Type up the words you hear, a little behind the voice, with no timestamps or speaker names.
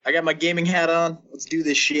I got my gaming hat on. Let's do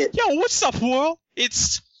this shit. Yo, what's up, world?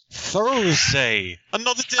 It's Thursday.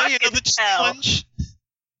 Another day, another challenge.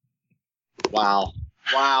 Wow.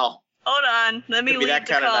 Hold on, let me Could be leave that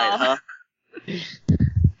the kind of call. night,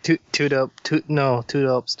 huh? Toot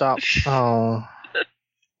up, stop. Oh.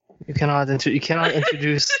 You cannot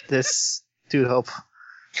introduce this Toot up.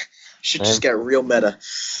 Shit just got real meta.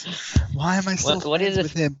 Why am I still friends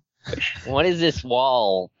with him? What is this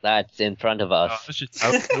wall that's in front of us?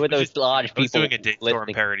 Who are those large I was people doing a Daystorm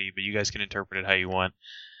listening? parody, but you guys can interpret it how you want.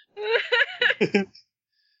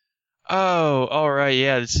 Oh, alright,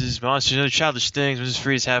 yeah, this is Monsters and Other Childish Things. Mrs.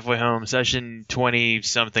 Frieda's Halfway Home, session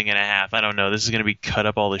 20-something and a half. I don't know, this is going to be cut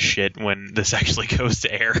up all the shit when this actually goes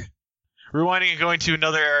to air. Rewinding and going to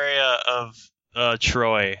another area of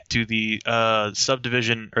Troy, to the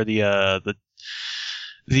subdivision, or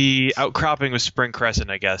the outcropping of Spring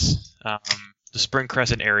Crescent, I guess. The Spring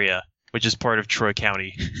Crescent area, which is part of Troy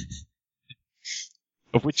County.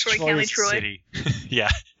 Of which Troy County, is the Troy. city. Yeah.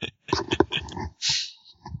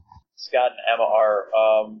 Scott and Emma are.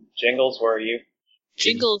 Jingles, where are you?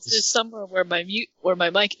 Jingles is somewhere where my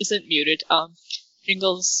mic isn't muted.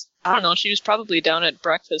 Jingles, I don't know. She was probably down at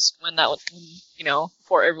breakfast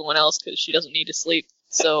before everyone else because she doesn't need to sleep.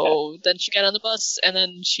 So then she got on the bus, and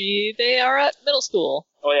then they are at middle school.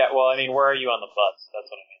 Oh yeah, well, I mean, where are you on the bus? That's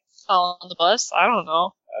what I mean. Oh, on the bus? I don't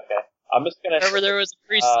know. Okay. I'm just gonna. Wherever there was a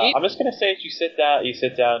free seat. I'm just gonna say if you sit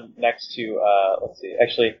down next to. Let's see.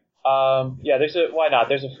 Actually, yeah. Why not?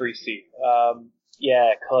 There's a free seat.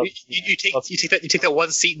 Yeah. Club. You take that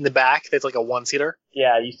one seat in the back. That's like a one-seater.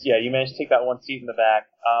 Yeah. You managed to take that one seat in the back.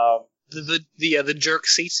 The jerk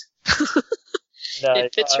seat. No,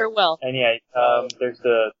 it fits her well. And yeah, there's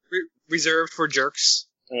the reserved for jerks.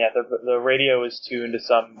 Yeah, the radio is tuned to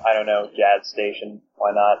some, I don't know, jazz station.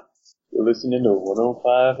 Why not? You're listening to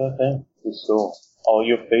 105 FM. So all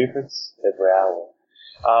your favorites every hour.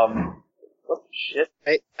 What the shit?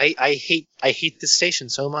 I hate this station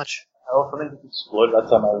so much. Oh, something just exploded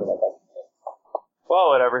outside my room. Well,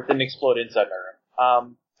 whatever. It didn't explode inside my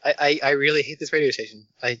room. I really hate this radio station.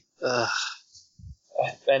 And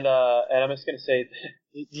I'm just gonna say,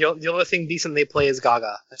 the only thing decent they play is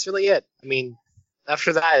Gaga. That's really it. I mean,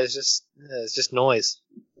 after that it's just noise.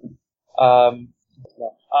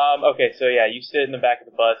 Okay, so yeah, you sit in the back of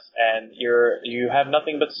the bus and you have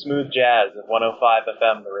nothing but smooth jazz of 105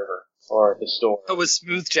 FM, the river, or the store. Oh, it was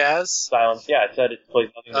smooth jazz? Silence. Yeah, it said it plays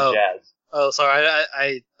nothing but jazz. Oh, sorry,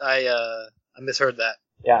 I misheard that.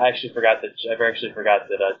 Yeah, I actually forgot that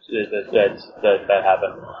that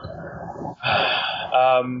happened.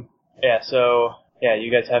 Yeah, so yeah,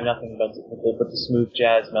 you guys have nothing but the smooth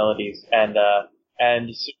jazz melodies, and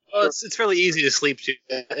well, it's fairly easy to sleep to.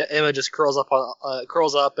 Emma just curls up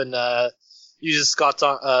and uses Scott's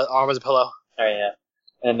arm as a pillow. Oh yeah,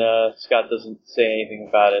 and Scott doesn't say anything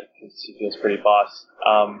about it because he feels pretty boss.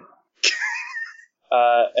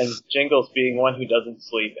 And Jingles, being one who doesn't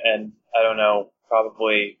sleep, and I don't know,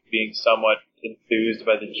 probably being somewhat enthused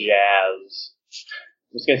by the jazz.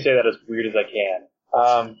 I'm just gonna say that as weird as I can.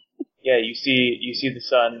 Yeah, you see the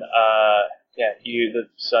sun. The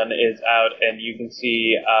sun is out, and you can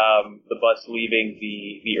see the bus leaving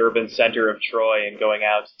the urban center of Troy and going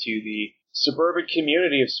out to the suburban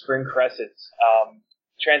community of Spring Crescent.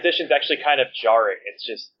 Transition's actually kind of jarring. It's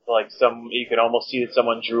just like you can almost see that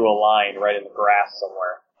someone drew a line right in the grass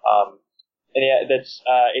somewhere. And yeah, it's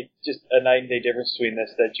just a night and day difference between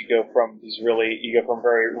this, that you go from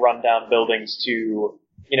very rundown buildings to,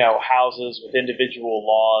 houses with individual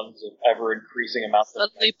lawns and ever increasing amounts of.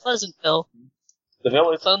 Suddenly Pleasantville. The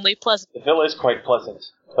villa is Suddenly Pleasant. The villa is quite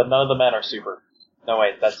pleasant, but none of the men are super. No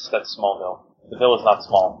wait, that's Smallville. The villa is not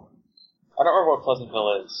small. I don't remember what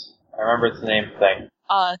Pleasantville is. I remember it's the name thing.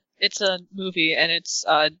 It's a movie, and it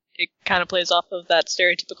kind of plays off of that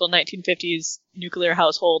stereotypical 1950s nuclear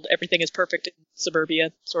household. Everything is perfect in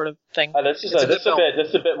suburbia sort of thing. This is a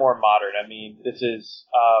bit more modern. I mean, this is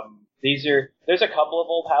there's a couple of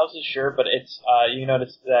old houses, sure, but it's you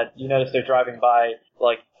notice they're driving by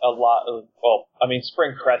like a lot of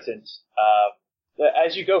Spring Crescent.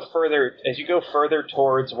 As you go further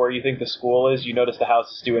towards where you think the school is, you notice the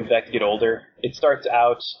houses do in fact get older. It starts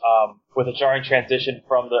out with a jarring transition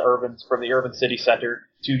from the urban city center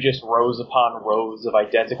to just rows upon rows of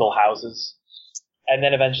identical houses, and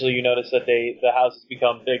then eventually you notice that the houses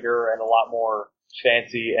become bigger and a lot more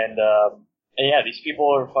fancy, and yeah, these people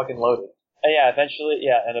are fucking loaded. And eventually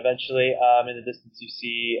in the distance you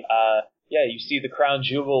see you see the crown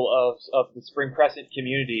jewel of the Spring Crescent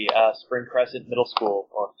community, Spring Crescent Middle School,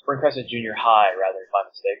 or Spring Crescent Junior High, rather, if I'm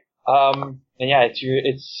mistaken. And yeah, it's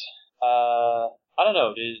I don't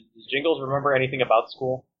know, does Jingles remember anything about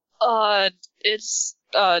school? It's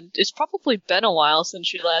probably been a while since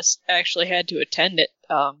she last actually had to attend it.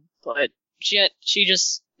 But she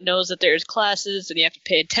just knows that there's classes and you have to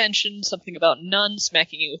pay attention. Something about nuns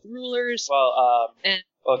smacking you with rulers. Well,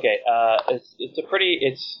 okay. It's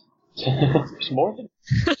there's more than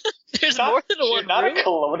there's more than one. She's not a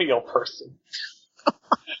colonial person.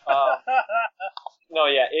 No,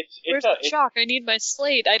 yeah, Where's the chalk? I need my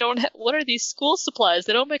slate. I don't. What are these school supplies?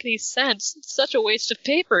 They don't make any sense. It's such a waste of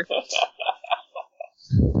paper.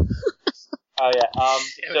 Oh yeah.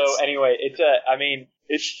 So anyway, it's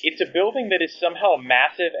a building that is somehow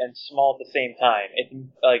massive and small at the same time.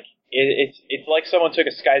 It's like someone took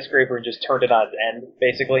a skyscraper and just turned it on its end,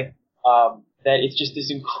 basically. That it's just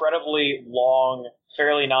this incredibly long,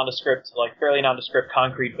 fairly nondescript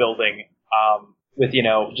concrete building, with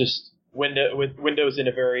just windows in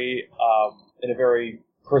a very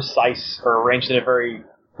precise, or arranged in a very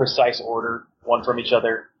precise order, one from each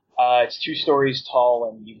other. It's 2 stories tall,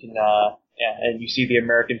 and you can and you see the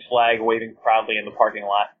American flag waving proudly in the parking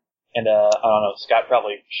lot. And I don't know, Scott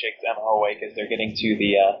probably shakes Emma awake as they're getting to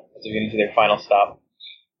their final stop.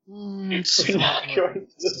 We're not going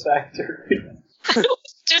to the factory.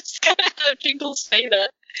 Just gonna have Jingles say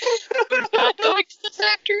that. We're not going to the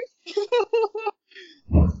factory.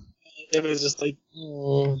 It was just like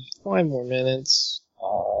 5 more minutes.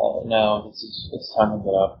 No, it's time to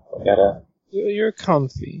get up. We gotta. You're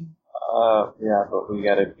comfy. Yeah, but we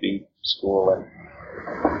gotta beat school and.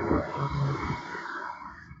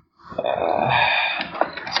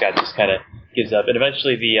 Scott just kind of gives up, and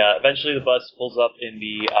eventually the bus pulls up in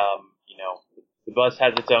the the bus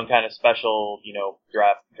has its own kind of special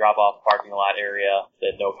drop off parking lot area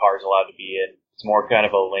that no cars allowed to be in. It's more kind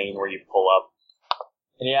of a lane where you pull up,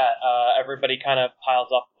 and everybody kind of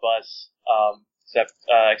piles off the bus, except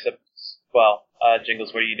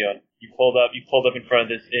Jingles, what are you doing? You pulled up in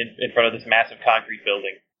front of this massive concrete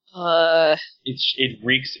building. It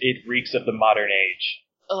reeks of the modern age.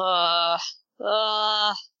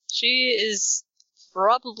 She is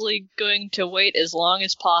probably going to wait as long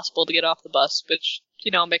as possible to get off the bus, which,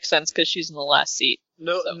 makes sense because she's in the last seat.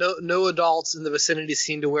 No adults in the vicinity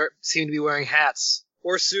seem to be wearing hats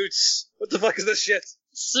or suits. What the fuck is this shit?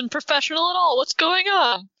 This isn't professional at all. What's going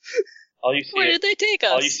on? Where did they take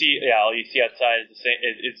us? All you see outside is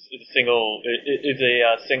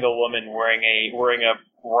a single woman wearing a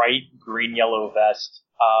bright green yellow vest,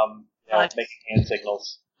 making hand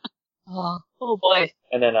signals. Oh boy.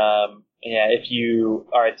 And then all the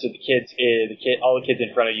kids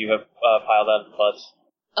in front of you have piled out of the bus.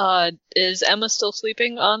 Is Emma still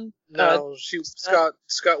sleeping on? No,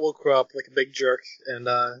 Scott woke her up like a big jerk, and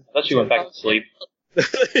I thought she went back to sleep. Yeah,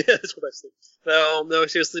 that's what I sleep. No,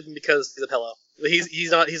 she was sleeping because he's a pillow.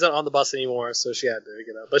 He's not on the bus anymore, so she had to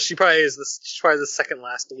get up. But she's probably the second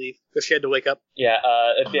last to leave because she had to wake up. Yeah,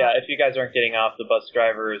 if you guys aren't getting off, the bus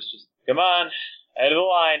driver is just, come on, head of the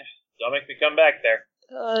line. Don't make me come back there.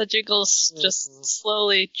 Jingles just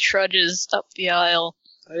slowly trudges up the aisle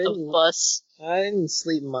of the bus. I didn't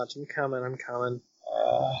sleep much. I'm coming.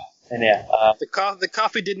 The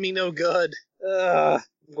coffee did me no good. I'm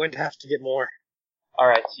going to have to get more. All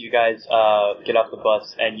right, so you guys get off the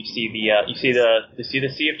bus, and you see the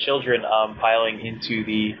sea of children piling into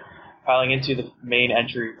the main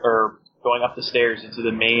entry, or going up the stairs into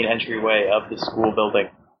the main entryway of the school building.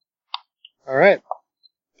 All right,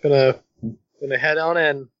 gonna head on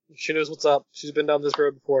in. She knows what's up. She's been down this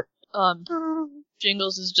road before.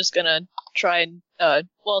 Jingles is just gonna try and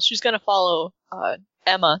she's gonna follow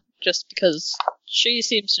Emma just because she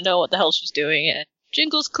seems to know what the hell she's doing, and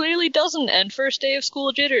Jingles clearly doesn't, and first day of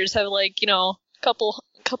school jitters have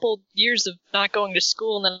couple years of not going to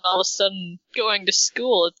school, and then all of a sudden going to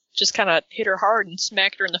school. It just kind of hit her hard and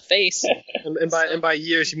smacked her in the face. and by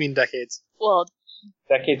years you mean decades? Well,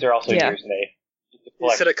 decades are also years, Nate.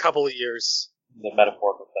 You said a couple of years. The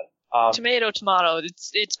metaphorical thing. Tomato.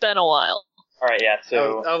 It's been a while. All right, yeah.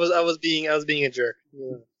 So I was being a jerk.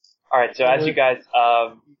 Yeah. All right, so as you guys,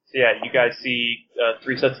 you guys see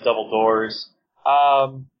 3 sets of double doors.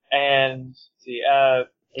 And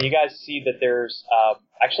you guys see that there's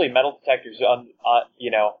actually metal detectors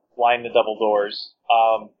line the double doors.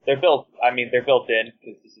 They're built in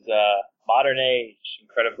because this is a modern age,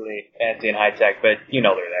 incredibly fancy and high tech, but they're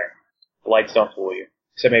there. The lights don't fool you,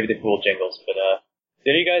 except maybe they fool Jingles. But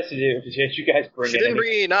did you guys bring? She didn't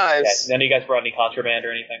bring any knives. Yeah, none of you guys brought any contraband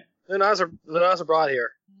or anything. The knives are brought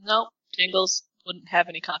here. No, Jingles wouldn't have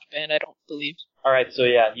any contraband, I don't believe. All right, so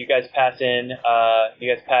yeah, you guys pass in.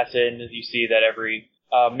 You see that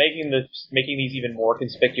making these even more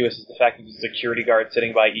conspicuous is the fact that there's a security guard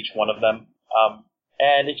sitting by each one of them.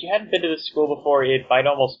 And if you hadn't been to this school before, it might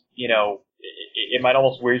almost, it might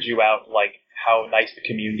almost weird you out, like, how nice the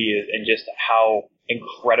community is and just how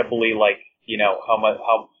incredibly, like,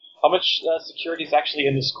 how much security is actually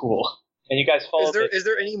in the school. And you guys follow. Is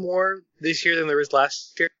there any more this year than there was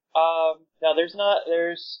last year? No, there's not.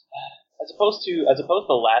 There's as opposed to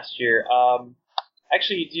last year.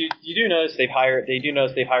 Actually, you do notice they've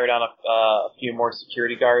hired on a few more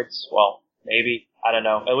security guards. Well, maybe, I don't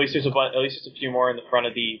know. At least there's a few more in the front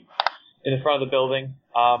of the building.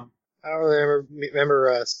 I don't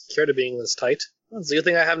remember security being this tight. It's a good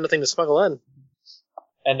thing I have nothing to smuggle in.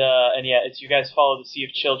 And yeah, it's you guys follow the Sea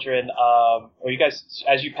of Children. Or you guys,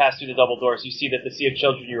 as you pass through the double doors, you see that the Sea of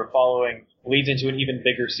Children you were following leads into an even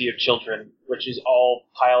bigger Sea of Children, which is all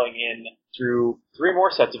piling in through 3 more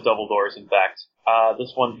sets of double doors. In fact,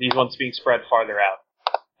 these ones being spread farther out.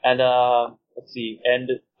 And let's see, and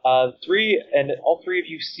all three of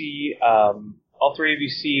you see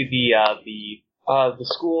the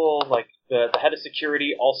school, like the head of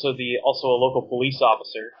security, also a local police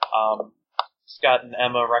officer. Scott and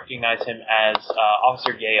Emma recognize him as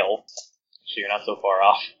Officer Gale. So you're not so far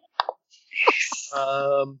off.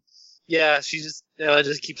 Yeah, she just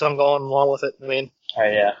keeps on going along with it. I mean,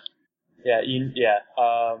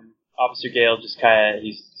 Officer Gale just kind of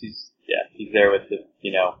he's there with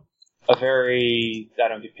a very, I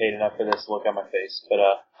don't get paid enough for this look on my face, but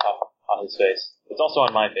on his face. It's also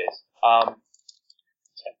on my face.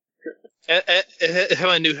 If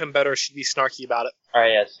I knew him better, she'd be snarky about it.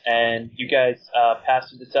 Alright, yes. And you guys pass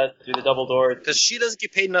through the double door. Because she doesn't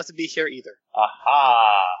get paid enough to be here either.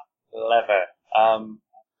 Aha! Clever.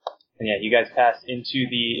 And yeah, you guys pass into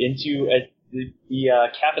the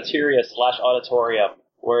cafeteria / auditorium,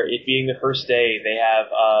 where it being the first day, they have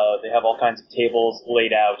all kinds of tables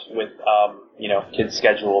laid out with kids'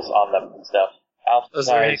 schedules on them and stuff. Is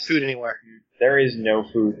there any food anywhere? There is no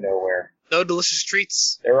food nowhere. No delicious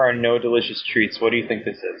treats? There are no delicious treats. What do you think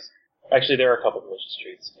this is? Actually, there are a couple delicious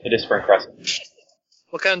treats. It is Spring Crescent.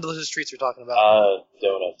 What kind of delicious treats are you talking about?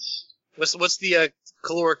 Donuts. What's the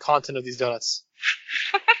caloric content of these donuts?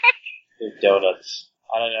 They're donuts.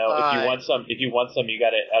 I don't know. If you want some, you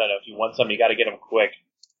gotta. I don't know. If you want some, you gotta get them quick.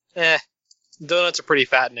 Donuts are pretty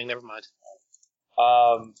fattening. Never mind.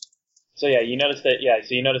 So yeah, you notice that. Yeah,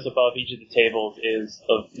 so you notice above each of the tables is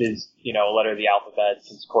a letter of the alphabet,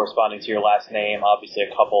 since corresponding to your last name. Obviously, a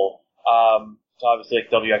couple. So obviously, like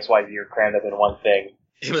WXYZ are crammed up in one thing.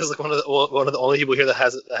 He was like one of the only people here that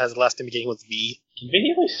has a last name beginning with V.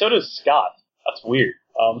 Conveniently, so does Scott. That's weird.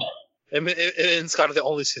 And Scott are the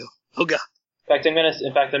only two. Oh god. I'm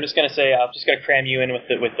just gonna cram you in with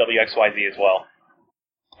WXYZ as well.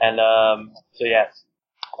 And so yeah.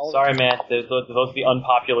 Sorry, man. Those are the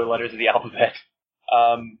unpopular letters of the alphabet.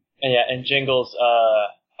 And Jingles. I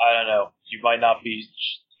don't know. You might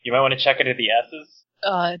want to check into the S's.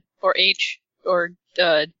 Or H, or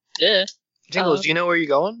Jingles, do you know where you're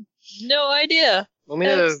going? No idea.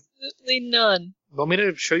 Absolutely none. Want me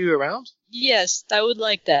to show you around? Yes, I would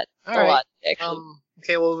like that All right. lot, actually.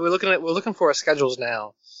 Okay, well we're looking for our schedules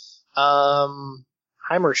now.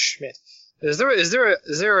 Heimerschmidt. Is there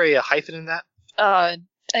a hyphen in that?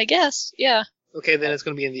 I guess, yeah. Okay, then it's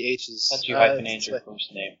going to be in the H's. That's you hyphenate your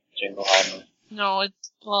first name, Jingleheimer. No,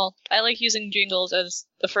 I like using Jingles as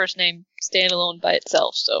the first name standalone by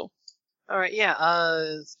itself, so. Alright, yeah,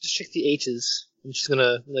 just check the H's. I'm just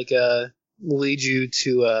gonna, lead you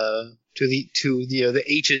to the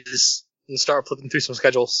H's and start flipping through some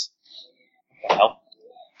schedules. Well.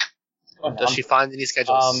 Does she find any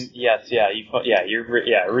schedules? Yes, you're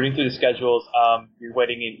rooting through the schedules. You're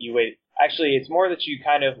wait. Actually, it's more that you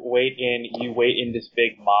kind of wait in this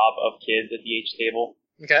big mob of kids at the H table.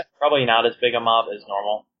 Okay. Probably not as big a mob as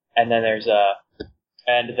normal. And then at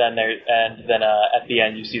the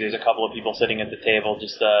end you see there's a couple of people sitting at the table.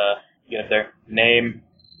 Just get up there. Name.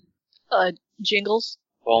 Jingles.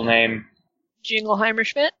 Full name. Jingleheimer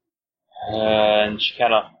Schmidt. And she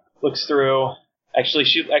kind of looks through. Actually,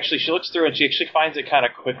 she looks through and she actually finds it kind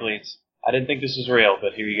of quickly. I didn't think this was real,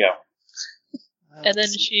 but here you go. And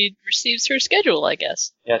then she receives her schedule, I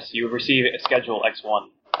guess. Yes, you receive a schedule X1.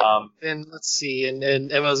 And let's see,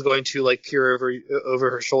 and Emma's going to peer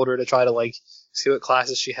over her shoulder to try to see what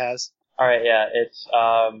classes she has. All right, yeah, it's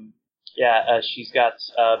she's got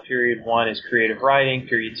period 1 is creative writing,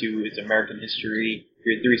 period 2 is American history,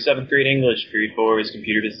 period 3 is 7th grade English, period 4 is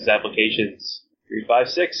computer business applications, period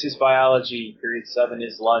 5-6 is biology, period 7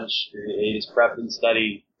 is lunch, period 8 is prep and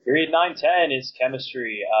study. Period 9-10 is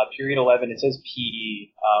chemistry. Period 11 it says PE.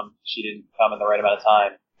 She didn't come in the right amount of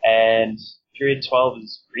time. And period 12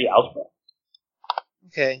 is pre-algebra.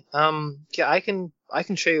 Okay. Yeah, I can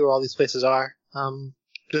show you where all these places are.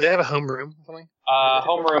 Do they have a homeroom or something?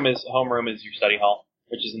 Homeroom is your study hall,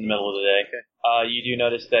 which is in the middle of the day. Okay. You do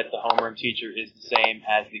notice that the homeroom teacher is the same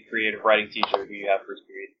as the creative writing teacher who you have first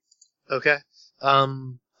period. Okay.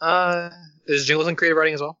 Is Jingles in creative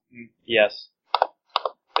writing as well? Yes.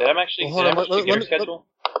 Did I actually get her schedule?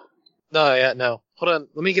 No. Hold on.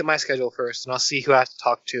 Let me get my schedule first, and I'll see who I have to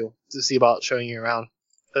talk to see about showing you around.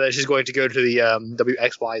 That she's going to go to the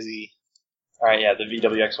WXYZ. All right, yeah, the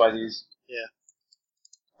VWXYZs. Yeah.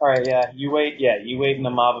 All right, yeah, you wait in the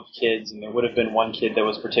mob of kids, and there would have been one kid that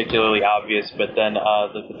was particularly obvious, but then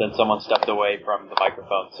someone stepped away from the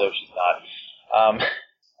microphone, so she's not.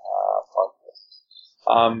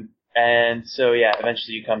 And so yeah,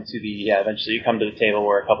 eventually you come to the table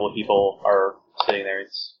where a couple of people are sitting there.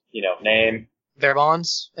 It's name.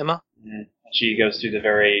 Vermons, Emma. Mm-hmm. She goes through the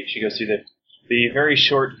very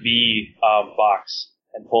short V box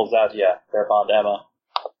and pulls out Vermont Emma.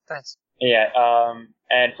 Thanks. Yeah,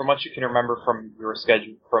 and from what you can remember from your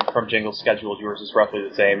schedule, from Jingle's schedule, yours is roughly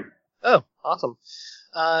the same. Oh, awesome.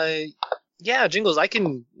 Yeah, Jingles,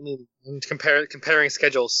 comparing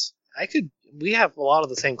schedules, we have a lot of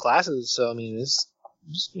the same classes, so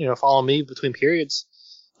just follow me between periods.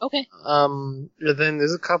 Okay. Then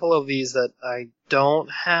there's a couple of these that I don't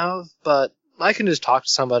have, but I can just talk to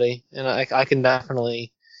somebody, and I can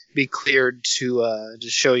definitely be cleared to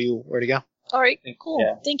just show you where to go. All right, cool.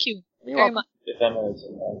 Yeah. Thank you very much. If Emma is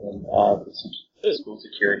the school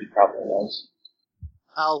security probably knows.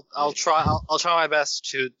 I'll try my best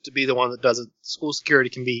to be the one that does it. School security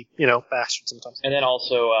can be faster sometimes. And then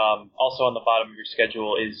also on the bottom of your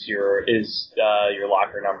schedule is your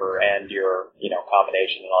locker number and your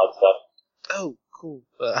combination and all that stuff. Oh, cool.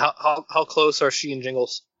 How close are she and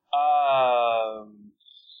Jingles?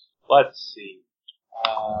 Let's see.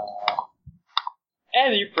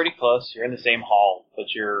 And you're pretty close. You're in the same hall,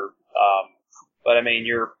 but you're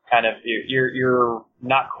you're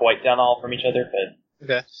not quite down the hall from each other, but.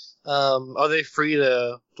 Okay. Are they free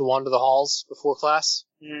to wander the halls before class?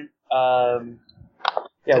 Mm-hmm.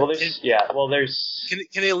 There's.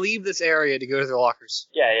 Can they leave this area to go to their lockers?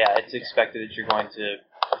 Yeah. It's expected that you're going to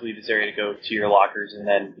leave this area to go to your lockers and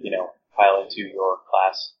then pile into your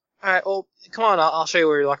class. All right. Well, come on. I'll show you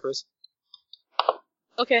where your locker is.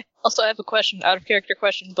 Okay. Also, I have a question, out of character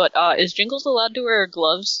question, but is Jingles allowed to wear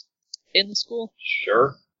gloves in the school?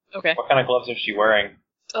 Sure. Okay. What kind of gloves is she wearing?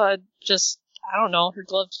 I don't know. Her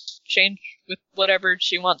gloves change with whatever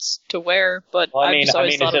she wants to wear, but well, is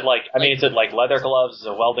it like leather gloves? Is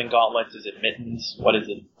it welding gauntlets? Is it mittens? What is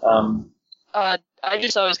it? I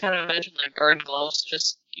just always kind of imagine like garden gloves,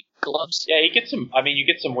 just gloves. Yeah, you get some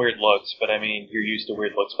weird looks, but you're used to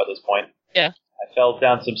weird looks by this point. Yeah. I fell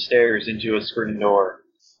down some stairs into a screen door.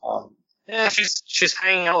 Yeah, she's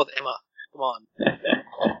hanging out with Emma. Come on.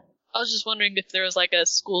 I was just wondering if there was like a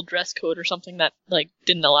school dress code or something that like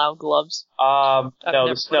didn't allow gloves. No,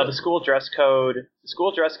 the school dress code. The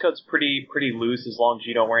school dress code's pretty loose as long as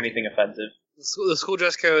you don't wear anything offensive. The school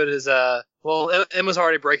dress code is Emma's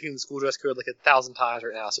already breaking the school dress code like 1,000 times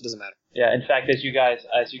right now, so it doesn't matter. Yeah, in fact, as you guys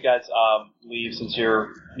leave, since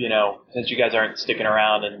you guys aren't sticking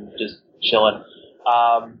around and just chilling,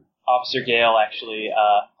 Officer Gale actually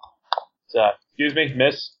excuse me,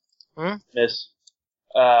 Miss. Miss.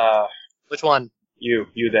 Which one? You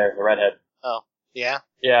there, the redhead. Oh, yeah?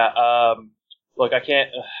 Yeah, look, I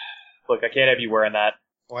can't have you wearing that.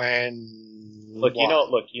 Look,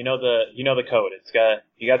 what? you know the code.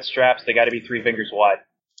 You got straps, they gotta be 3 fingers wide.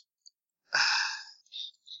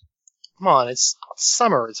 Come on, it's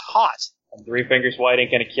summer, it's hot. And 3 fingers wide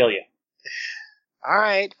ain't gonna kill you.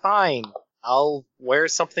 Alright, fine. I'll wear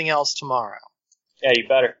something else tomorrow. Yeah, you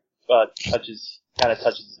better. Touches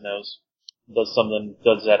his nose. Does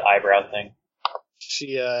that eyebrow thing.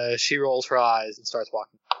 She rolls her eyes and starts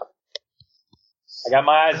walking. I got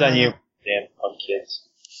my eyes on you. Damn, on kids.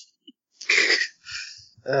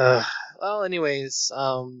 Well, anyways,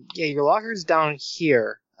 your locker's down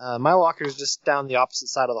here. My locker's just down the opposite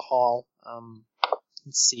side of the hall.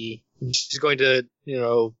 Let's see. She's going to,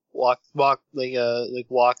 walk the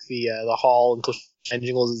hall until she finds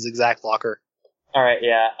Jingles' exact locker. All right,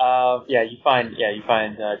 you find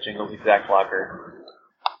Jingles' exact locker.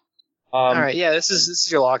 All right, yeah, this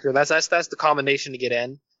is your locker. That's the combination to get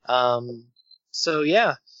in. So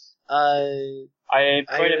yeah. I am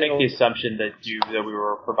going to make the assumption that we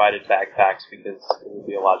were provided backpacks because it would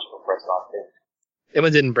be illogical for us not to. Emma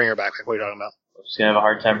didn't bring her backpack. What are you talking about? She's gonna have a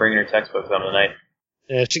hard time bringing her textbooks home tonight.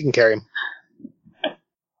 Yeah, she can carry them.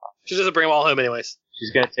 She doesn't bring them all home anyways.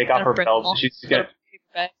 She's gonna take off her belt. She's gonna.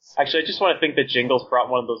 Actually, I just want to think that Jingles brought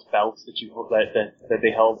one of those belts that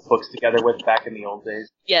they held books together with back in the old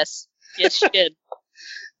days. Yes. Yes, she did.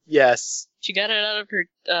 Yes. She got it out of her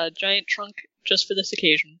giant trunk just for this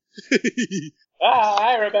occasion.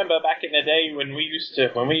 I remember back in the day when we used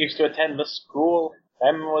to attend the school.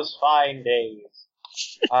 Them was fine days.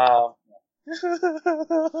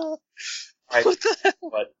 Right. What the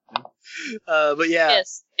hell? But yeah.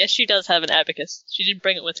 Yes, she does have an abacus. She didn't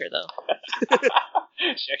bring it with her though.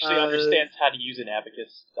 She actually understands how to use an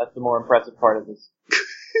abacus. That's the more impressive part of this.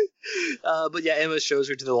 But yeah, Emma shows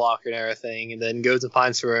her to the locker and everything, and then goes and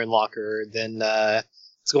finds her own locker. Then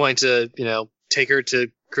is going to, take her to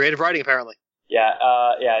creative writing apparently.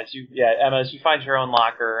 Emma, as you find your own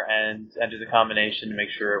locker and enter the combination to make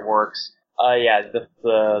sure it works.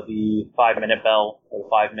 The 5-minute bell, or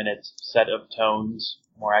 5-minute set of tones,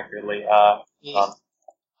 more accurately.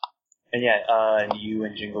 And you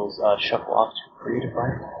and Jingles shuffle off to creative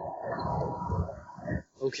writing.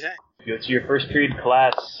 Okay. You go to your first period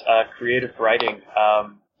class, creative writing.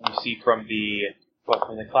 You see from the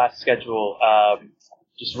class schedule,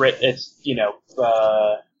 just written. It's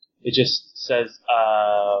it just says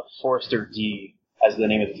Forrester D as the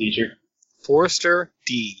name of the teacher. Forrester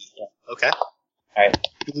D. Yeah. Okay. All right.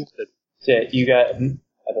 Duly noted. So yeah, you got.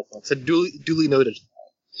 So duly noted.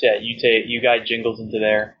 So yeah, you guide Jingles into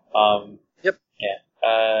there. Yep. Yeah.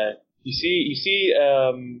 You see.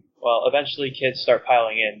 Eventually kids start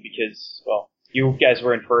piling in because, you guys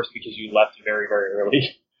were in first because you left very, very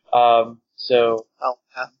early.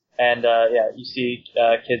 You see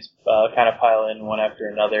kids kind of pile in one after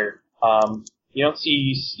another. You don't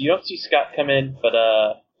see Scott come in, but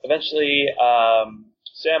eventually,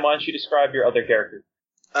 Sam, why don't you describe your other character?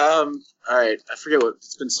 All right. I forget what.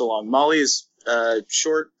 It's been so long. Molly's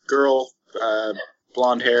short girl,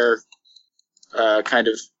 blonde hair, kind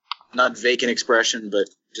of not vacant expression, but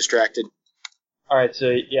distracted. All right. So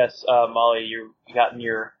yes, Molly, you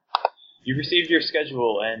received your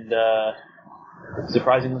schedule, and it's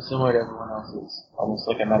surprisingly similar to everyone else's. Almost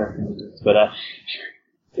like I met her from the distance. But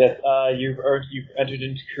yes, you've entered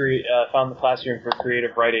into found the classroom for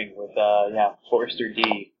creative writing with Forrester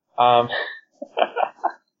D. Amanda,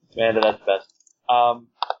 that's best.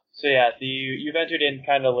 You've entered in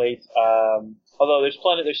kind of late. Although there's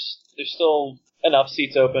still enough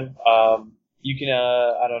seats open. You can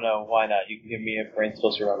I don't know, why not? You can give me a brains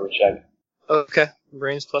plus remember check. Okay,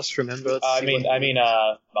 brains plus remember. Molly can.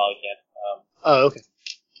 Oh, okay.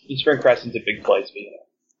 You Spring Crescent's a big place, but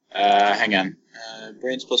Hang on.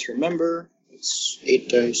 Brains plus remember. It's 8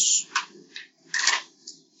 dice.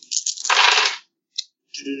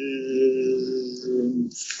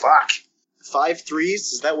 Fuck. 5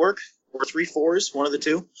 threes. Does that work? Or 3 4s? One of the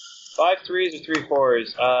two. 5 3s or 3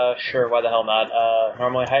 4s? Sure. Why the hell not?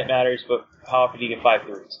 Normally height matters, but how often do you get 5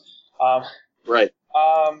 3s? Right.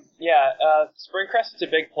 Spring Crescent's a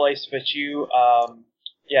big place, but you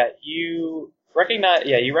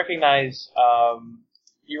recognize a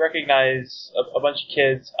bunch of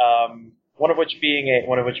kids. One of which being a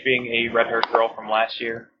red-haired girl from last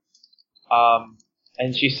year.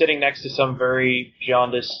 And she's sitting next to some very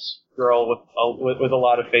jaundiced girl with a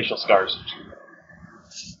lot of facial scars.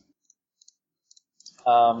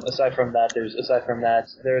 Aside from that,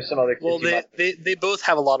 there are some other kids. Well, they both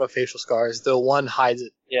have a lot of facial scars, though one hides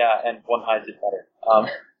it. Yeah, and one hides it better.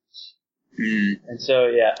 And so,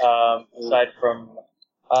 aside from,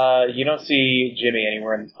 you don't see Jimmy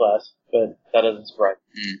anywhere in this class, but that doesn't surprise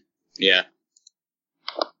me. Yeah.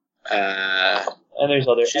 And there's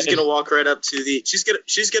other. She's gonna walk right up to the.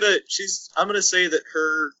 I'm gonna say that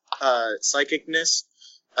her psychicness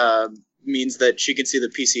means that she can see the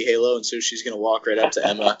PC halo, and so she's gonna walk right up to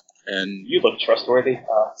Emma and. You look trustworthy.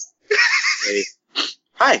 Hey.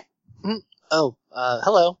 Hi. Hello.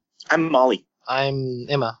 I'm Molly. I'm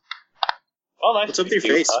Emma. Oh, nice. What's up with your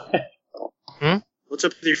face? What's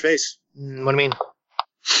up with your face? What do you mean?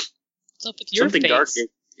 What's up with your Something face? dark.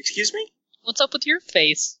 Excuse me? What's up with your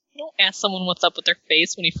face? You don't ask someone what's up with their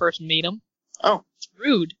face when you first meet them. Oh. It's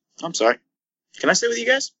rude. I'm sorry. Can I stay with you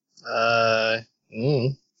guys?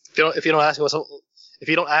 If you don't ask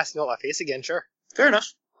me about my face again, sure. Fair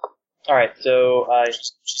enough. All right, so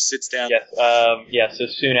she sits down. Yes. So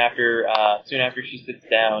soon after she sits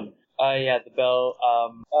down, the bell.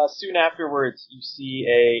 Soon afterwards, you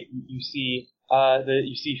see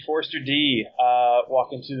Forrester D.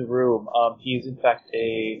 Walk into the room. He is in fact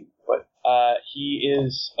he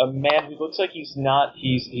is a man who looks like he's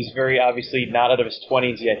very obviously not out of his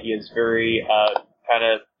 20s yet. He is very kind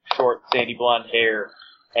of short, sandy blonde hair,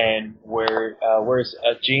 and wears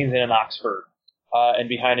jeans and an Oxford. And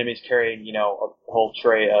behind him he's carrying, a whole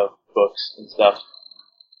tray of books and stuff.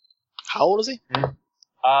 How old is he?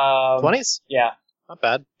 20s? Yeah. Not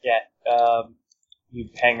bad. Yeah. you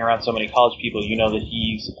hang around so many college people, you know that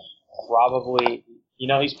he's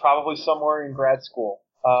probably somewhere in grad school.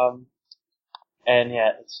 And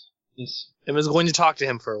yeah, Emma's going to talk to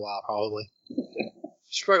him for a while, probably.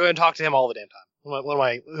 She's probably going to talk to him all the damn time. Who am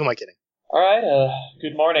I kidding? All right.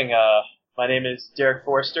 Good morning. My name is Derek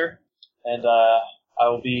Forrester, and I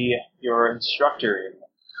will be your instructor in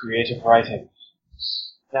creative writing.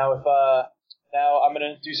 Now, now I'm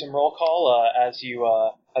going to do some roll call.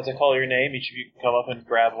 As I call your name, each of you can come up and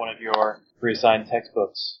grab one of your pre-assigned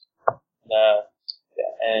textbooks.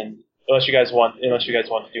 And unless you guys want to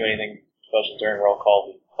do anything special during roll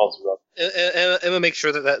call, we call you up. Emma makes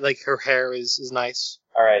sure that like her hair is nice.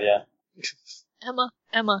 All right, yeah.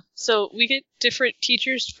 Emma. So we get different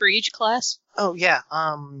teachers for each class. Oh yeah.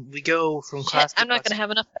 We go from class. I'm not going to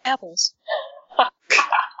have enough apples.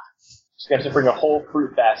 Just got to bring a whole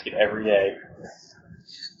fruit basket every day.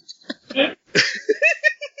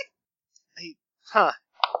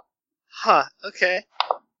 Okay.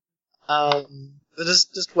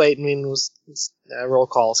 Just wait. I mean, roll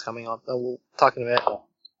call is coming on. We'll talk in a minute.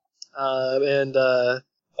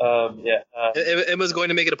 Emma's going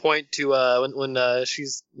to make it a point to when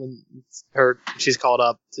she's called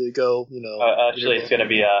up to go. Actually, it's going to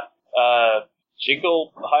be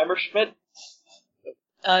Jingleheimer Schmidt.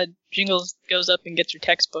 Jingles goes up and gets her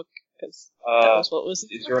textbook because that was what was.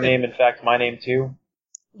 Is your name in fact my name too?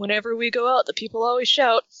 Whenever we go out, the people always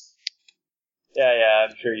shout. Yeah,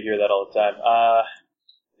 I'm sure you hear that all the time.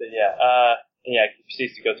 He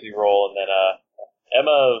proceeds to go through the roll, and then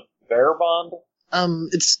Emma Verabond.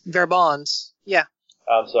 It's Verabond. Yeah.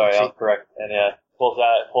 I'm sorry, I'm correct. And pulls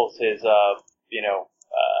his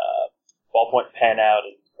ballpoint pen out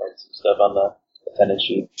and writes some stuff on the attendance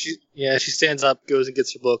sheet. She stands up, goes and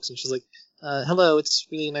gets her books, and she's like, "Hello, it's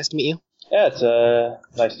really nice to meet you." Yeah, it's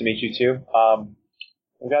nice to meet you too.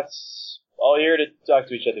 We've got all year to talk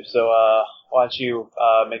to each other, so why don't you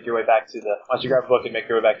make your way back to why don't you grab a book and make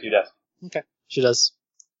your way back to your desk? Okay, she does.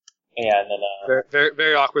 Yeah, and then very, very,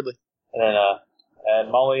 very awkwardly. And then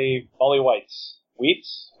and Molly Whites,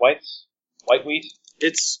 white wheat.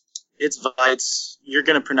 It's Vites. You're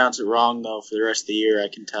gonna pronounce it wrong though for the rest of the year. I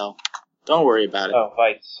can tell. Don't worry about it. Oh,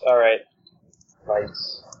 Vites. All right,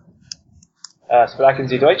 Vites. Sprechen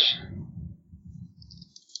Sie Deutsch?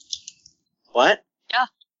 What? Yeah.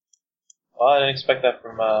 Well, I didn't expect that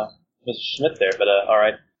from Mr. Schmidt there, but all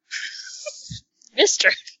right. Mister.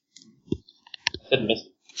 I said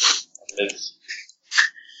Mr. Ms.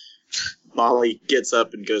 Molly gets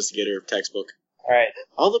up and goes to get her textbook. All right.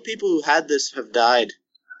 All the people who had this have died.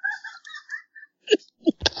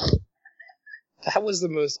 That was the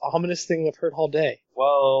most ominous thing I've heard all day.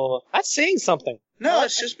 Well, that's saying something. No,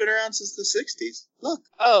 it's just been around since the 60s. Look.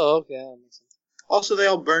 Oh, okay. That makes sense. Also, they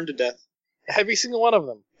all burned to death. Every single one of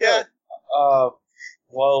them. Yeah.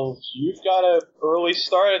 Well, you've got an early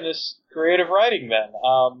start in this creative writing then.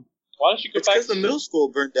 Why don't you go back? It's because the middle school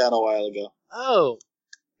burnt down a while ago. Oh.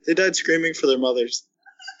 They died screaming for their mothers.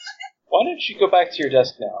 Why don't you go back to your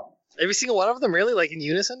desk now? Every single one of them, really? Like in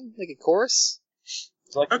unison? Like a chorus?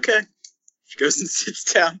 Like, okay. She goes and sits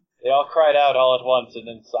down. They all cried out all at once and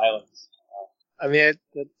then silence. I mean,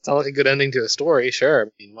 that sounds like a good ending to a story, sure. I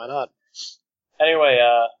mean, why not? Anyway,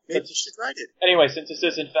 maybe you should write it. Anyway, since this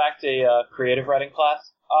is in fact a creative writing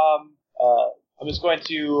class, I'm just going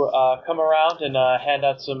to come around and hand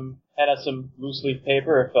out some loose leaf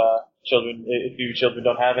paper if you children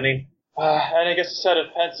don't have any, and I guess a set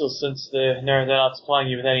of pencils since they're not supplying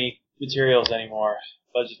you with any materials anymore,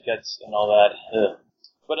 budget cuts and all that. Ugh.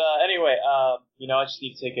 But anyway, I just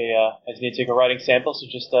need to take a writing sample, so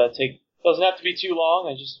just doesn't have to be too long.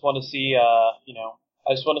 I just want to see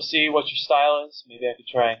I just want to see what your style is. Maybe I could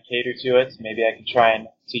try and cater to it. Maybe I could try and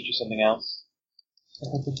teach you something else.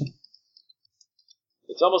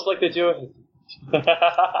 It's almost like they do it.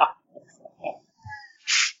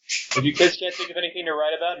 If you kids can't think of anything to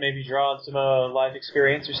write about, maybe draw on some life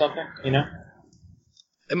experience or something,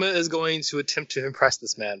 Emma is going to attempt to impress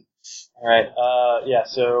this man. All right.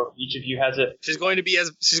 So each of you has a. She's going to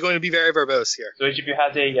be very verbose here. So each of you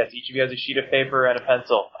has a sheet of paper and a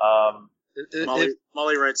pencil.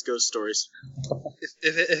 Molly writes ghost stories.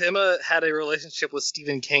 If Emma had a relationship with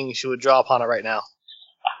Stephen King, she would draw upon it right now.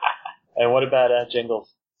 And what about Jingles?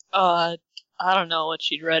 I don't know what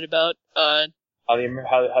she'd write about. How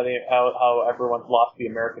everyone's lost the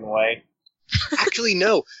American way. Actually,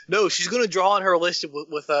 no. She's going to draw on her relationship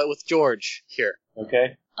with George here.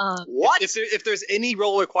 Okay. What? If there's any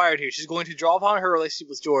role required here, she's going to draw upon her relationship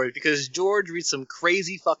with George because George reads some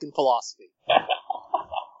crazy fucking philosophy.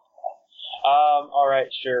 All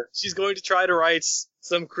right, sure. She's going to try to write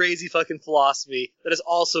some crazy fucking philosophy that is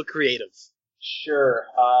also creative. Sure.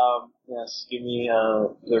 Yes, give me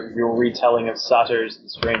your retelling of Satyr's The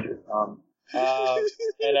Stranger.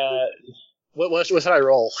 What should I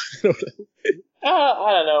roll?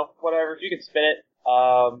 I don't know. Whatever. If you can spin it.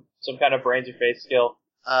 Some kind of brains or face skill.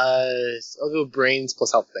 I'll go brains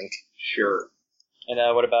plus help think. Sure. And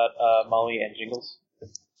what about Molly and Jingles?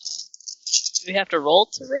 Do we have to roll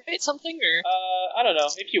to rate something, or? I don't know.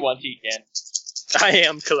 If you want to, you can. I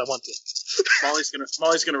am, because I want to.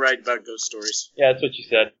 Molly's gonna write about ghost stories. Yeah, that's what she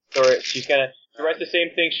said. She's gonna write the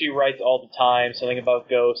same thing she writes all the time. Something about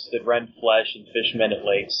ghosts that rend flesh and fishmen at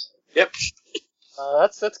lakes. Yep.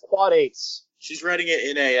 That's quad 8s. She's writing it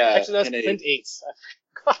in a. Actually, that's print 8s.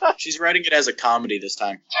 She's writing it as a comedy this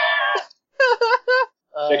time.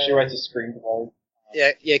 She actually writes a screenplay.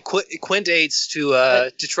 Yeah. Quint 8s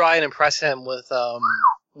to try and impress him with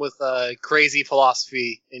crazy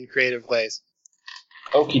philosophy in creative ways.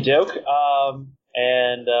 Okie doke.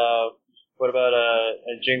 And what about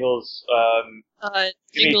Jingles?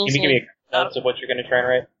 Jingles. Give me a sense of what you're going to try and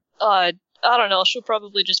write. I don't know. She'll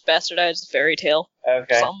probably just bastardize the fairy tale.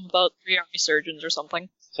 Okay. Something about 3 army surgeons or something.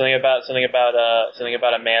 Something about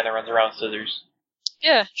a man that runs around scissors.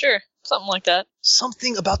 Yeah, sure. Something like that.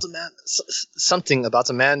 Something about a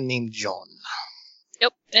man named John.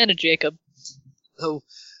 Yep, and a Jacob. Oh,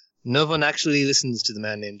 no one actually listens to the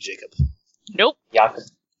man named Jacob. Nope. Jacob.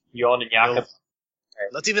 John and Jacob. Nope.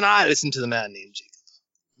 Not even I listen to the man named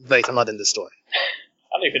Jacob. Wait, I'm not in this story.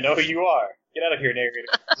 I don't even know who you are. Get out of here, narrator.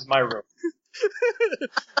 This is my room.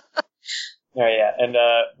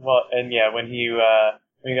 Yeah, when you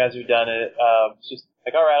guys are done, it's just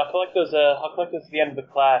like, all right, I'll collect those at the end of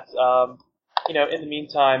the class. In the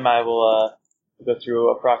meantime, I will go through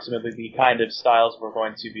approximately the kind of styles we're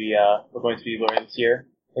going to be learning this year.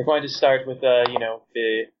 We're going to start with we're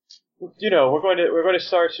going to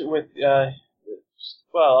start with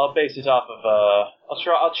I'll base it off of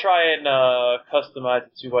I'll try and customize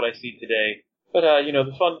it to what I see today. But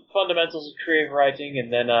the fundamentals of creative writing,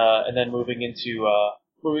 and then moving into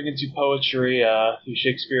poetry, through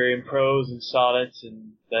Shakespearean prose and sonnets,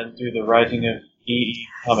 and then through the writing of E.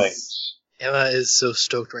 Cummings. Emma is so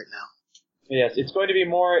stoked right now. Yes, it's going to be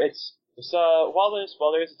more. While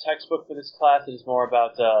there is a textbook for this class, it is more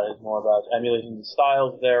about emulating the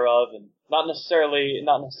styles thereof, and not necessarily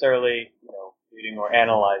reading or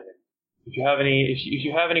analyzing. If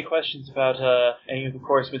you have any questions about any of the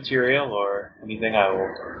course material or anything, I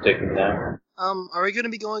will take them down. Are we going to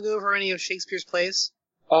be going over any of Shakespeare's plays?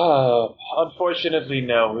 Unfortunately,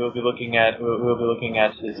 no. We'll be looking at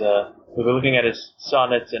his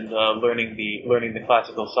sonnets and learning the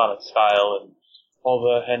classical sonnet style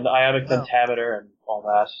and iambic pentameter and all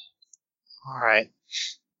that. All right.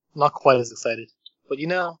 Not quite as excited, but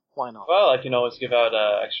why not? Well, I can always give out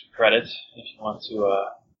extra credit if you want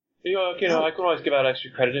to. I can always give out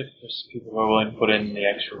extra credit if there's people who are willing to put in the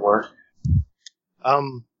extra work.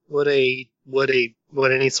 Would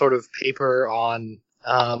any sort of paper on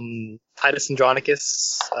Titus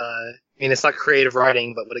Andronicus? It's not creative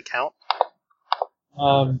writing, but would it count?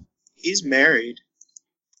 He's married.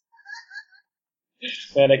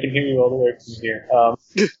 Man, I can hear you all the way from here.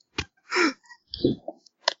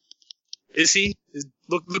 Is he?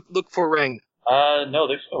 Look for ring. No,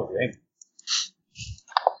 there's no ring.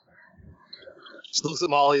 Just looks at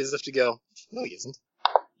Molly as if to go, no, he isn't.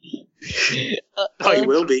 He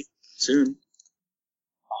will be soon.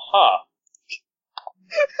 Aha.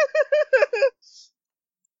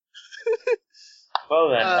 Well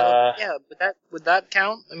then, yeah, would that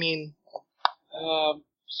count?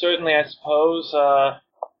 Certainly, I suppose.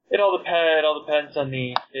 It all depends on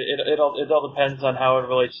it all depends on how it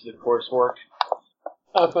relates to the coursework.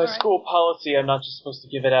 By school policy, I'm not just supposed to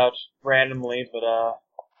give it out randomly, but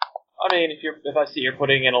if I see you're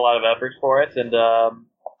putting in a lot of effort for it, and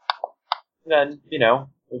then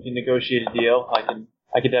we can negotiate a deal. I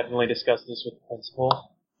can definitely discuss this with the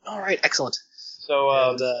principal. All right, excellent. So,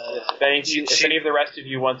 if any of the rest of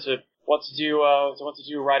you want to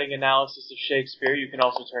do writing analysis of Shakespeare, you can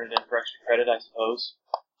also turn it in for extra credit, I suppose.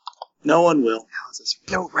 No one will. Analysis.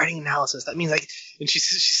 No, writing analysis. That means and she's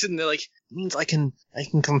sitting there it means I can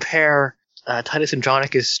compare Titus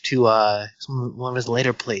Andronicus to one of his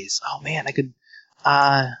later plays. Oh man, I could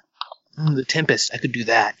The Tempest. I could do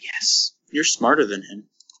that. Yes. You're smarter than him.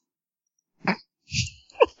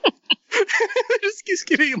 Just keeps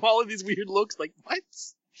giving him all of these weird looks. Like what?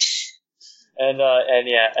 By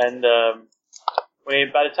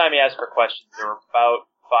the time he asked for questions, there were about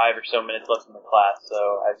 5 or so minutes left in the class.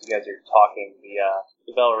 So as you guys are talking,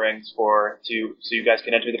 the bell rings so you guys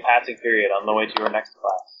can enter the passing period on the way to your next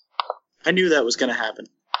class. I knew that was going to happen.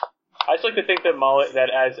 I just like to think that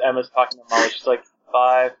as Emma's talking to Molly, she's like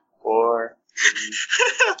 5, 4.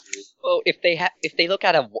 Well, if they look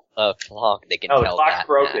at a clock, they can tell. No, the clock's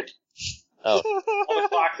broken. Oh. All the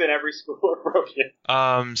clocks in every school are broken.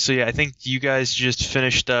 So yeah, I think you guys just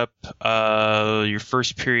finished up your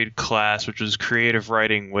first period class, which was creative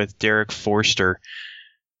writing with Derek Forster.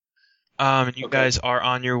 And you guys are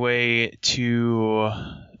on your way to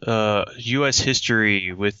U.S.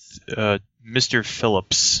 history with Mr.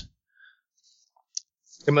 Phillips.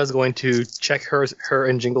 Emma's going to check her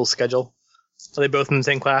and Jingle's schedule. Are they both in the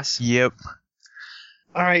same class? Yep.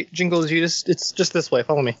 All right, Jingles, it's just this way.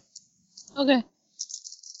 Follow me. Okay.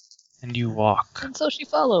 And you walk. And so she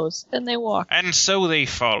follows, and they walk. And so they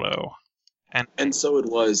follow. And so it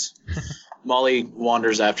was. Molly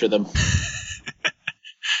wanders after them,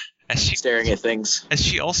 staring at things. As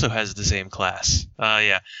she also has the same class.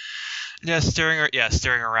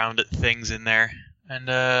 Staring around at things in there. And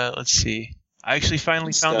let's see. I actually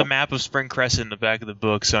finally found the map of Spring Crescent in the back of the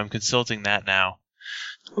book, so I'm consulting that now.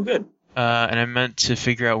 Oh, good. And I meant to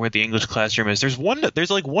figure out where the English classroom is. There's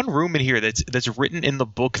like one room in here that's written in the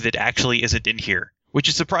book that actually isn't in here, which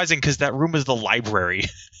is surprising because that room is the library.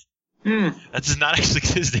 That does not actually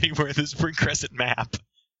exist anywhere in the Spring Crescent map.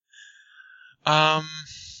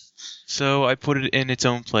 So I put it in its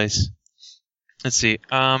own place. Let's see.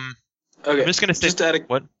 Okay. I'm just gonna say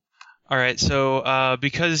what. All right. So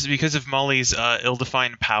because of Molly's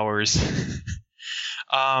ill-defined powers,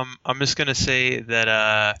 I'm just gonna say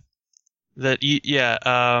that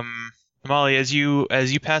Molly, as you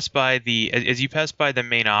pass by the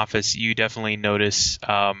main office, you definitely notice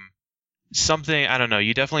something. I don't know.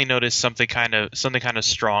 You definitely notice something kind of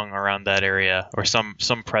strong around that area, or some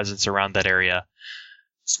presence around that area.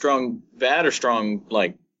 Strong bad or strong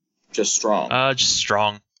like just strong? Just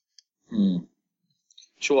strong.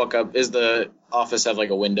 She'll walk up. Does the office have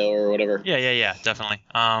like a window or whatever? Yeah, definitely.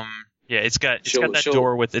 It's got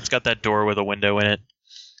that door with a window in it.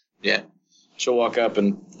 Yeah. She'll walk up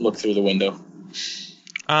and look through the window.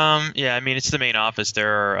 I mean, it's the main office.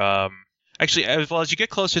 There are actually, as well as you get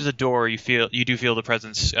closer to the door, you do feel the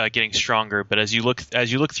presence getting stronger. But as you look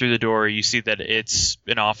through the door, you see that it's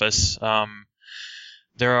an office.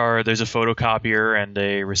 There's a photocopier and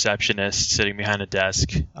a receptionist sitting behind a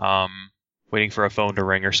desk, waiting for a phone to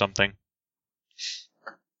ring or something.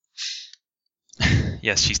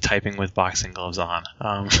 Yes, she's typing with boxing gloves on.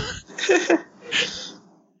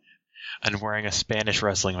 And wearing a Spanish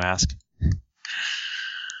wrestling mask.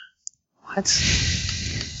 What?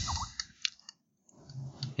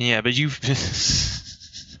 Yeah, but you...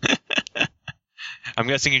 I'm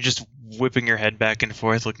guessing you're just whipping your head back and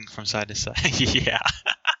forth, looking from side to side. Yeah.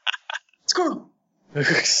 Squirrel!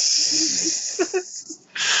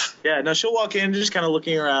 Yeah, no, she'll walk in, just kind of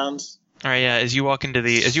looking around. Alright, yeah, as you walk into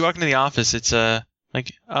the office, it's, yes,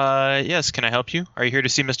 can I help you? Are you here to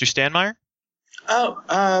see Mr. Stanmeyer?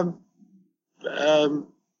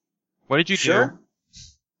 What did you do?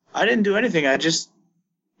 I didn't do anything.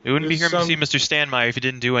 You wouldn't be here to see Mr. Stanmeyer if you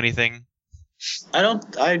didn't do anything. I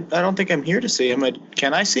don't think I'm here to see him.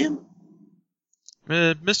 Can I see him?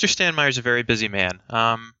 Mr. Stanmeyer's a very busy man.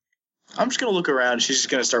 I'm just gonna look around. She's just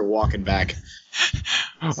gonna start walking back.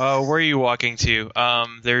 Where are you walking to?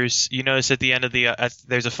 You notice at the end of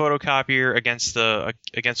there's a photocopier against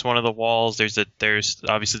one of the walls. There's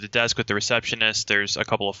obviously the desk with the receptionist. There's a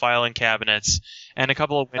couple of filing cabinets and a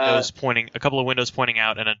couple of windows pointing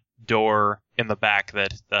out, and a door in the back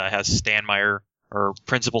that has Stanmeyer or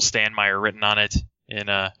Principal Stanmeyer written on it.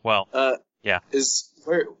 Yeah. Is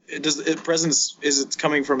it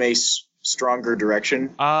coming from a stronger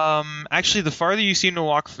direction? Actually, the farther you seem to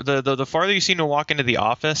walk, the farther you seem to walk into the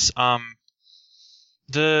office,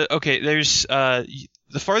 the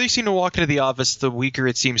farther you seem to walk into the office, the weaker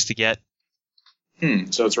it seems to get.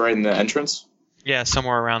 So it's right in the entrance? Yeah,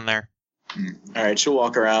 somewhere around there. All right, she'll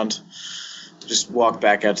walk around, just walk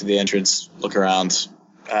back out to the entrance, look around.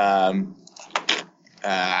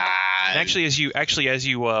 And actually, as you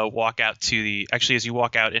walk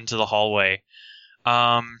out into the hallway,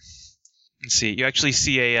 let's see. You actually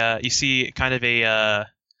see kind of a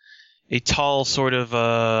tall sort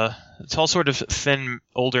of thin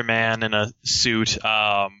older man in a suit,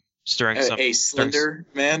 stirring a slender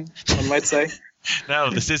man, one might say. No,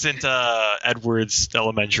 this isn't Edwards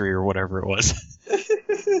Elementary or whatever it was.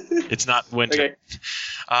 It's not Winter.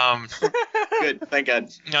 Okay. Good, thank God.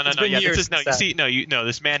 No. Yeah,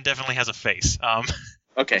 this man definitely has a face.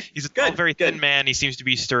 Okay. He's a very thin man. He seems to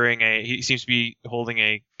be holding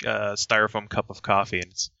a styrofoam cup of coffee,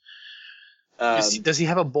 and it's. Does he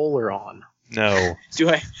have a bowler on? No. Do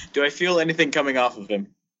I feel anything coming off of him?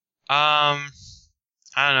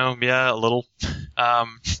 I don't know. Yeah, a little.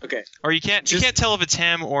 Okay. Or you can't tell if it's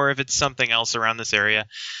him or if it's something else around this area.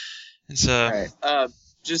 It's All right.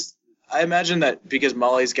 I imagine that because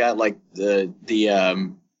Molly's got like the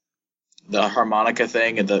harmonica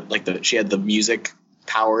thing and she had the music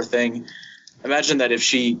power thing. Imagine that if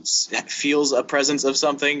she feels a presence of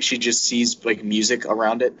something, she just sees like music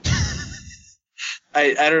around it.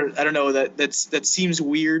 I don't know, that seems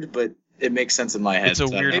weird, but it makes sense in my head. It's a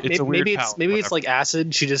weird power. Maybe it's like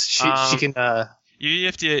acid. She can. You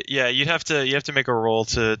have to you'd have to make a roll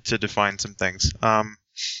to define some things.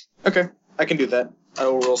 Okay, I can do that. I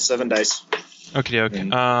will roll 7 dice. Okay. In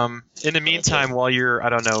the meantime, while you're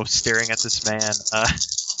staring at this man.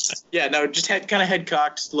 Yeah, no, just kind of head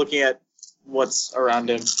cocked, looking at what's around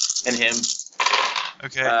him and him.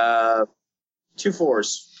 Okay. 2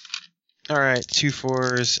 4s. All right, 2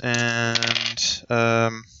 4s and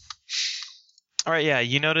all right, yeah.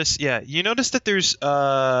 You notice that there's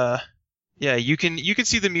you can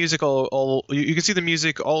see the music you can see the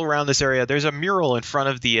music all around this area. There's a mural in front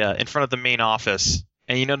of the main office,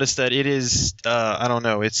 and you notice that it is I don't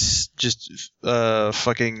know, it's just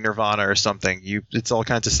fucking Nirvana or something. It's all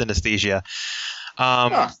kinds of synesthesia.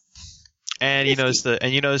 And you notice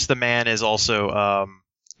the man is also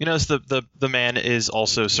the man is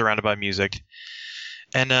also surrounded by music.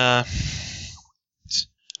 And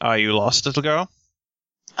are you lost, little girl?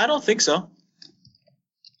 I don't think so.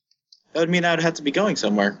 That would mean I'd have to be going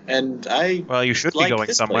somewhere, and well, you should be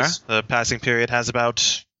going somewhere. Place. The passing period has about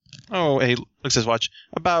he looks at his watch,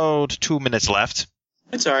 about 2 minutes left.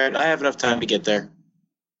 It's all right. I have enough time to get there.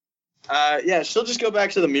 Yeah, she'll just go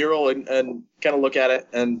back to the mural and kind of look at it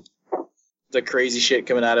and the crazy shit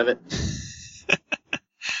coming out of it.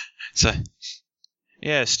 So,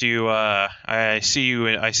 yes, do you? I see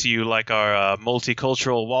you like our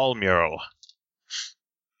multicultural wall mural.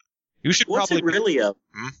 You should What's probably. What's it really of?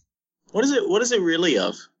 What is it? What is it really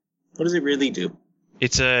of? What does it really do?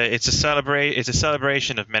 It's a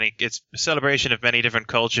celebration of many different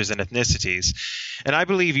cultures and ethnicities, and I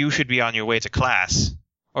believe you should be on your way to class,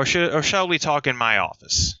 or shall we talk in my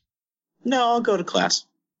office? No, I'll go to class.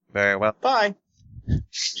 Very well. Bye.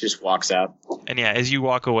 She just walks out. And yeah, as you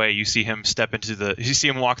walk away, you see him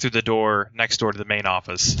walk through the door next door to the main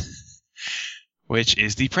office, which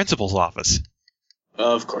is the principal's office.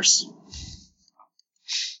 Of course.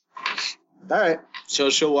 All right. So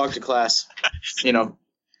she'll walk to class,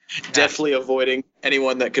 definitely avoiding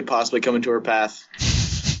anyone that could possibly come into her path.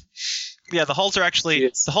 Yeah, the halls are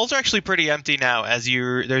actually pretty empty now.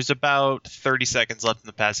 There's about 30 seconds left in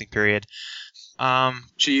the passing period.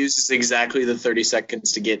 She uses exactly the 30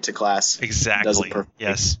 seconds to get to class. Exactly. Does it perfectly.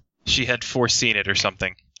 Yes, she had foreseen it or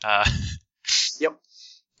something. Yep.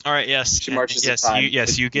 All right. Yes. She marches.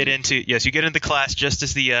 You get into class just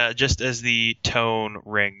as the tone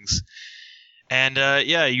rings. And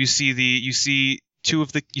you see two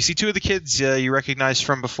of the kids you recognize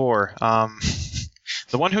from before.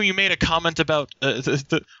 The one who you made a comment about,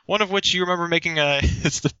 the one of which you remember making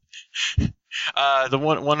the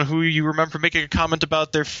one who you remember making a comment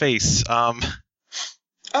about their face.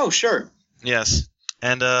 Oh, sure. Yes,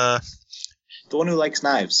 and the one who likes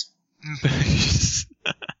knives.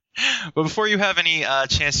 But before you have any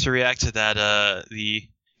chance to react to that,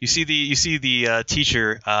 you see the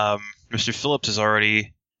teacher. Mr. Phillips is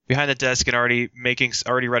already behind the desk and already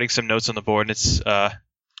writing some notes on the board. And it's find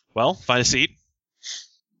a seat.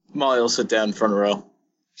 Molly will sit down front row,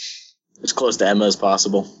 as close to Emma as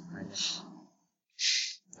possible.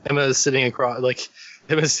 Emma is sitting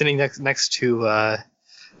next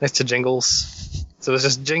to Jingles. So it's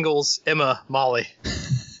just Jingles, Emma, Molly.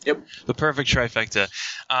 Yep. The perfect trifecta.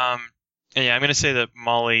 And yeah, I'm gonna say that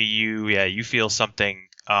Molly, you feel something.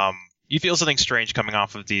 You feel something strange coming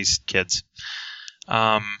off of these kids.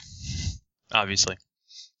 Obviously.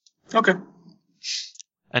 Okay.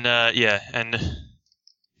 And and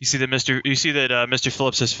you see that Mr.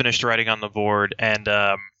 Phillips has finished writing on the board, and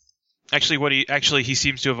he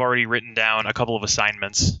seems to have already written down a couple of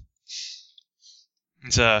assignments.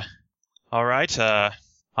 It's all right. I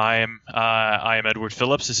am Edward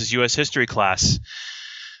Phillips. This is U.S. History class.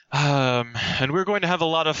 And we're going to have a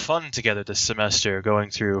lot of fun together this semester, going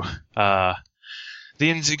through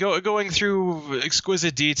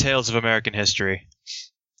exquisite details of American history.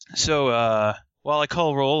 So, while I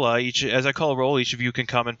call roll, each of you can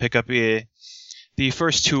come and pick up the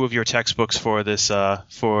first 2 of your textbooks for this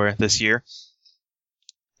year,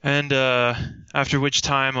 and after which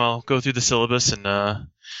time I'll go through the syllabus and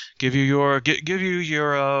give you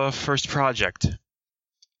your first project.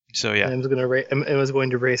 So yeah. Emma's going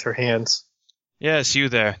to raise her hands. Yes, you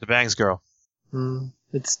there, the bangs girl. My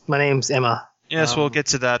name's Emma. Yes, we'll get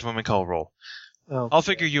to that when we call roll. Okay. I'll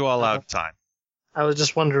figure you all out in time. I was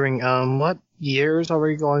just wondering, what years are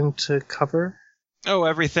we going to cover? Oh,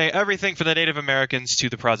 everything from the Native Americans to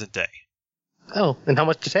the present day. Oh, and how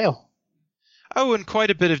much detail? Oh, in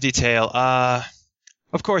quite a bit of detail.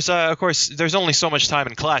 Of course, there's only so much time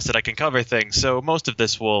in class that I can cover things, so most of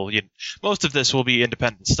this will be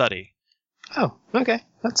independent study. Oh, okay.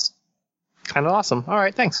 That's kind of awesome. All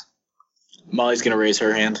right, thanks. Molly's going to raise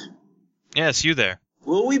her hand. Yes, you there.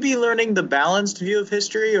 Will we be learning the balanced view of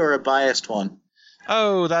history or a biased one?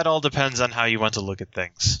 Oh, that all depends on how you want to look at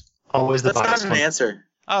things. Always the That's biased not one. an answer.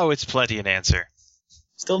 Oh, it's plenty an answer.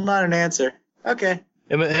 Still not an answer. Okay.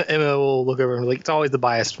 Emma will look over and be like, it's always the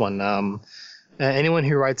biased one. Anyone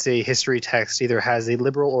who writes a history text either has a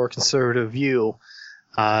liberal or conservative view,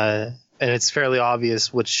 and it's fairly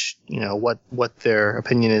obvious which, what their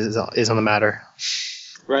opinion is on the matter.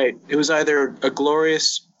 Right. It was either a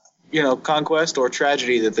glorious, conquest or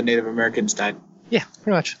tragedy that the Native Americans died. Yeah,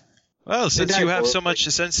 pretty much. Well, since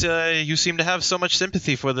you seem to have so much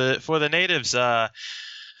sympathy for the natives, I'll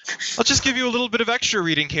just give you a little bit of extra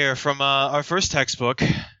reading here from our first textbook.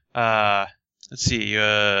 Let's see,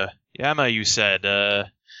 Yama, you said.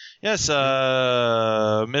 Yes,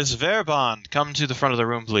 Miss Verbond, come to the front of the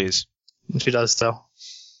room, please. She does so.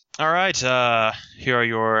 All right, here are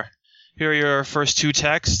your first two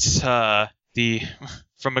texts.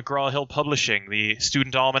 From McGraw-Hill Publishing, the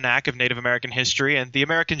Student Almanac of Native American History, and The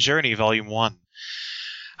American Journey, Volume 1.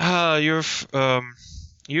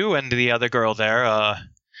 You and the other girl there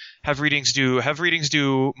have readings due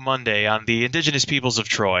Monday on the indigenous peoples of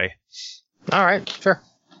Troy. All right, sure.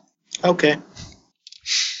 Okay.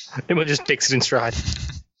 Emma just takes it in stride.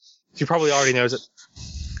 She probably already knows it.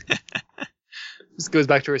 Just goes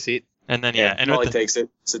back to her seat. And then and Molly takes it,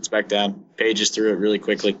 sits back down, pages through it really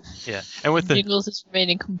quickly. Yeah, and with the Jingles is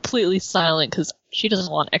remaining completely silent because she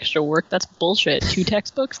doesn't want extra work. That's bullshit. 2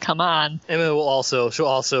 textbooks? Come on. Emma she'll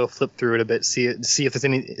also flip through it a bit, see if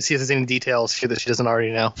there's any details here that she doesn't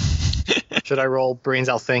already know. Should I roll brains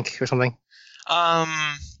I'll think or something?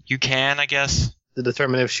 You can, I guess. To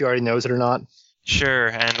determine if she already knows it or not. Sure,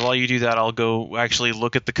 and while you do that, I'll go actually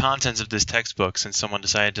look at the contents of this textbook since someone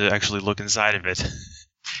decided to actually look inside of it.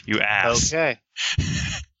 You ass. Okay.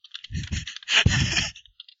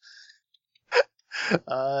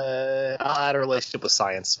 I'll add a relationship with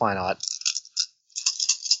science. Why not?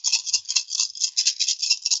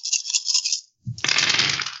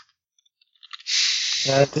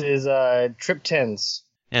 That is trip 10s.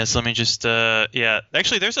 Yeah, so let me just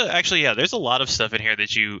Actually, there's a lot of stuff in here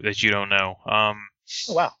that you don't know. Oh,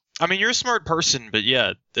 wow. I mean, you're a smart person, but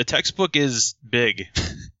yeah, the textbook is big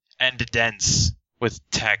and dense with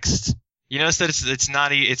text. You notice that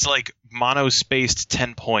it's like mono-spaced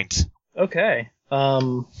 10-point. Okay.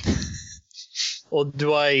 Well,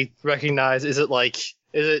 do I recognize? Is it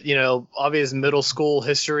obvious middle school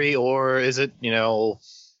history, or is it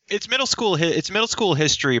It's middle school. It's middle school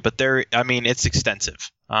history, but it's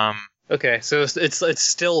extensive. Okay, so it's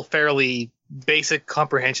still fairly basic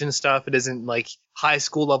comprehension stuff. It isn't like high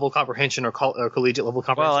school level comprehension or collegiate level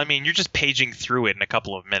comprehension. Well, I mean, you're just paging through it in a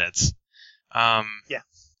couple of minutes. Yeah.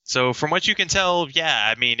 So from what you can tell,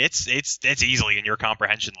 yeah, I mean, it's easily in your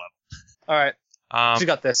comprehension level. All right. She's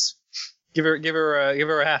got this. Give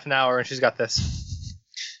her a half an hour, and she's got this.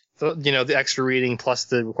 So the extra reading plus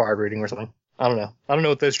the required reading or something. I don't know. I don't know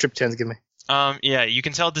what those trip 10s give me. Yeah, you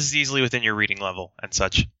can tell this is easily within your reading level and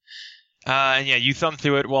such. And yeah, you thumb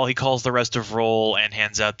through it while he calls the rest of roll and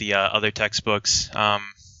hands out the other textbooks, or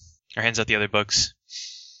hands out the other books.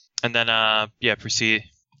 And then, proceed.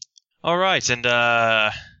 All right, and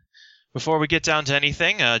before we get down to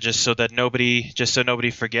anything, just so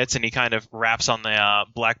nobody forgets, and he kind of raps on the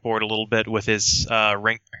blackboard a little bit with his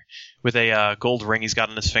ring, with a gold ring he's got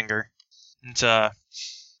on his finger. And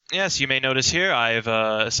yes, you may notice here I've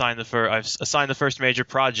assigned the first major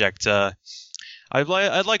project. I'd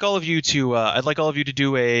like all of you to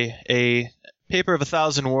do a paper of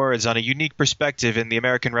 1,000 words on a unique perspective in the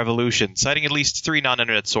American Revolution, citing at least 3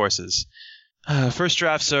 non-internet sources. First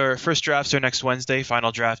drafts are next Wednesday.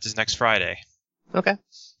 Final draft is next Friday. Okay.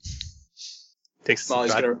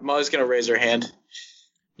 Molly's gonna raise her hand.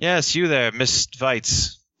 Yes, you there, Miss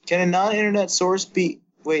Weitz. Can a non-internet source be?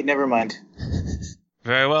 Wait, never mind.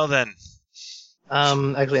 Very well then.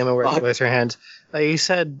 Actually, Emma raised her hand. You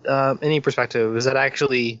said any perspective. Is that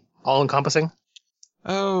actually all-encompassing?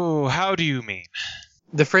 Oh, how do you mean?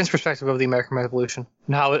 The French perspective of the American Revolution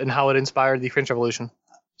and how it inspired the French Revolution.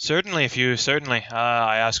 Certainly.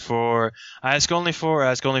 I ask only for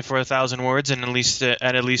 1,000 words and at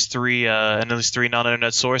least three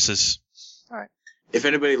non-internet sources. All right. if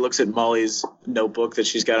anybody looks at Molly's notebook that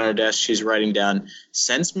she's got on her desk, she's writing down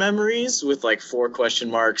sense memories with like 4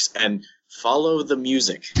 question marks and follow the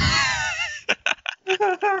music.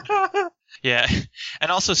 Yeah,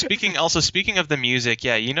 and also speaking of the music,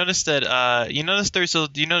 yeah, you notice that you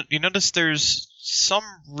notice there's some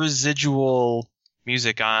residual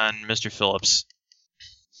music on Mr. Phillips.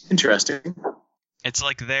 Interesting. It's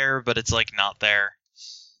like there, but it's like not there.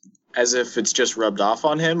 As if it's just rubbed off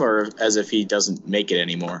on him, or as if he doesn't make it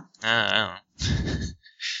anymore. I don't know.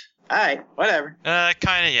 Alright, whatever.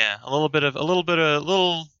 Kind of, yeah. A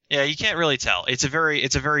little. Yeah, you can't really tell. It's a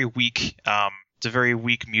very weak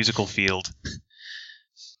musical field.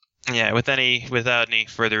 Yeah, without any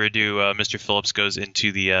further ado, Mr. Phillips goes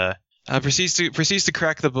into the proceeds to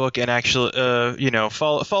crack the book and actually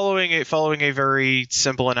following a very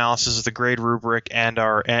simple analysis of the grade rubric and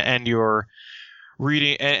your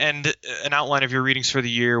reading and an outline of your readings for the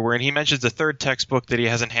year, wherein he mentions the 3rd textbook that he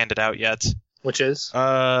hasn't handed out yet. Which is?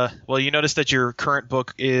 Well, you notice that your current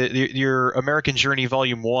book, your American Journey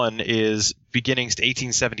Volume 1, is beginnings to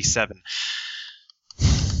 1877.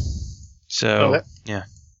 So, okay. Yeah.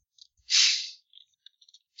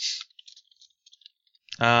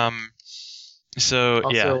 So,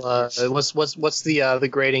 also, yeah. What's the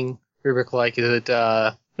grading rubric like? Is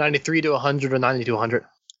it 93 to 100 or 90 to 100?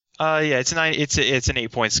 Yeah, it's an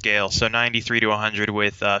 8-point scale, so 93 to 100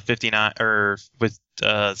 with 59 or with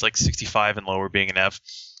it's like 65 and lower being an F.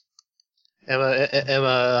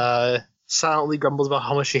 Emma silently grumbles about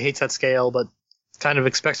how much she hates that scale, but kind of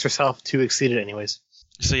expects herself to exceed it anyways.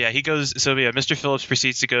 So yeah, Mr. Phillips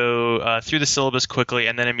proceeds to go through the syllabus quickly,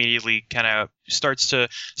 and then immediately kind of starts to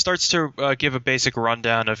give a basic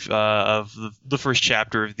rundown of the first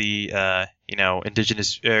chapter of the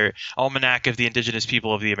indigenous almanac of the indigenous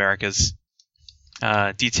people of the Americas,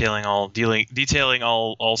 detailing all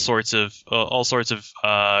sorts of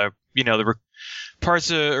the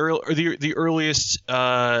parts of the earliest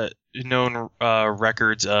known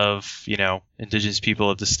records of indigenous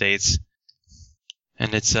people of the states.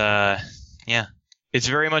 And it's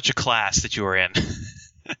very much a class that you are in.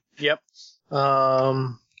 Yep.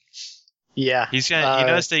 Yeah. You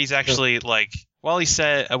notice that he's actually while he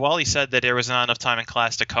said that there was not enough time in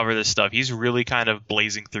class to cover this stuff, he's really kind of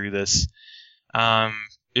blazing through this.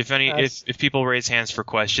 If people raise hands for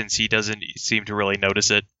questions, he doesn't seem to really notice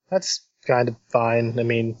it. That's kind of fine. I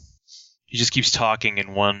mean, he just keeps talking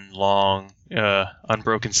in one long,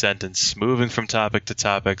 unbroken sentence, moving from topic to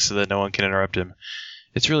topic so that no one can interrupt him.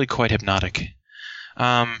 It's really quite hypnotic.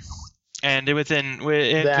 And within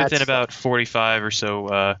about 45 or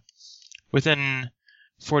so,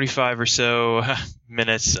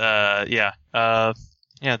 minutes, the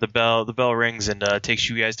bell rings and takes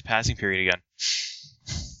you guys to passing period again.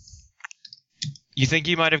 You think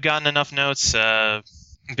you might have gotten enough notes, but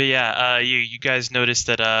yeah, you guys notice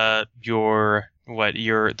that the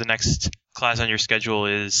next class on your schedule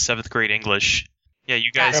is 7th grade English. Yeah,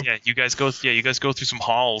 you guys go through some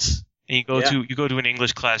halls, and you go to an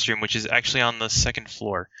English classroom, which is actually on the 2nd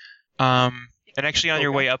floor. And actually on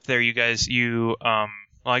your way up there, I guess you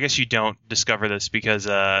don't discover this because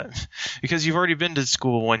you've already been to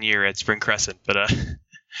school 1 year at Spring Crescent. But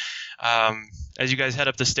as you guys head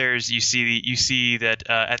up the stairs, you see that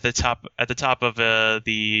at the top of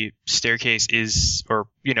the staircase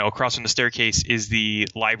across from the staircase is the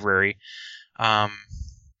library,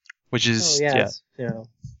 which is it's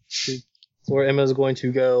where Emma's going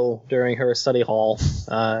to go during her study hall,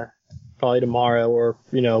 probably tomorrow or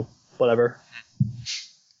whatever.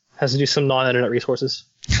 Has to do some non-internet resources.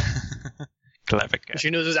 Clever guy.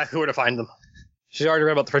 She knows exactly where to find them. She's already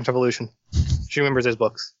read about the French Revolution. She remembers his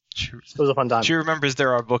books. It was a fun time. She remembers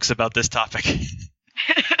there are books about this topic.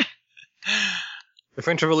 The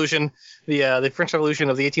French Revolution, the French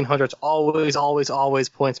Revolution of the 1800s always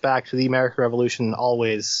points back to the American Revolution.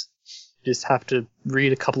 Always. You just have to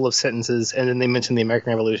read a couple of sentences, and then they mention the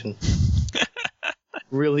American Revolution.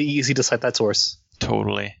 Really easy to cite that source.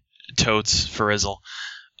 Totally. Totes for Izzle.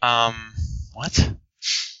 What?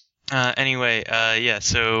 Anyway,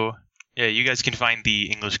 so you guys can find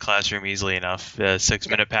the English classroom easily enough.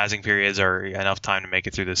 6-minute passing periods are enough time to make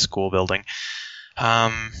it through this school building.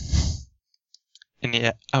 And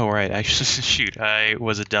yeah, oh right, actually, shoot, I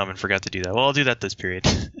was a dumb and forgot to do that. Well, I'll do that this period.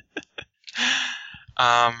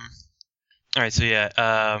 Alright, so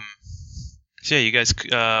you guys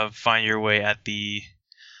find your way at the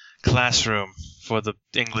classroom for the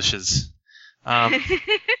Englishes. And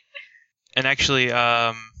actually,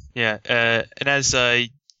 and as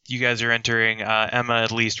you guys are entering, Emma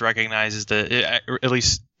at least recognizes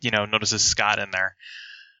notices Scott in there.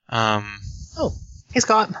 Oh, hey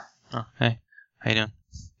Scott. Oh, hey. How you doing?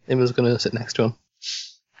 Emma's gonna sit next to him.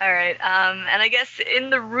 All right. And I guess in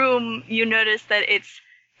the room you notice that it's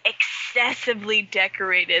excessively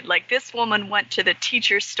decorated. Like, this woman went to the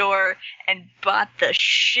teacher store and bought the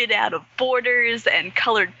shit out of borders and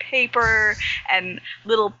colored paper and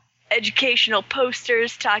little educational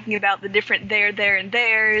posters talking about the different there, and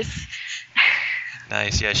theirs.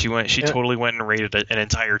 Nice. Yeah, she totally went and raided an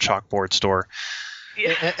entire chalkboard store.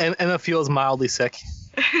 Yeah. And Emma feels mildly sick.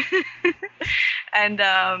 And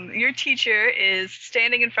your teacher is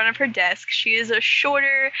standing in front of her desk. She is a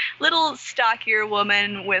shorter, little stockier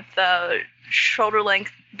woman with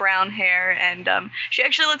shoulder-length brown hair, and she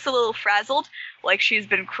actually looks a little frazzled, like she's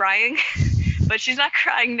been crying, but she's not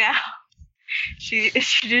crying now. She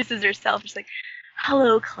introduces herself. She's like,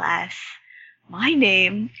 "Hello, class. My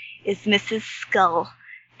name is Mrs. Skull,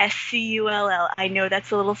 Scull. I know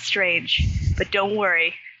that's a little strange, but don't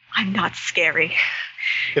worry, I'm not scary.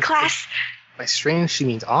 Class, by strange, she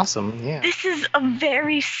means awesome, yeah. This is a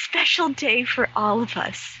very special day for all of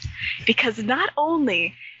us, because not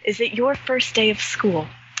only is it your first day of school,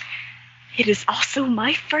 it is also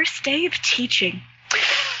my first day of teaching.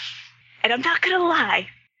 And I'm not gonna lie,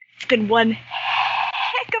 it's been one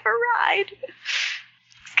heck of a ride."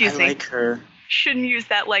 Excuse me. I like her. Shouldn't use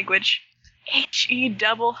that language. HE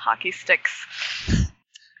double hockey sticks.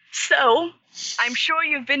 So, I'm sure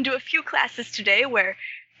you've been to a few classes today where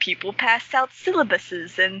people pass out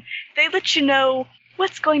syllabuses and they let you know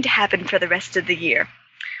what's going to happen for the rest of the year.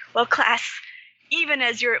 Well, class, even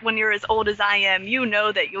when you're as old as I am, you know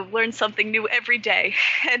that you'll learn something new every day.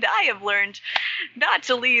 And I have learned not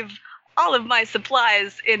to leave all of my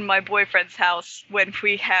supplies in my boyfriend's house when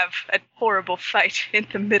we have a horrible fight in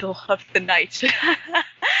the middle of the night. So I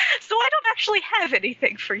don't actually have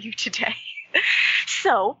anything for you today.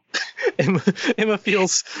 So Emma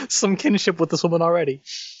feels some kinship with this woman already.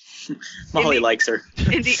 Molly likes her.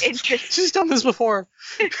 In the interest, she's done this before.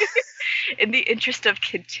 In the interest of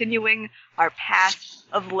continuing our path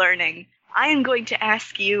of learning, I am going to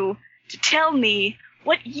ask you to tell me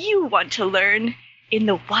what you want to learn in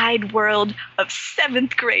the wide world of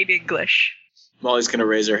 7th grade English. Molly's gonna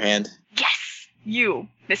raise her hand. Yes, you,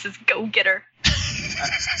 Mrs. Go-Getter.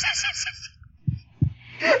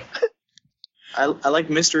 I like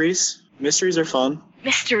mysteries. Mysteries are fun.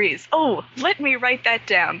 Mysteries. Oh, let me write that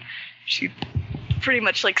down. She pretty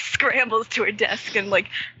much scrambles to her desk and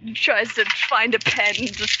tries to find a pen,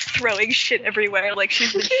 just throwing shit everywhere like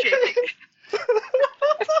she's been shaking.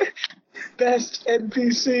 Best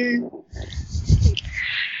NPC.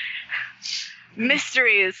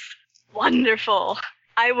 Mysteries. Wonderful.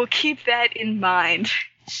 I will keep that in mind.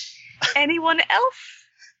 Anyone else?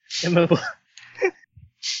 Emma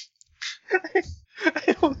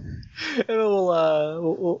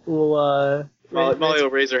Molly will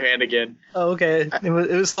raise her hand again. Oh, okay. It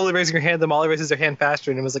was slowly raising her hand, then Molly raises her hand faster,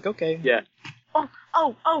 and it was like, okay. Yeah.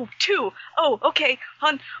 Two. Oh, okay.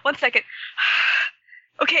 One second.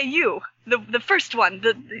 Okay, you. The first one.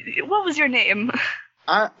 What was your name?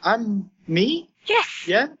 I'm me? Yes.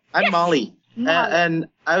 Yeah? I'm Yes. Molly. Molly. And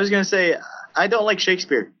I was gonna say, I don't like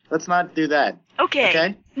Shakespeare. Let's not do that.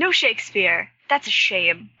 Okay. No Shakespeare. That's a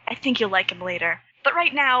shame. I think you'll like him later. But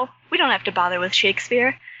right now, we don't have to bother with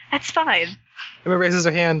Shakespeare. That's fine. Emma raises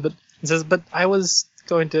her hand, but says, "But I was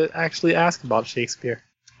going to actually ask about Shakespeare."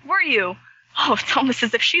 Were you? Oh, it's almost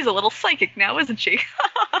as if she's a little psychic now, isn't she?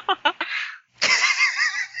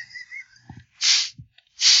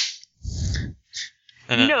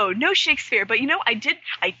 No Shakespeare. But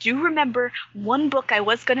I do remember one book I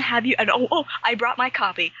was going to have you, and I brought my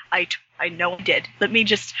copy. I know I did. Let me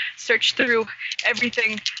just search through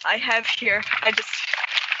everything I have here.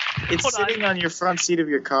 It's sitting on your front seat of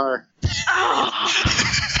your car. Oh.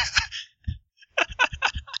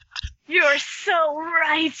 You're so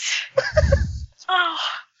right. Oh,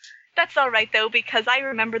 that's all right though, because I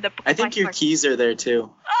remember the book. I think your keys are there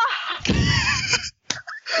too. Oh.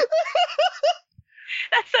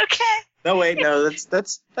 That's okay. No, wait, no,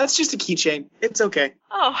 that's just a keychain. It's okay.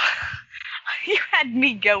 Oh, you had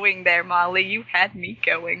me going there, Molly. You had me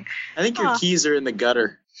going. I think your keys are in the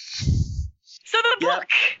gutter. So the book.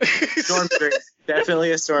 Storm drain.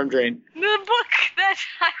 Definitely a storm drain. The book that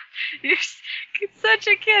you're such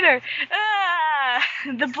a kidder.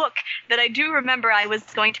 The book that I do remember I was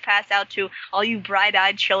going to pass out to all you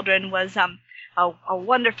bright-eyed children was a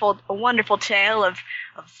wonderful tale of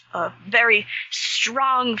a very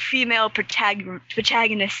strong female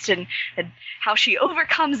protagonist and how she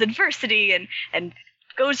overcomes adversity and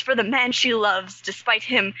goes for the man she loves, despite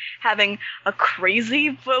him having a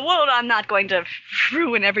crazy... Well, I'm not going to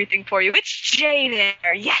ruin everything for you. It's Jane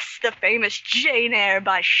Eyre. Yes, the famous Jane Eyre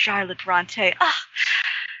by Charlotte Bronte. Ah,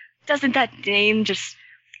 doesn't that name just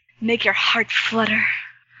make your heart flutter?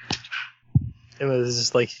 It was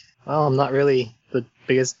just like, well, I'm not really the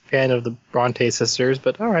biggest fan of the Bronte sisters,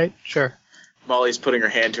 but all right, sure. Molly's putting her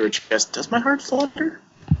hand to her chest. Does my heart flutter?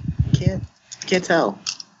 Can't tell.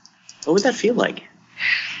 What would that feel like?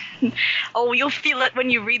 Oh, you'll feel it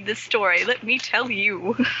when you read this story. Let me tell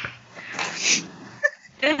you.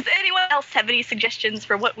 Does anyone else have any suggestions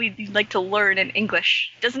for what we'd like to learn in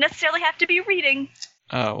English? Doesn't necessarily have to be reading.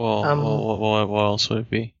 What else would it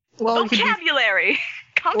be? Well, vocabulary,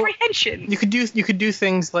 comprehension. You could do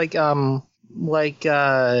things like I don't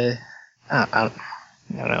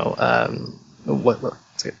know.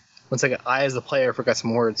 One second. I, as the player, forgot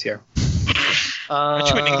some words here. Aren't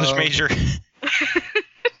you an English major?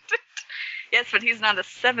 Yes, but he's not a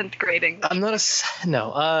 7th grade English. I'm not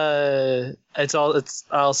no. It's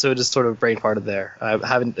also just sort of brain farted there. I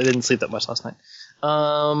didn't sleep that much last night.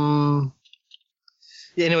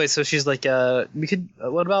 Yeah. Anyway, so she's like, we could.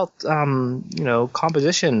 What about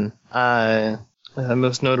composition?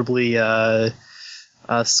 Most notably,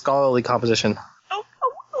 scholarly composition. Oh,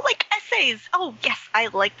 like essays. Oh, yes, I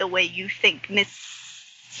like the way you think,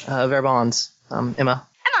 Miss. Verbons. Emma.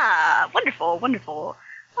 Emma, wonderful.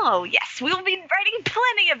 Oh, yes, we'll be writing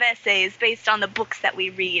plenty of essays based on the books that we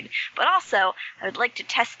read. But also, I would like to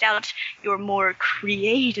test out your more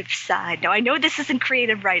creative side. Now, I know this isn't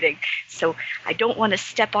creative writing, so I don't want to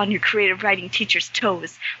step on your creative writing teacher's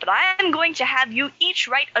toes. But I am going to have you each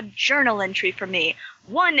write a journal entry for me.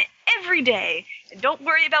 One every day. And don't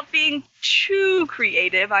worry about being too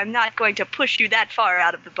creative. I'm not going to push you that far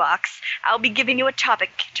out of the box. I'll be giving you a topic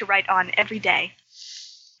to write on every day.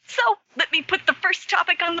 So, let me put the first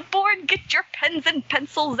topic on the board. Get your pens and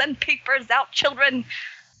pencils and papers out, children.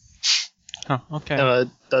 Oh, okay.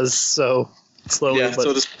 Emma does so slowly. Yeah,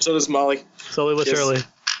 but so does Molly. Slowly but surely.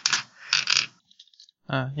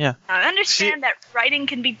 Yeah. I understand that writing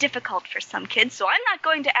can be difficult for some kids, so I'm not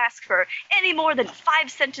going to ask for any more than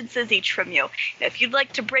 5 sentences each from you. If you'd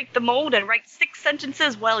like to break the mold and write 6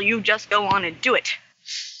 sentences, well, you just go on and do it.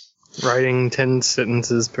 Writing 10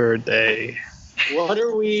 sentences per day. What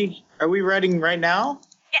are we writing right now?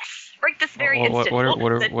 Yes, right this very instant. What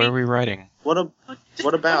are we writing? What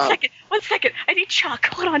about? One second. I need chalk.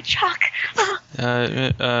 Hold on, chalk.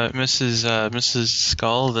 Mrs.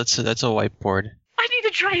 Skull, that's a whiteboard. I need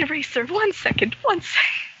a dry eraser. One second.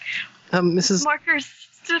 Mrs. Markers.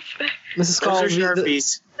 Mrs. Skull. Those are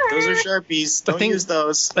Sharpies. Those are Sharpies. Don't use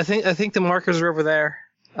those. I think the markers are over there.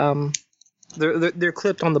 They're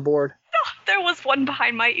clipped on the board. Oh, there was one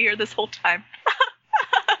behind my ear this whole time.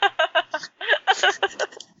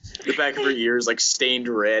 The back of her ear is like stained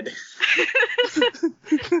red.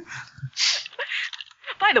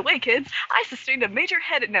 By the way, kids, I sustained a major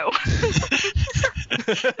head. No.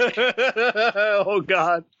 Oh,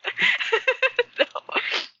 God. No.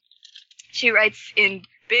 She writes in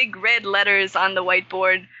big red letters on the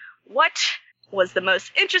whiteboard, "What was the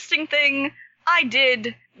most interesting thing I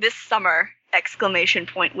did this summer?" !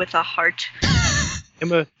 With a heart.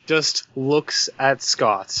 Emma just looks at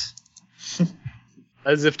Scott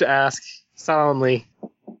as if to ask solemnly,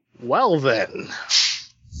 "Well then."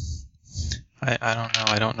 I don't know.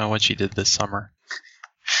 I don't know what she did this summer.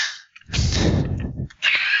 I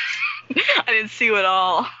didn't see you at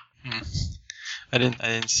all. I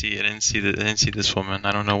didn't see this woman.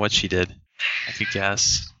 I don't know what she did. I could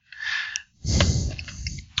guess.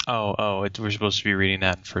 We're supposed to be reading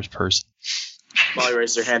that in first person. Molly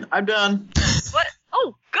raised her hand. I'm done. What?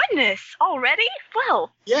 Oh, goodness. Already?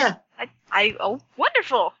 Well. Yeah. Oh,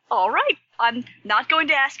 wonderful. All right. I'm not going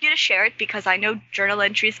to ask you to share it because I know journal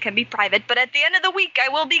entries can be private, but at the end of the week I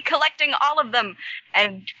will be collecting all of them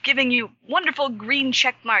and giving you wonderful green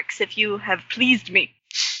check marks if you have pleased me.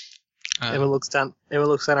 Emma looks down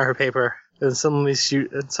at her paper, and suddenly she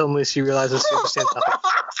realizes she understands nothing.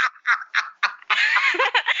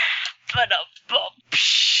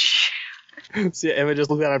 So yeah, Emma just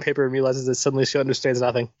looked down at her paper and realizes that suddenly she understands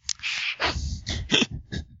nothing.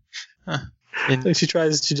 And she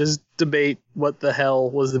tries to just debate what the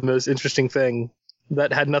hell was the most interesting thing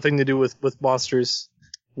that had nothing to do with monsters.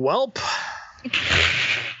 Welp.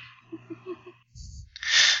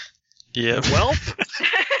 Yeah. Welp.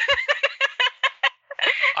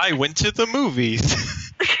 I went to the movies.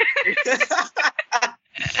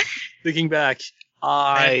 Thinking back,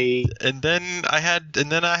 and then I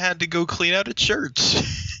had to go clean out a church.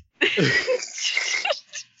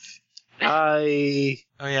 I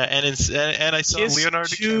Oh yeah, and I saw Kissed Leonardo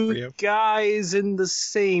two DiCaprio. guys in the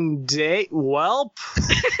same day. Welp.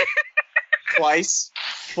 Twice.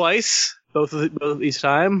 Both each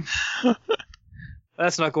time.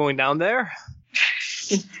 That's not going down there.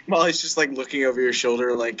 Molly's just like looking over your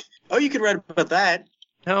shoulder, like, "Oh, you could write about that."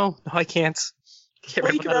 No, I can't. You could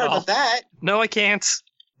write about that. No, I can't.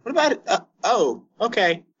 What about it? Oh,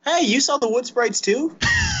 okay. Hey, you saw the Wood Sprites too?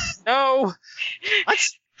 No. What?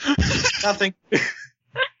 Nothing.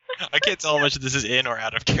 I can't tell how much of this is in or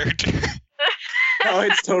out of character. No,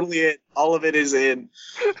 it's totally it. All of it is in.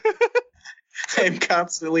 I'm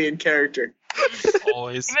constantly in character.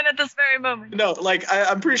 Always. Even at this very moment. No, like,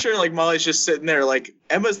 I'm pretty sure, like, Molly's just sitting there, like,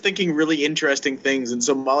 Emma's thinking really interesting things, and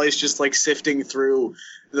so Molly's just, like, sifting through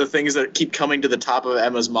the things that keep coming to the top of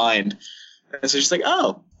Emma's mind. And so she's like,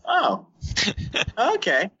 oh,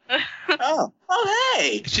 okay. Oh,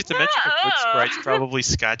 hey! Just to mention the Wood Sprites, probably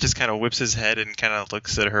Scott just kind of whips his head and kind of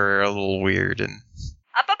looks at her a little weird and...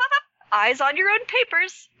 Up. Eyes on your own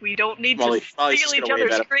papers. We don't need Molly's to steal each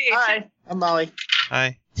other's creation. Hi, I'm Molly.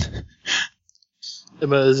 Hi.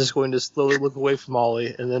 Emma is just going to slowly look away from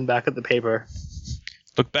Molly and then back at the paper.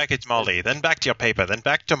 Look back at Molly, then back to your paper, then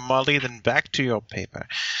back to Molly, then back to your paper.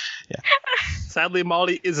 Yeah. Sadly,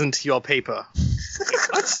 Molly isn't your paper.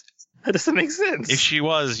 What? That doesn't make sense. If she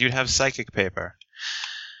was, you'd have psychic paper.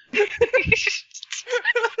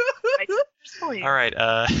 All right.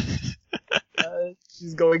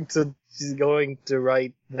 She's going to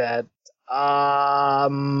write that.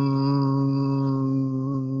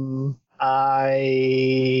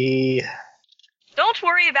 Don't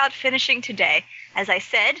worry about finishing today. As I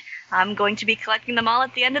said, I'm going to be collecting them all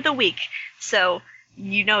at the end of the week. So,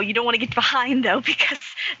 you don't want to get behind, though, because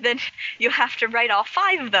then you'll have to write all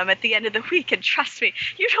 5 of them at the end of the week. And trust me,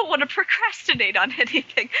 you don't want to procrastinate on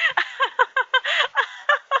anything.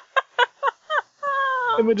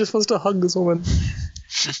 Emma just wants to hug this woman.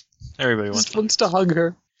 Everybody wants to hug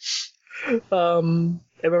her.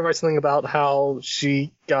 Emma writes something about how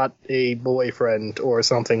she got a boyfriend or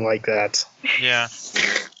something like that. Yeah.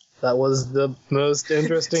 That was the most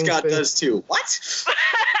interesting Scott thing. does too. What?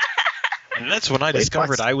 And that's when I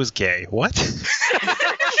discovered I was gay. What?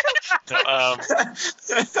 No,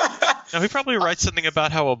 he probably writes something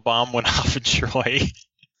about how a bomb went off in Troy.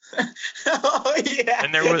 Oh yeah.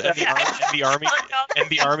 And there was the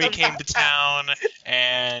army came to town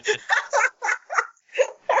and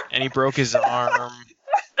he broke his arm.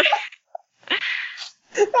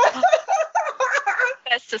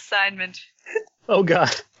 Best assignment. Oh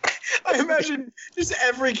god. I imagine just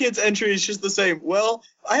every kid's entry is just the same. Well,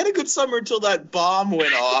 I had a good summer until that bomb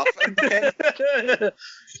went off. Okay.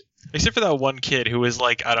 Except for that one kid who was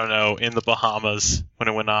like, I don't know, in the Bahamas when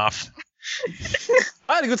it went off.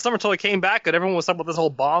 I had a good summer until I came back and everyone was talking about this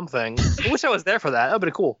whole bomb thing. I wish I was there for that. That would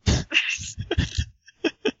be cool.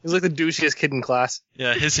 He was like the douchiest kid in class.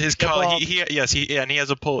 Yeah, his collar. He has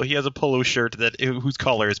a polo shirt whose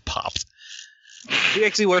collar is popped. He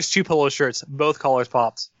actually wears 2 polo shirts. Both collars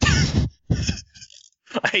popped.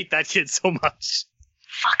 I hate that kid so much.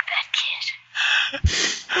 Fuck that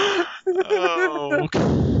kid. Oh.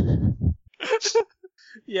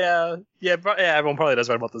 Yeah, everyone probably does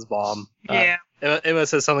write about this bomb. Yeah. Emma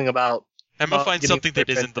says something about... Emma finds something that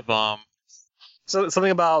isn't the bomb. So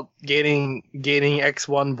something about gaining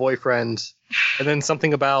X1 boyfriend, and then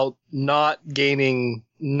something about not gaining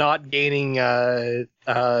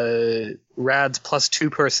rads plus 2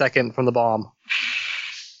 per second from the bomb.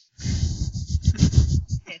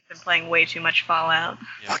 It's been playing way too much Fallout.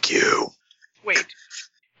 Yeah. Fuck you. Wait.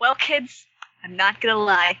 Well, kids, I'm not gonna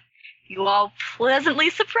lie. You all pleasantly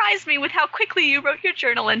surprised me with how quickly you wrote your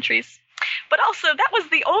journal entries. But also, that was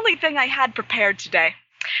the only thing I had prepared today.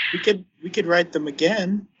 We could write them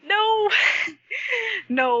again.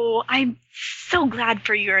 No, I'm so glad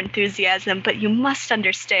for your enthusiasm, but you must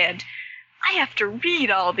understand, I have to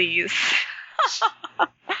read all these.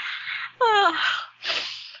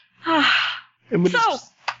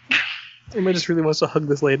 Emma just really wants to hug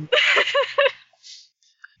this lady.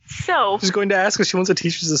 So, she's going to ask if she wants a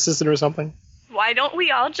teacher's assistant or something. Why don't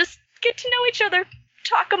we all just get to know each other?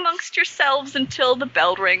 Talk amongst yourselves until the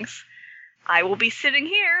bell rings. I will be sitting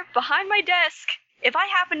here behind my desk. If I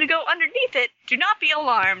happen to go underneath it, do not be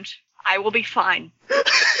alarmed. I will be fine.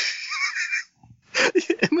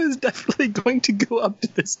 Emma's definitely going to go up to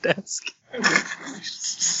this desk.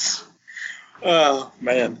 Oh,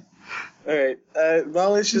 man. Alright,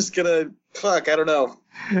 Molly's just gonna... Fuck, I don't know.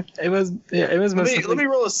 Emma's let me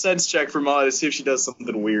roll a sense check for Molly to see if she does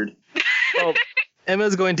something weird. Well,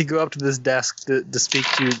 Emma's going to go up to this desk to speak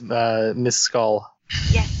to Miss Skull.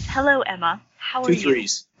 Yes, hello, Emma. How are 2 you?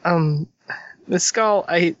 3s. Miss Skull,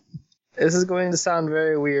 this is going to sound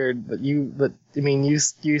very weird, but you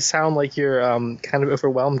sound like you're kind of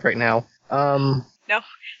overwhelmed right now. No,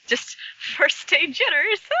 just first day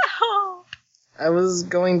jitters. I was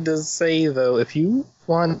going to say though, if you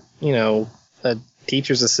want, a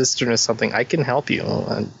teacher's assistant or something, I can help you.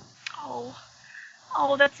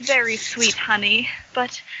 Oh, that's very sweet, honey.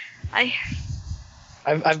 But I've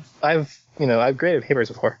graded papers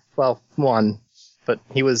before. Well, one, but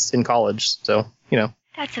he was in college, so.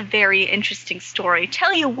 That's a very interesting story.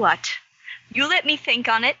 Tell you what, you let me think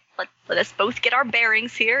on it. Let us both get our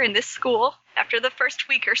bearings here in this school. After the first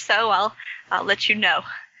week or so, I'll let you know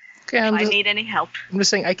if I need any help. I'm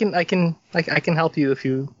just saying I can help you if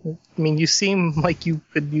you. You seem like you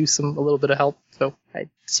could use a little bit of help, so I'm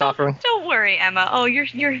offering. Don't worry, Emma. Oh,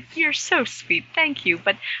 you're so sweet. Thank you.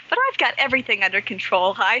 But I've got everything under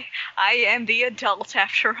control. I am the adult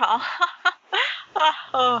after all.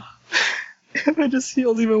 Oh. Emma just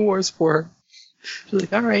feels even worse for her. She's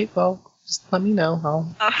like, all right, well, just let me know.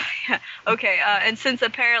 Oh, yeah. Okay, and since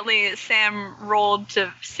apparently Sam rolled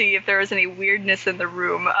to see if there was any weirdness in the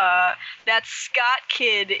room, that Scott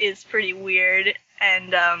kid is pretty weird,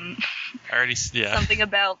 and something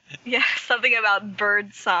about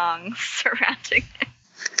bird songs surrounding it.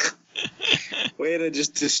 Way to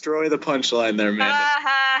just destroy the punchline there, man.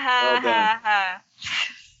 Well done.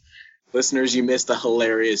 Listeners, you missed a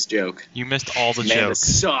hilarious joke. You missed all the Amanda jokes.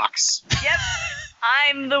 Sucks. Yep,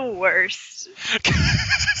 I'm the worst.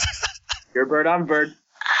 You're a bird, I'm a bird.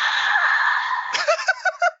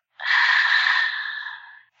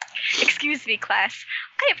 Excuse me, class.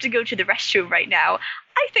 I have to go to the restroom right now.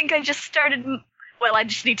 I think I just started... Well, I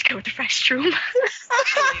just need to go to the restroom.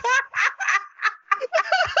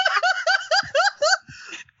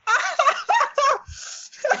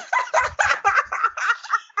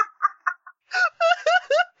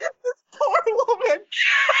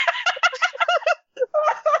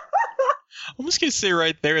 I'm just gonna say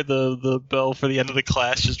right there, the bell for the end of the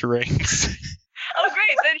class just rings. Oh,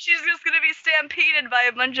 great! Then she's just gonna be stampeded by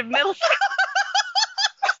a bunch of middle.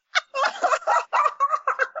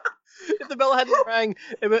 If the bell hadn't rang,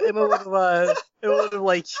 Emma would have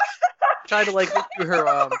tried to look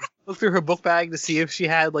through her book bag to see if she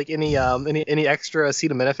had any extra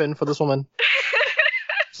acetaminophen for this woman.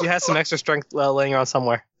 She has some extra strength laying around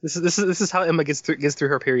somewhere. This is how Emma gets through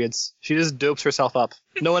her periods. She just dopes herself up.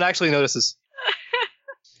 No one actually notices.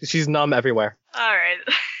 She's numb everywhere. All right.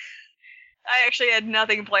 I actually had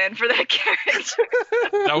nothing planned for that character.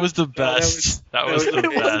 That was the best. That was the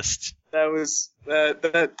best.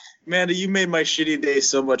 That Amanda, you made my shitty day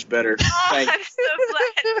so much better. I'm so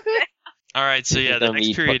glad. All right, so yeah, the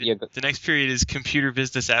next period is computer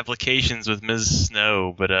business applications with Ms.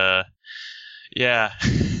 Snow, but yeah.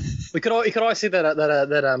 We could always say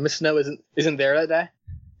that Miss Snow isn't there that day,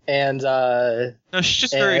 and no, she's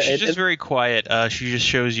just very quiet. She just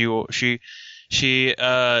shows you she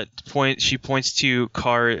points to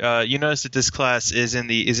car. You notice that this class is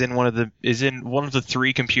in one of the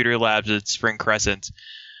 3 computer labs at Spring Crescent,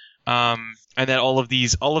 and that all of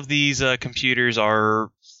these computers are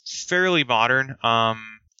fairly modern.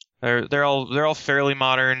 They're all fairly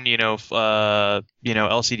modern, LCD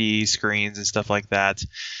screens and stuff like that.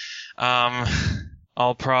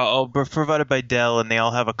 All provided by Dell, and they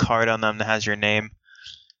all have a card on them that has your name.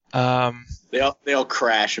 They all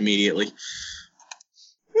crash immediately.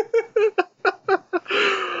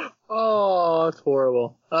 Oh, it's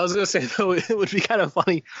horrible. I was gonna say though, it would be kind of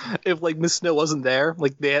funny if Miss Snow wasn't there.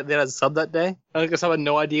 They had a sub that day. I guess I had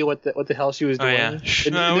no idea what the hell she was doing. Oh yeah,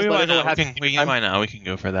 why not? We can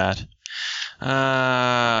go for that.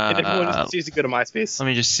 And everyone just needs to go to MySpace. Let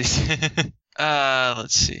me just see.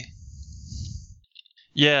 Let's see.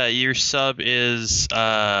 Yeah, your sub is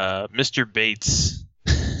Mr. Bates,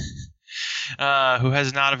 who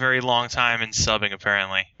has not a very long time in subbing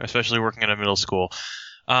apparently, especially working at a middle school.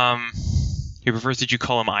 He prefers that you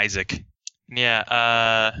call him Isaac.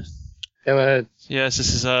 Yeah. Emma. Yes,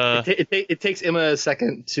 this is It takes Emma a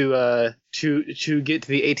second to get to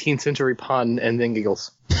the 18th century pun and then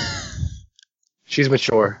giggles. She's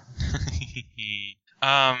mature.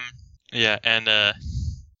 Yeah, and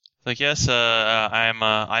yes, I am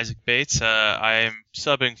Isaac Bates. I am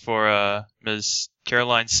subbing for Ms.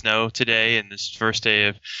 Caroline Snow today in this first day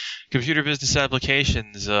of computer business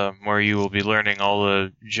applications, where you will be learning all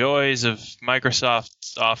the joys of Microsoft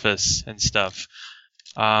Office and stuff.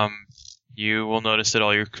 You will notice that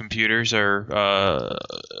all your computers are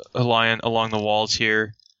along the walls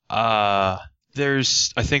here. I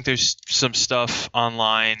think there's some stuff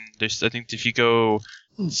online. I think if you go,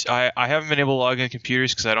 I haven't been able to log in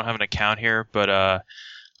computers because I don't have an account here, but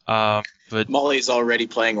But Molly's already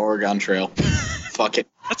playing Oregon Trail. Fuck it.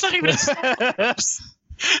 That's not even a steps.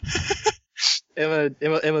 Emma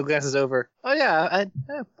glances over. Oh yeah, I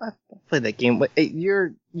played that game. But hey,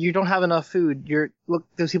 you don't have enough food. Look,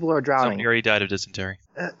 those people are drowning. Somebody already died of dysentery.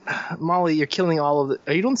 Molly, you're killing all of the.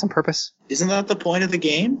 Are you doing this on purpose? Isn't that the point of the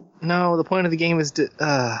game? No, the point of the game is to.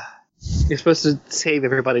 You're supposed to save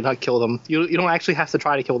everybody, not kill them. You don't actually have to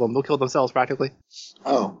try to kill them. They'll kill themselves practically.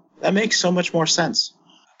 Oh, that makes so much more sense.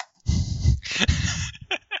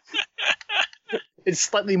 It's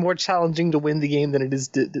slightly more challenging to win the game than it is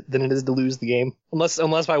to lose the game.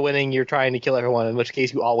 Unless by winning you're trying to kill everyone, in which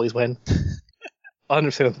case you always win.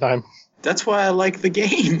 100% of the time. That's why I like the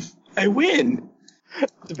game. I win.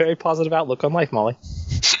 It's a very positive outlook on life, Molly.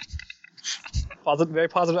 Very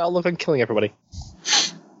positive outlook on killing everybody.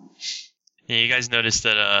 Yeah, you guys noticed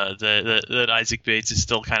that that Isaac Bates is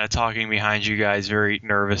still kind of talking behind you guys very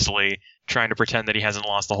nervously, trying to pretend that he hasn't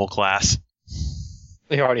lost the whole class.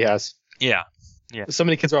 He already has. Yeah. So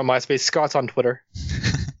many kids are on MySpace. Scott's on Twitter.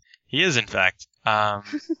 He is, in fact.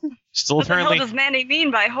 Still What apparently. the hell does Manny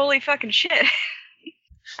mean by holy fucking shit?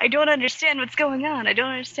 I don't understand what's going on. I don't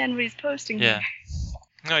understand what he's posting Yeah. here.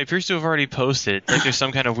 No, he appears to have already posted. It's like there's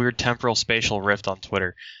some kind of weird temporal spatial rift on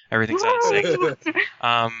Twitter. Everything's out of sync.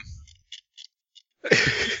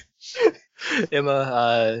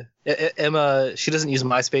 Emma, she doesn't use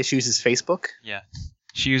MySpace. She uses Facebook. Yeah.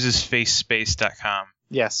 She uses facespace.com.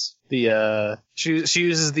 Yes. She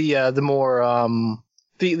uses the more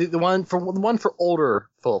the one for older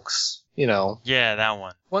folks. You know. Yeah, that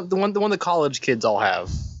one. The one the college kids all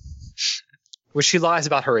have. Where she lies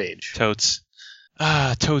about her age. Totes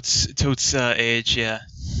age, yeah.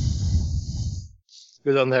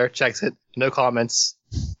 Goes on there, checks it. No comments.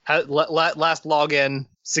 Last login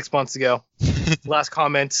 6 months ago. Last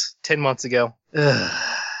comment 10 months ago.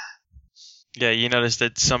 Yeah, you noticed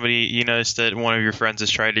that one of your friends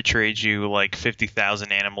has tried to trade you like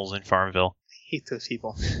 50,000 animals in Farmville. I hate those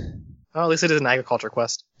people. Oh, at least it is an agriculture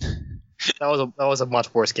quest. That was a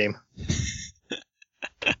much worse game.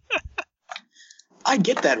 I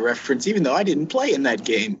get that reference, even though I didn't play in that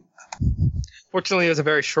game. Fortunately, it was a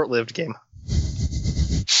very short-lived game.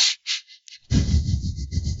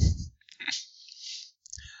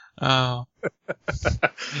 Oh.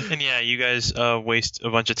 And yeah, you guys waste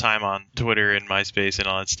a bunch of time on Twitter and MySpace and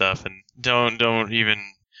all that stuff, and don't even.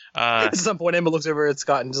 At some point, Emma looks over at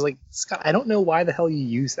Scott and just like, Scott, I don't know why the hell you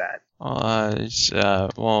use that.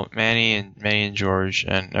 Well, Manny and George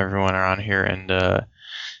and everyone are on here, and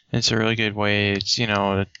it's a really good way,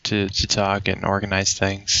 to talk and organize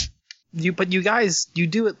things. But you guys, you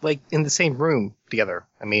do it like in the same room together.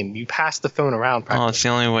 I mean, you pass the phone around practically. Oh, it's the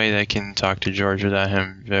only way that I can talk to George without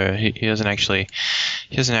him. He doesn't actually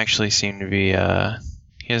seem to be.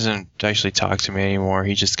 He doesn't actually talk to me anymore.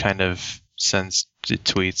 He just kind of sends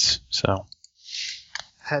tweets. So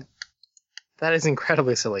that is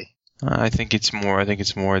incredibly silly. I think it's more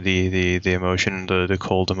the emotion, the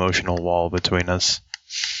cold emotional wall between us.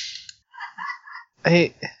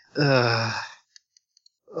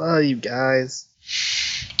 Oh, you guys.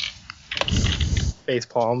 Face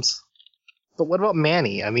palms. But what about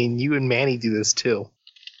Manny? I mean, you and Manny do this too.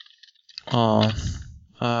 That's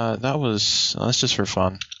just for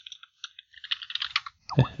fun.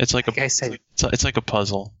 It's like it's like a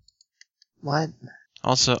puzzle. What?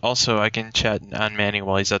 Also, I can chat on Manny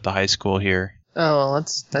while he's at the high school here. Oh, well,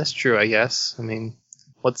 that's true, I guess. I mean,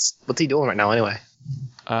 what's he doing right now anyway?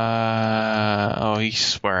 He's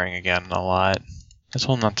swearing again a lot. I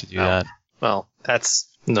told him not to do that. Well, that's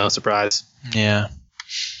no surprise. Yeah.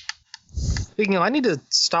 Speaking of, I need to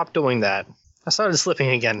stop doing that. I started slipping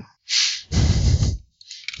again.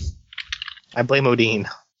 I blame Odin.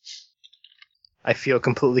 I feel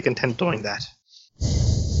completely content doing that.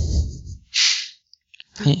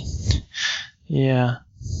 Yeah.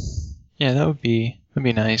 Yeah, that would be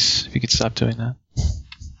nice if you could stop doing that.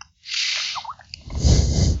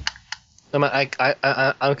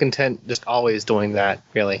 I'm content just always doing that,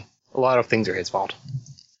 really. A lot of things are his fault.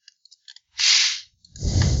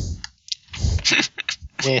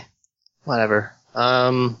 Whatever.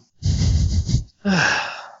 Suddenly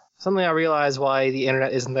I realize why the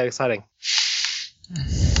internet isn't that exciting.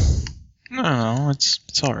 No, it's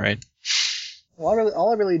alright.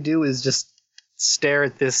 All I really do is just stare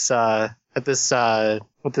at this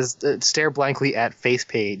stare blankly at face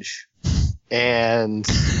page and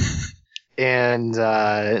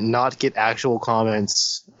not get actual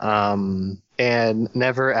comments, and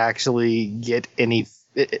never actually get any.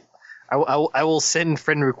 I will send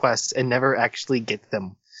friend requests and never actually get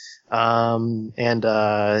them. Yeah,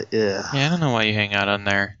 I don't know why you hang out on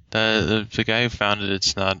there. The guy who founded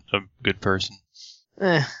it's not a good person.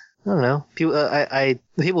 I don't know. People, the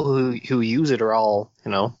people who use it are all,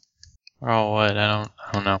 Oh, what? I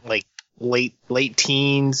don't know. like late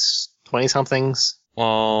teens, 20-somethings.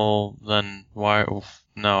 Well, then why?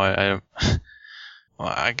 No, I well,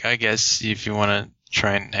 I guess if you want to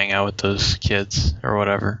try and hang out with those kids or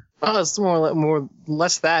whatever. Oh, it's more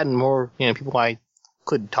less that and more, people I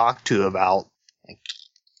could talk to about, like,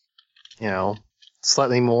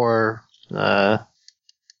 slightly more. I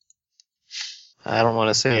don't want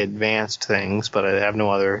to say advanced things, but I have no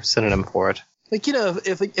other synonym for it. Like,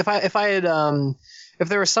 if I had if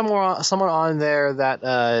there was someone on there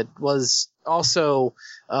that was also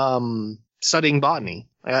studying botany,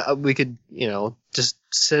 we could just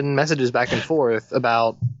send messages back and forth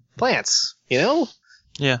about plants, Yeah.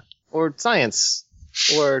 or science,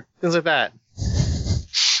 or things like that.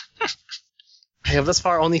 I have thus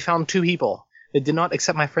far only found 2 people that did not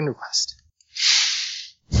accept my friend request.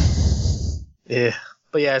 Yeah.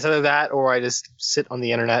 But yeah, it's either that or I just sit on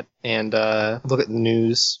the internet and look at the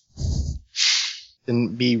news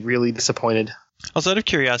and be really disappointed. Also, out of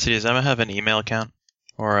curiosity, does Emma have an email account?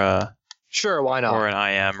 Or Sure, why not? Or an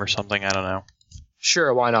IM or something, I don't know.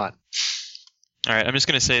 Sure, why not? Alright, I'm just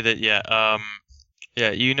gonna say that,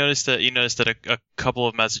 you noticed that a couple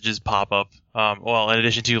of messages pop up. Well, in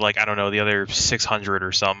addition to, like, I don't know, the other 600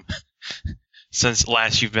 or some since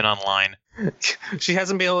last you've been online. She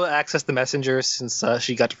hasn't been able to access the messenger since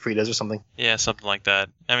she got to Frieda's or something. Yeah, something like that.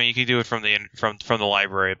 I mean, you could do it from the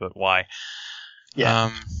library, but why?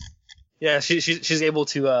 Yeah. Yeah, she's able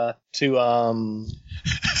to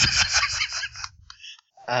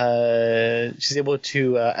she's able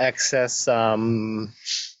to access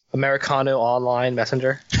Americano Online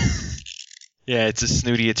Messenger. Yeah, it's a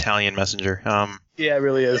snooty Italian messenger. Yeah, it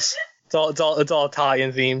really is. It's all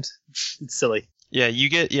Italian themed. It's silly. Yeah, you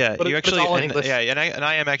get But you it's actually all in English. an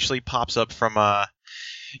IM actually pops up from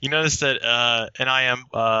you notice that an IM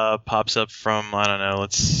pops up from, I don't know,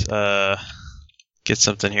 let's get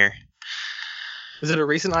something here. Is it a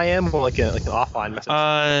recent IM or like an offline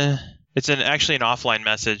message? It's actually an offline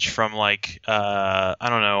message from like I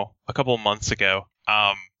don't know, a couple of months ago.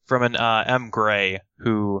 From an M. Gray,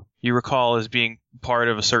 who you recall as being part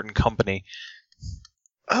of a certain company.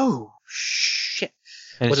 Oh shit!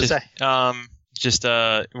 And What does it say?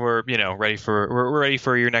 We're ready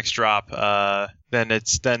for your next drop. We're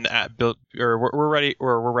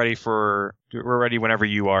ready whenever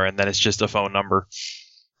you are, and then it's just a phone number.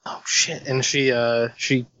 Oh shit! And she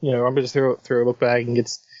rummaged through her book bag and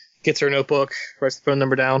gets her notebook, writes the phone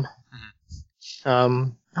number down. Mm-hmm.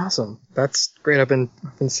 Awesome. That's great. I've been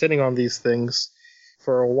sitting on these things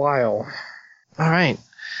for a while. All right.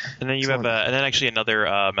 And then actually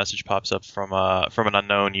another message pops up from an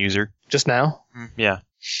unknown user. Just now? Yeah.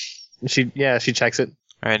 She checks it.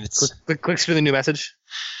 All right. It's clicks through the new message.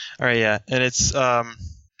 All right. Yeah. And it's it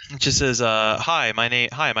just says, hi, my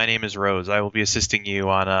name is Rose. I will be assisting you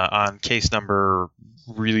on case number,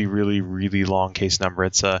 really, really, really long case number.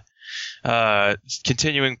 It's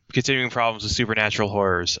continuing problems with supernatural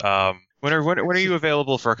horrors. When are you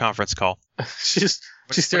available for a conference call? She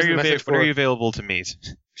stares at the message. When are you available to meet?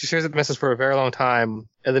 She stares at the message for a very long time,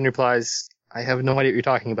 and then replies, "I have no idea what you're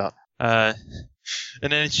talking about." And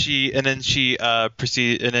then she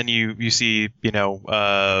proceeds, and then you see,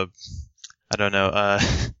 I don't know,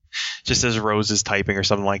 just as Rose is typing or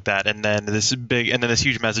something like that, and then this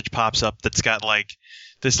huge message pops up that's got like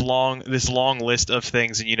this long list of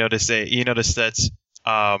things, and you notice that's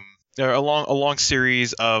a long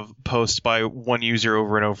series of posts by one user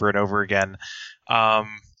over and over and over again,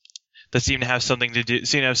 that seem to have something to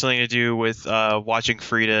do with watching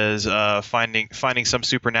Frieda's, finding some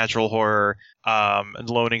supernatural horror, and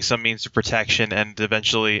loading some means of protection, and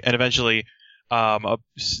eventually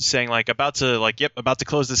saying like about to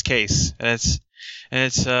close this case, and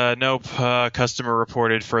it's nope, customer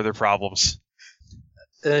reported further problems.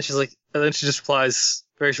 And then she just replies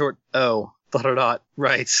very short, "Oh, ...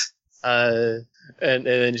 right." And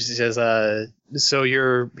then she says, "So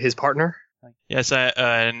you're his partner?" Yes,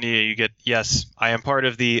 and you get, yes, I am part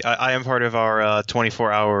of our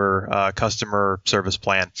 24-hour customer service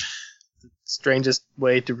plan. Strangest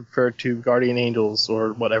way to refer to guardian angels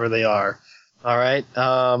or whatever they are. All right.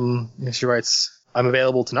 She writes, "I'm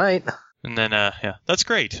available tonight." And then, yeah, that's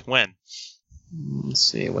great. When? Let's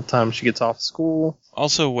see what time she gets off school.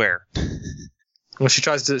 Also, where? Well, she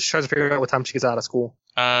tries to figure out what time she gets out of school.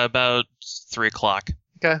 About 3:00.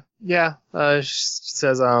 Okay. Yeah. She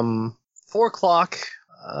says 4:00.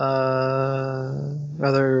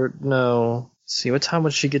 Rather no, see, what time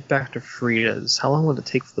would she get back to Frieda's? How long would it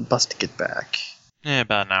take for the bus to get back? Yeah,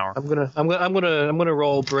 about an hour. I'm gonna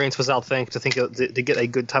roll brains without think to get a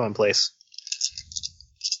good time and place.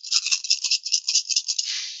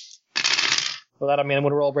 Well, that, I mean, I'm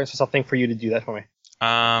gonna roll brains without think for you to do that for me.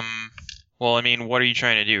 Well, I mean, what are you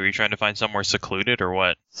trying to do? Are you trying to find somewhere secluded or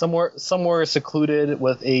what? Somewhere secluded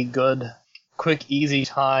with a good, quick, easy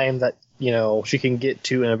time that, you know, she can get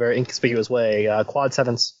to in a very inconspicuous way. Quad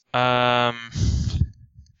sevens. Yeah,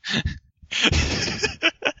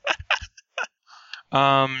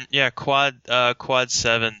 quad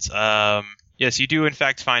sevens. Yes, you do in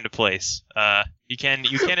fact find a place. You can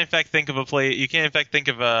in fact think of a place. You can in fact think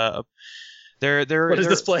of a. What is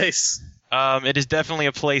this place? It is definitely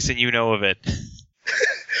a place, and you know of it.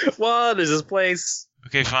 What is this place?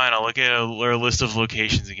 Okay, fine. I'll look at a list of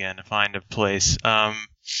locations again to find a place. Oh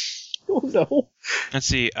no. Let's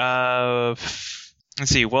see. Let's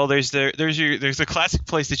see. Well, there's the classic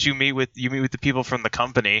place that you meet with the people from the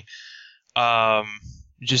company.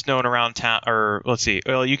 Just known around town, or let's see.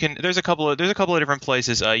 Well, there's a couple of different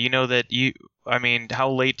places. You know that I mean,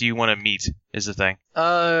 how late do you want to meet? Is the thing.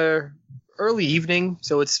 Early evening,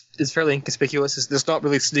 so it's fairly inconspicuous. There's not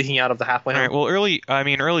really sneaking out of the halfway house. All right. Well, early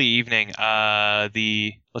evening.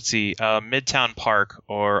 Midtown Park,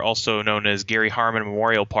 or also known as Gary Harmon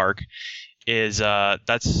Memorial Park, is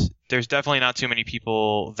there's definitely not too many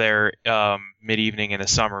people there mid-evening in the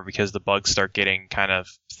summer because the bugs start getting kind of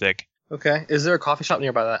thick. Okay. Is there a coffee shop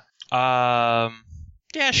nearby that?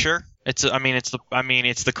 Yeah, sure. It's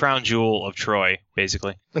the crown jewel of Troy,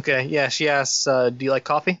 basically. Okay. Yeah. She asks, "Do you like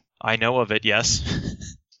coffee?" I know of it. Yes.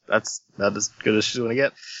 That's as good as she's going to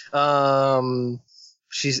get.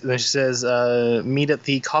 She says, "Meet at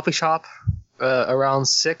the coffee shop around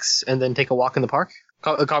 6, and then take a walk in the park."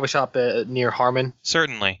 A coffee shop near Harmon.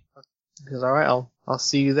 Certainly. He goes, "All right, I'll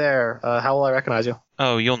see you there. How will I recognize you?"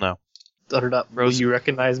 Oh, you'll know. Uttered up. Rose, will you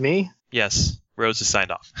recognize me? Yes. Rose is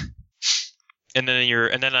signed off. And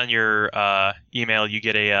then on your email you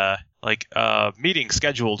get a meeting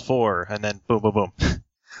scheduled for, and then boom, boom, boom.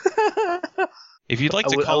 If you'd like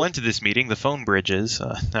to call into this meeting, the phone bridge is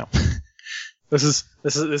no. This is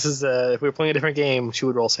if we were playing a different game, she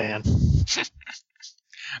would roll sand.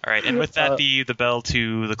 All right, and with that, the bell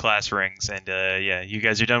to the class rings, and you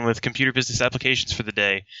guys are done with computer business applications for the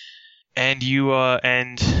day, and you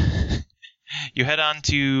you head on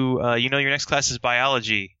to your next class is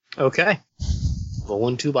biology. Okay.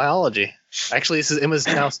 Going to biology. Actually, this is Emma's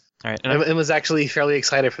house. All right, Emma's actually fairly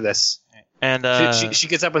excited for this. And she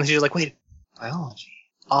gets up and she's like, "Wait, biology?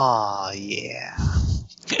 Oh yeah."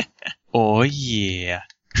 Oh yeah.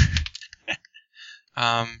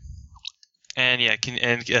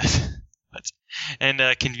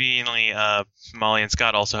 Conveniently, Molly and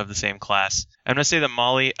Scott also have the same class. I'm gonna say that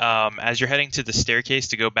Molly, as you're heading to the staircase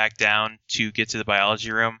to go back down to get to the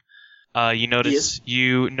biology room, you notice.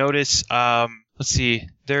 Let's see.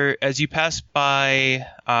 There, as you pass by,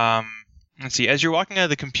 let's see. As you're walking out of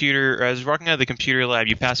the computer lab,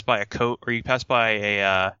 you pass by a coat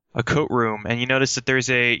room, and you notice that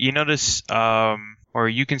or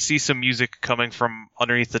you can see some music coming from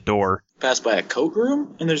underneath the door. Pass by a coat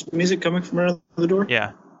room, and there's music coming from underneath the door?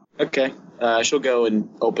 Yeah. Okay. She'll go and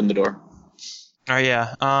open the door. Oh,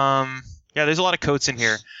 yeah. There's a lot of coats in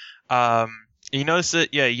here. You notice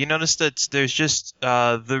that there's just,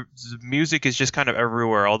 the music is just kind of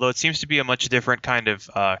everywhere, although it seems to be a much different kind of,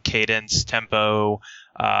 cadence, tempo,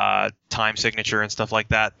 time signature and stuff like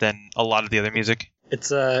that than a lot of the other music. It's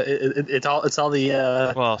all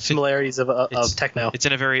the similarities of techno. It's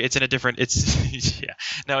in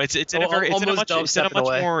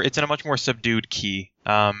a much more subdued key.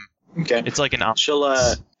 Okay. It's like an she'll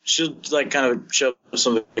like kind of shove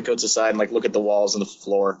some of the coats aside and like look at the walls and the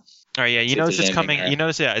floor. All right, yeah, you notice it's coming. There. You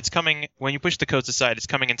notice, yeah, it's coming when you push the coats aside. It's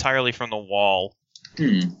coming entirely from the wall.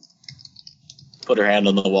 Put her hand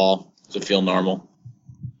on the wall. Does it feel normal?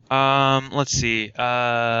 Let's see.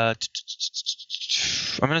 I'm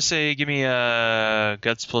gonna say, give me a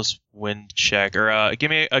guts plus wind check, or give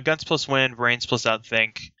me a guts plus wind, brains plus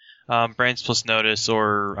outthink, brains plus notice,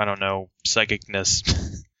 or I don't know,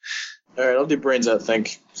 psychicness. All right, I'll do brains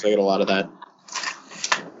outthink. So I get a lot of that.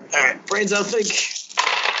 All right, brains outthink.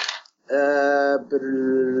 2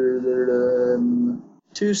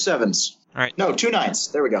 7s. All right. No, 2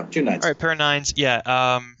 9s. There we go. 2 9s. All right, pair of 9s.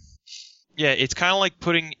 Yeah. Yeah, it's kind of like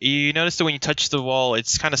putting. You notice that when you touch the wall,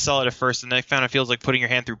 it's kind of solid at first, and then it kind of feels like putting your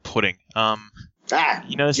hand through pudding.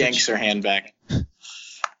 You notice yanks her hand back.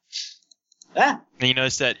 And you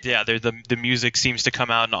notice that the music seems to come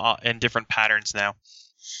out in different patterns now,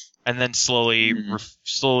 and then slowly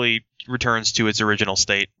returns to its original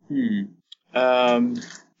state.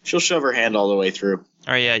 She'll shove her hand all the way through.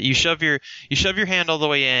 All right, yeah. You shove your hand all the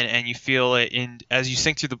way in, and you feel it in as you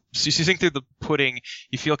sink through the pudding.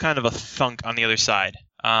 You feel kind of a thunk on the other side.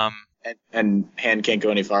 And hand can't go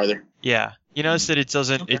any farther. Yeah, you notice that it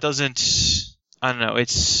doesn't. Okay. It doesn't. I don't know.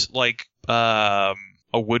 It's like a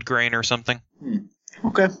wood grain or something.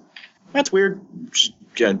 Okay, that's weird.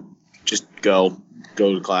 Just go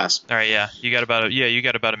to class. All right, yeah. You got about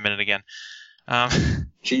a minute again.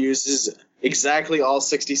 She uses exactly all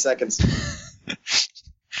 60 seconds.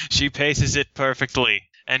 She paces it perfectly,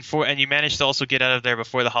 and you manage to also get out of there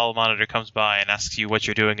before the hall monitor comes by and asks you what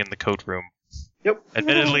you're doing in the coat room. Yep.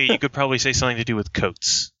 Admittedly, you could probably say something to do with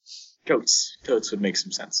coats. Coats would make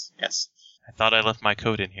some sense. Yes. I thought I left my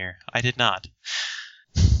coat in here. I did not.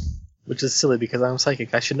 Which is silly because I'm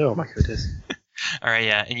psychic. I should know what my code is. All right,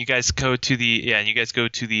 yeah, and you guys go to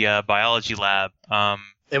the biology lab.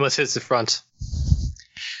 Emma sits the front.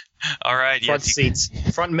 All right, Front seats.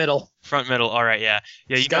 Front middle. Front middle. All right, yeah.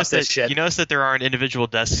 Yeah, you notice that there aren't individual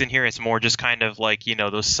desks in here. It's more just kind of like,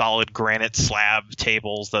 those solid granite slab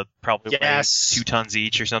tables that probably weigh 2 tons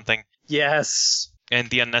each or something. Yes. And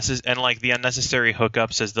the unnecessary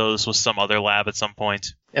hookups as those was some other lab at some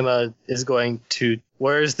point. Emma is going to...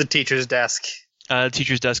 Where's the teacher's desk? The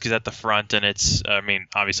teacher's desk is at the front, and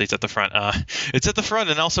obviously it's at the front. It's at the front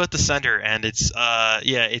and also at the center, and it's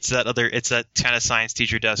that kind of science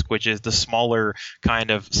teacher desk, which is the smaller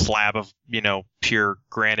kind of slab of, pure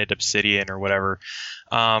granite obsidian or whatever.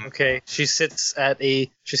 Okay, she sits at a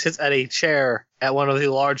chair at one of the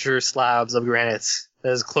larger slabs of granite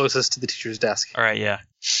that is closest to the teacher's desk. All right, yeah.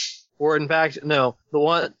 Or in fact, no,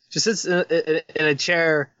 she sits in a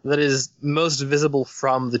chair that is most visible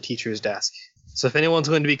from the teacher's desk. So if anyone's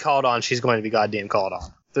going to be called on, she's going to be goddamn called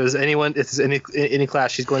on. If there's any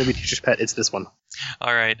class she's going to be teacher's pet, it's this one.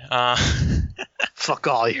 All right. Fuck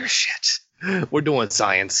all your shit. We're doing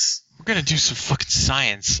science. We're gonna do some fucking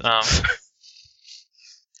science. All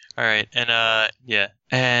right,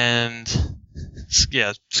 and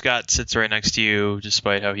Scott sits right next to you,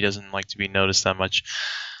 despite how he doesn't like to be noticed that much.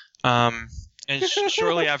 And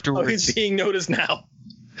shortly afterwards, he's being noticed now.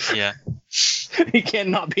 Yeah. He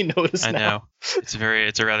cannot be noticed I now. know.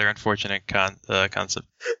 It's a rather unfortunate concept.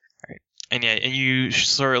 Right. And you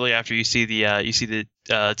shortly after you see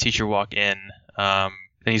the teacher walk in, and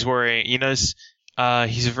he's wearing, he's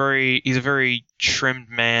a very trimmed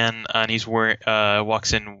man, and he's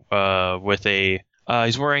walks in with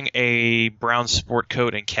he's wearing a brown sport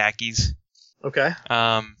coat and khakis. Okay.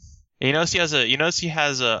 You notice he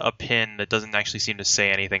has a pin that doesn't actually seem to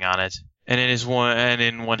say anything on it. And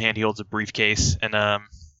in one hand he holds a briefcase, and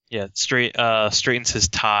straightens his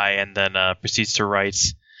tie, and then proceeds to write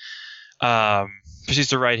his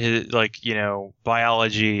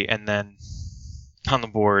biology, and then on the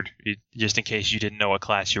board, just in case you didn't know what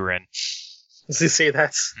class you were in. Does he say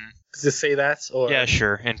that? Does it say that? Or? Yeah,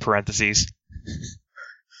 sure, in parentheses.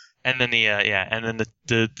 And then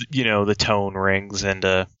the tone rings, and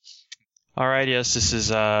all right, yes,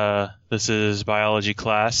 this is biology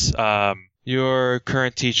class. Your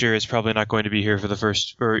current teacher is probably not going to be here for the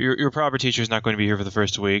first, or your proper teacher is not going to be here for the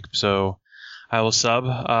first week, so I will sub.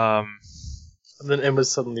 And then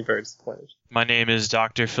Emma's suddenly very disappointed. My name is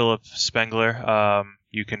Dr. Philip Spengler.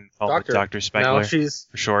 You can call me Dr. Spengler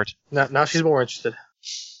for short. Now she's more interested.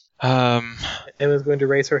 Emma's going to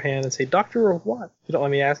raise her hand and say, "Doctor or what? You don't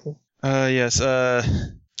mind me asking?" Yes. I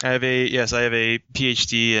have a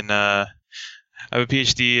PhD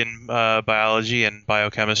in biology and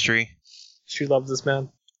biochemistry. She loves this man.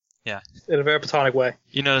 Yeah. In a very platonic way.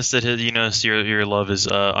 You notice your love is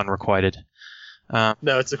unrequited. No,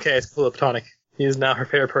 it's okay. It's fully platonic. He is now her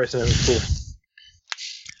favorite person in the school.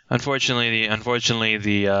 Unfortunately,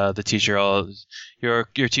 the teacher, your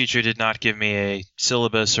teacher did not give me a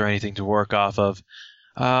syllabus or anything to work off of.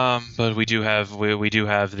 But we do have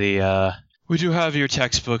your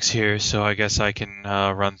textbooks here, so I guess I can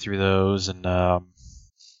run through those, and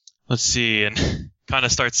let's see, and kind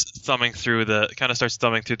of starts thumbing through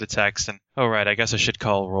the text, and oh right, I guess I should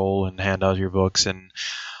call roll and hand out your books and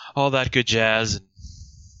all that good jazz,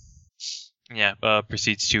 and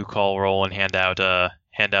proceeds to call roll and hand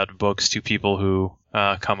out books to people who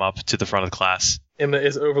come up to the front of the class. Emma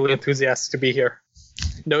is overly enthusiastic to be here.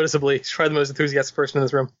 Noticeably, she's probably the most enthusiastic person in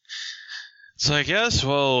this room. So I guess,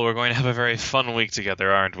 we're going to have a very fun week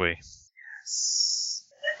together, aren't we? Yes.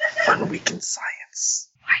 Fun week in science.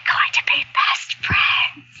 We're going to be best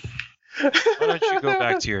friends. Why don't you go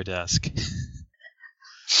back to your desk?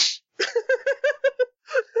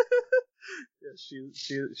 She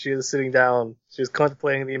is sitting down. She's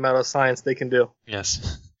contemplating the amount of science they can do.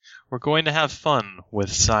 Yes. We're going to have fun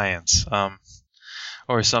with science.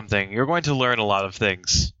 or something. You're going to learn a lot of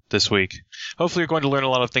things this week. Hopefully you're going to learn a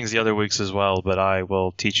lot of things the other weeks as well, but I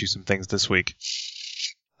will teach you some things this week.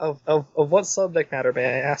 Of what subject matter, may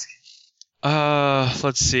I ask?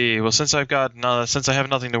 Let's see. Well, since I have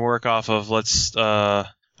nothing to work off of, let's I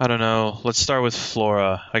don't know. Let's start with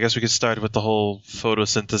flora. I guess we could start with the whole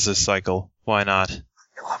photosynthesis cycle. Why not? I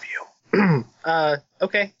love you.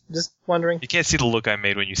 Okay. Just wondering. You can't see the look I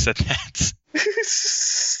made when you said that. I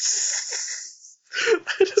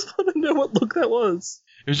just want to know what look that was.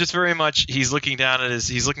 It was just very much he's looking down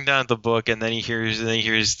at the book, and then he hears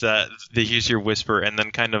your whisper, and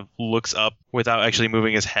then kind of looks up without actually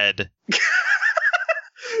moving his head,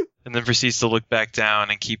 and then proceeds to look back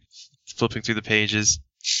down and keep flipping through the pages.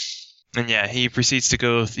 And yeah, he proceeds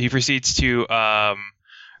to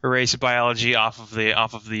erase biology off of the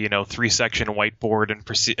 3-section whiteboard and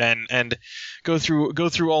go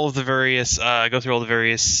through all the various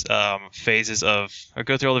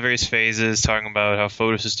phases, talking about how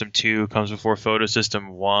photosystem 2 comes before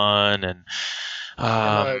photosystem 1 and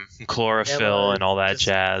chlorophyll and all that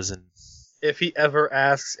jazz. And if he ever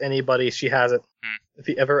asks anybody, she has it. If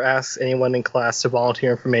he ever asks anyone in class to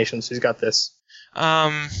volunteer information, she's got this.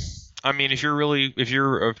 I mean, if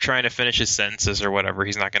you're trying to finish his sentences or whatever,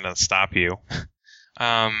 he's not going to stop you.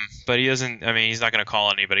 But he doesn't. I mean, he's not going to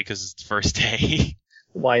call anybody because it's the first day.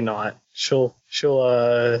 Why not? She won't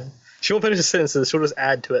finish the sentences. She'll just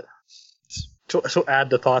add to it. She'll add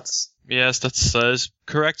the thoughts. Yes, that's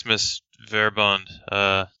correct, Miss Verbund.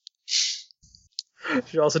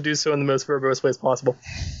 She'll also do so in the most verbose ways possible.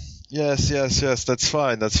 Yes. That's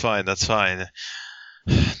fine.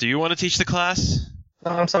 Do you want to teach the class?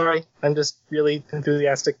 No, I'm sorry. I'm just really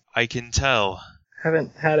enthusiastic. I can tell.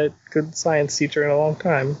 Haven't had a good science teacher in a long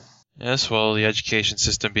time. Yes, well, the education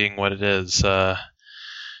system being what it is,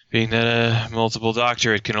 being that a multiple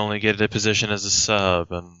doctorate can only get a position as a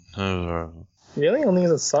sub, and... Really? Only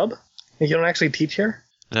as a sub? You don't actually teach here?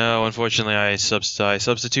 No, unfortunately I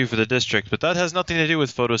substitute for the district, but that has nothing to do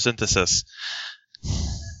with photosynthesis.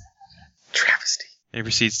 Travesty. He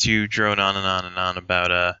proceeds to drone on and on and on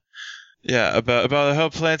about about how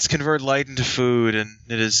plants convert light into food, and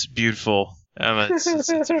it is beautiful. It's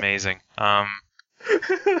amazing.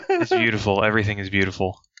 It's beautiful. Everything is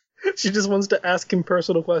beautiful. She just wants to ask him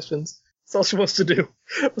personal questions. That's all she wants to do.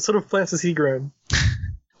 What sort of plants has he grown?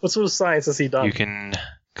 What sort of science has he done? You can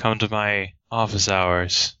come to my office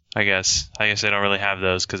hours, I guess. I guess I don't really have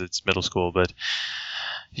those because it's middle school, but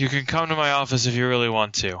you can come to my office if you really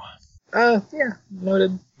want to. Yeah,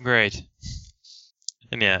 noted. Great.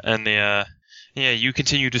 You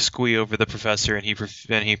continue to squee over the professor, and he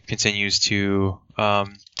continues to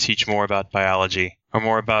teach more about biology, or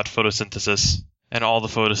more about photosynthesis, and all the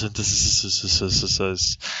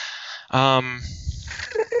photosynthesis.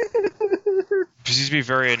 Proceeds to be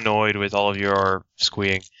very annoyed with all of your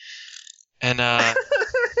squeeing, and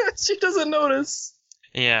she doesn't notice.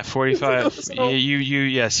 Yeah, 45.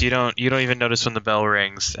 You don't even notice when the bell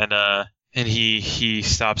rings, and he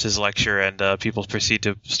stops his lecture, and people proceed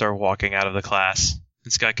to start walking out of the class.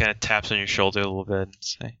 This guy kind of taps on your shoulder a little bit and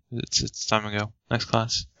say, "It's time to go. Next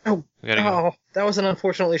class." Oh, we gotta go. That was an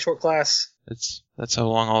unfortunately short class. That's how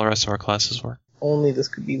long all the rest of our classes were. Only this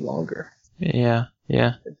could be longer. Yeah.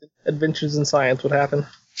 Adventures in science would happen.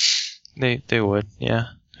 They would, yeah.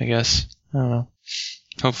 I guess. I don't know.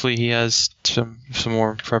 Hopefully he has some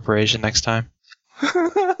more preparation next time.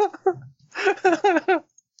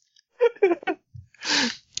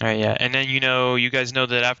 Alright, yeah. And then you guys know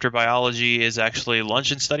that after biology is actually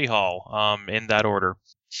lunch and study hall, in that order.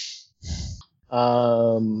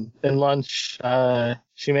 In lunch,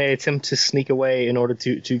 she may attempt to sneak away in order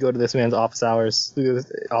to go to this man's office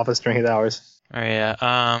during his hours. Alright,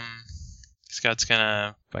 yeah. Scott's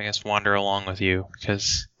gonna, I guess, wander along with you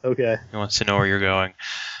because he wants to know where you're going.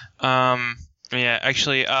 Yeah,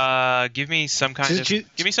 actually, give me some kind of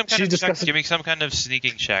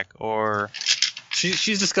sneaking check, or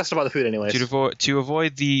she's disgusted about the food anyway. To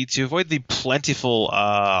avoid the plentiful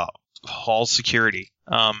hall security.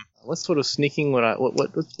 What sort of sneaking would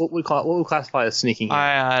what would classify as sneaking here?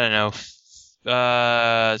 I don't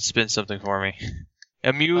know. Spin something for me.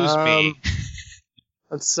 Amuse me.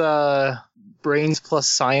 Let's brains plus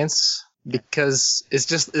science, because it's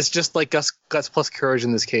just like guts plus courage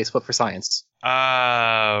in this case, but for science.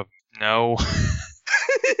 No.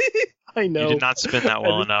 I know. You did not spin that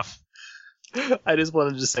well enough. I just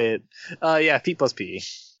wanted to say it. Yeah, P plus P.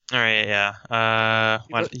 All right, yeah.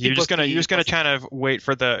 You're just gonna kind of wait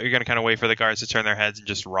for the guards to turn their heads and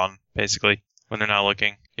just run, basically, when they're not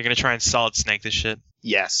looking. You're gonna try and solid snake this shit.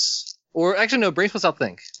 Yes. Or actually, no. Brains plus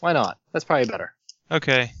outthink. Why not? That's probably better.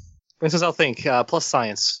 Okay. Princess, I'll think. Plus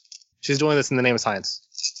science. She's doing this in the name of science.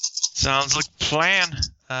 Sounds like a plan.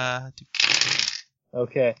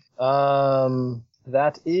 Okay.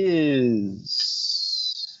 That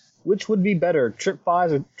is... Which would be better, trip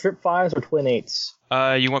fives or twin eights?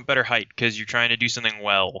 You want better height, because you're trying to do something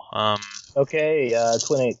well. Okay,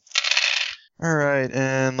 twin eight. Alright,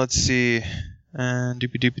 and let's see. And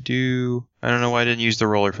doopy-doopy-doo. I don't know why I didn't use the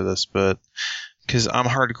roller for this, but... Because I'm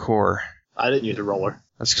hardcore. I didn't use a roller.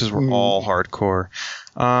 That's because we're all hardcore.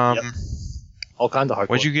 Yep. All kinds of hardcore.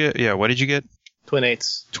 What'd you get? Yeah, what did you get? Twin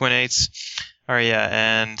eights. Twin eights. Alright, yeah,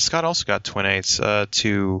 and Scott also got twin eights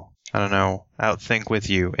to, I don't know, outthink with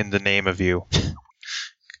you in the name of you.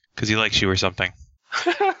 Because he likes you or something.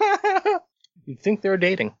 You'd think they were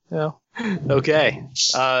dating. No. Okay.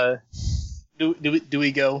 Do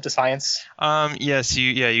we go to science? Yes,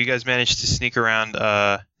 you guys managed to sneak around.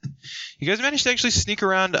 You guys managed to actually sneak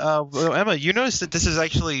around. Well, Emma, you noticed that this is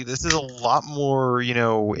a lot more,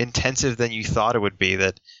 intensive than you thought it would be.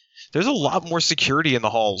 That there's a lot more security in the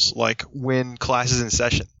halls, like when class is in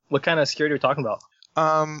session. What kind of security are we talking about?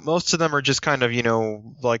 Most of them are just kind of,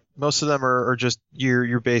 most of them are just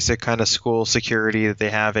your basic kind of school security that they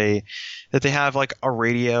have like a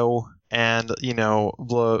radio and,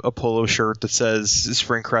 a polo shirt that says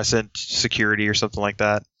Spring Crescent Security or something like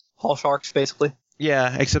that. Hall sharks, basically.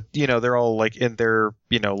 Yeah, except, they're all like in their,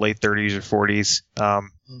 late 30s or 40s.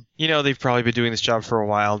 They've probably been doing this job for a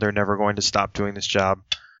while. They're never going to stop doing this job,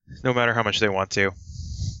 no matter how much they want to.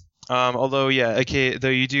 Although, yeah, okay, though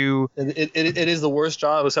you do... It is the worst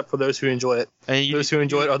job except for those who enjoy it. Those who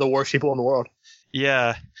enjoy it are the worst people in the world.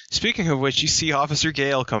 Yeah. Speaking of which, you see Officer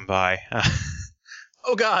Gale come by.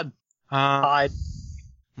 Oh, God. Hide.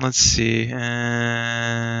 Let's see,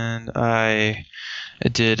 and I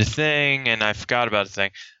did a thing, and I forgot about a thing.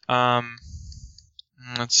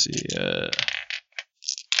 Let's see,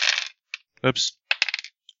 oops.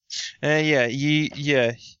 He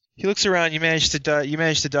looks around. You managed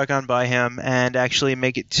to duck on by him and actually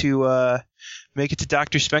make it to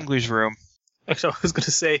Dr. Spengler's room. Actually, I was going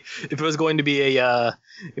to say, if it was going to be a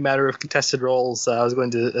matter of contested roles, I was going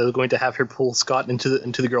to have her pull Scott into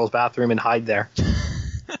the girls' bathroom and hide there.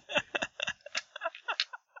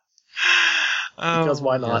 Because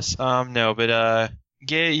why not? Yes. No, but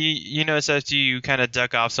Gale, you notice after you kind of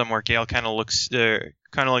duck off somewhere, Gale kind of looks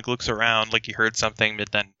around like he heard something,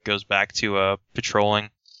 but then goes back to patrolling,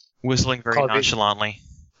 whistling very nonchalantly.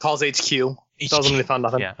 Calls HQ. Tells them they found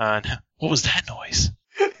nothing. Yeah. What was that noise?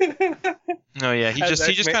 No, yeah. He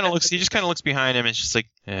just kind of looks behind him and it's just like,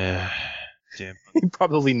 damn. He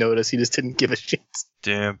probably noticed. He just didn't give a shit.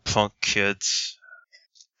 Damn punk kids.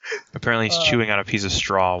 Apparently he's chewing on a piece of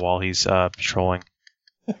straw while he's patrolling.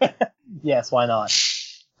 Yes, why not?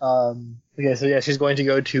 Okay, so yeah, she's going to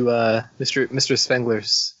go to Mr.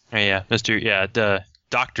 Spengler's.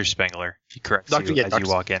 Dr. Spengler. He corrects you as you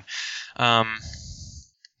walk in.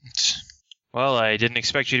 Well, I didn't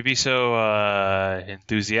expect you to be so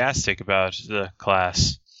enthusiastic about the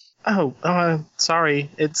class. Oh, sorry.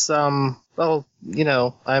 It's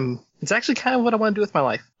it's actually kind of what I want to do with my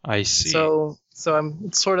life. I see. So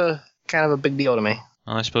it's sort of kind of a big deal to me.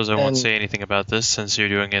 Well, I suppose I won't say anything about this since you're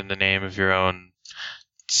doing it in the name of your own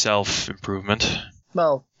self-improvement.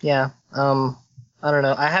 Well, yeah. I don't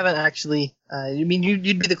know. I haven't actually. You'd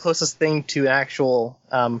be the closest thing to an actual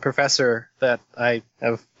professor that I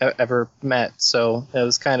have ever met, so I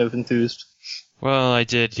was kind of enthused. Well, I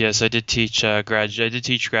did teach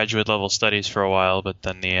graduate level studies for a while, but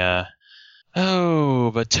then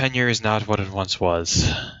but tenure is not what it once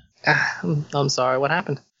was. I'm sorry. What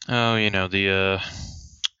happened? Oh, there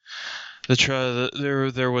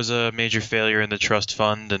was a major failure in the trust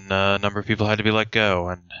fund, and a number of people had to be let go.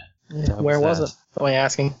 And where was it? Am I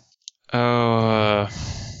asking? Oh,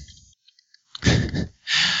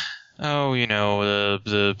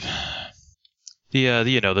 the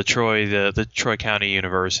Troy County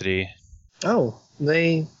University. Oh,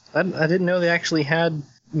 I didn't know they actually had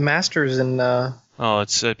masters in.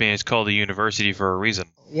 It's called a university for a reason.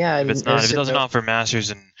 Yeah, if it doesn't offer masters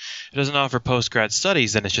and it doesn't offer postgrad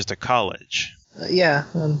studies, then it's just a college. Yeah,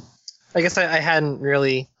 I guess I hadn't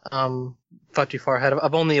really thought too far ahead.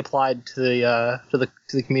 I've only applied to the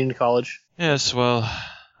community college. Yes, well,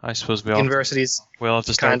 I suppose we all universities. We'll have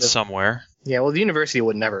to start somewhere. Yeah, well, the university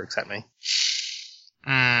would never accept me.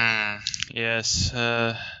 Yes.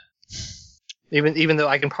 Even though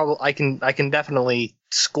I can definitely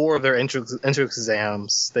score their entrance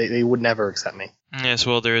exams, they would never accept me. Yes,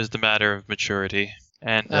 well, there is the matter of maturity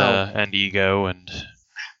and ego and.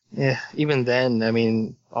 Yeah, even then, I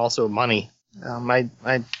mean, also money. I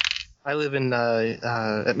live in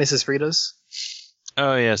at Mrs. Frieda's,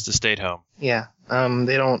 Oh yes, the state home. Yeah.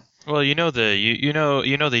 They don't. Well, you know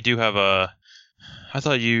they do have a. I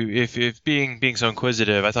thought if being so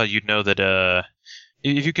inquisitive, I thought you'd know that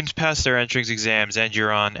if you can pass their entrance exams and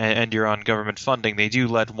you're on government funding, they do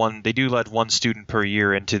let one student per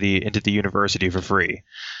year into the university for free.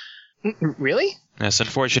 Really? Yes,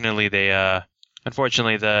 unfortunately the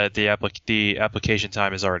application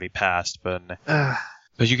time has already passed, but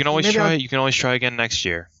you can always try. You can always try again next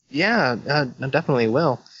year. Yeah, I definitely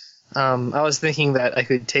will. I was thinking that I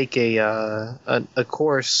could take a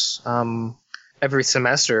course every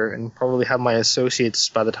semester and probably have my associates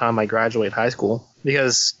by the time I graduate high school,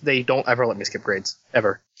 because they don't ever let me skip grades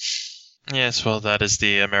ever. Yes, well, that is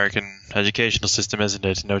the American educational system, isn't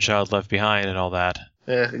it? No child left behind and all that.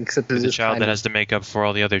 Except the child that has to make up for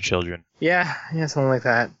all the other children. Yeah, something like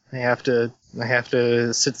that. I have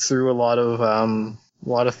to sit through a lot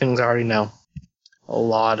of things I already know. A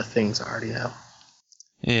lot of things I already know.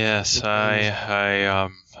 Yes,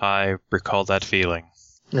 I recall that feeling.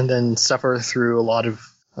 And then suffer through a lot of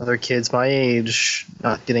other kids my age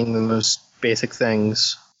not getting the most basic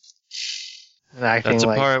things. And acting That's a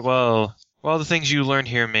like part. Well, the things you learn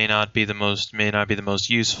here may not be the most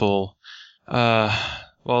useful. The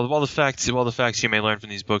facts you may learn from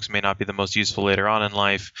these books may not be the most useful later on in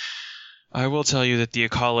life. I will tell you that the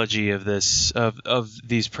ecology of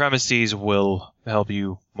these premises will help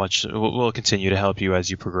you will continue to help you as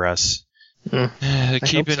you progress.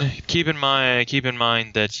 Keep in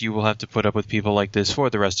mind that you will have to put up with people like this for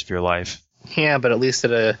the rest of your life. Yeah, but at least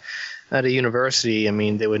at a university, I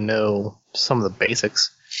mean, they would know some of the basics.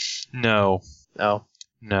 No. Oh.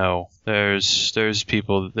 No. There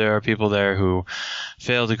are people there who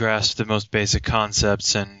fail to grasp the most basic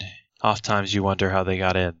concepts, and oftentimes you wonder how they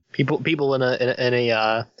got in. People in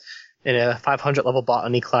a 500 level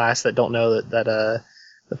botany class that don't know that the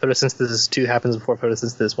photosynthesis 2 happens before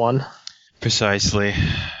photosynthesis 1. Precisely.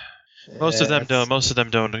 Most of them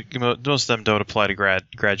don't apply to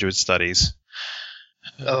graduate studies.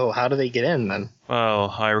 Oh, how do they get in then? Well,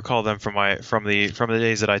 I recall them from the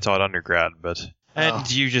days that I taught undergrad,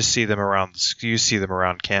 you just see them around. You see them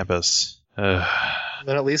around campus. Then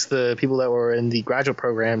at least the people that were in the graduate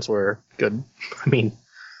programs were good. I mean,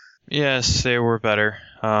 yes, they were better.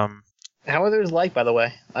 How are those like, by the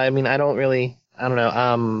way? I mean, I don't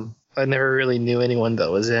know. I never really knew anyone that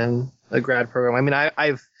was in a grad program. I mean, I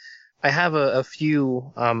have a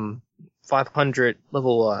few 500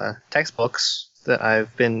 level textbooks that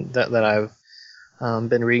I've been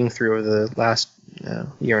reading through over the last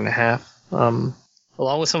year and a half, along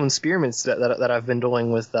with some experiments that I've been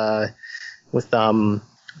doing with some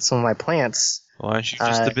of my plants. Well, aren't you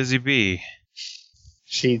just a busy bee?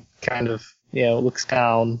 She kind of looks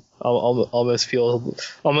down, almost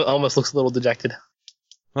looks a little dejected.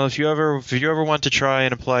 Well, if you ever want to try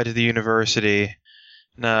and apply to the university,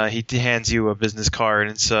 he hands you a business card,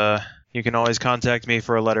 and you can always contact me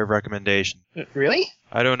for a letter of recommendation. Really?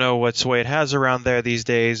 I don't know what sway it has around there these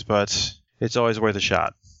days, but it's always worth a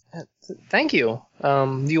shot. Thank you.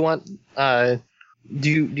 Do you want a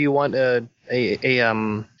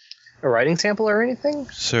writing sample or anything?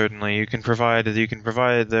 Certainly, you can provide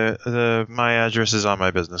my address is on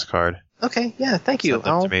my business card. Okay, yeah, thank you. Send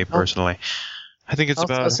them to me personally. I think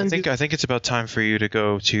it's about time for you to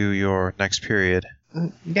go to your next period.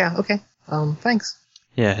 Yeah. Okay. Thanks.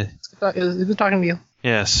 Yeah. It was good talking to you.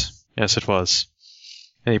 Yes, it was.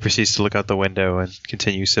 And he proceeds to look out the window and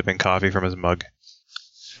continue sipping coffee from his mug.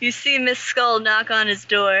 You see Miss Skull knock on his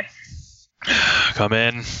door. Come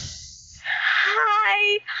in.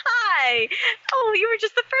 Hi. Oh, you were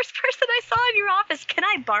just the first person I saw in your office. Can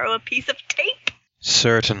I borrow a piece of tape?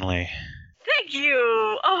 Certainly. Thank you.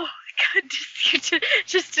 Oh, God,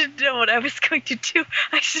 just didn't know what I was going to do.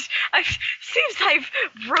 Seems I've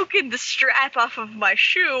broken the strap off of my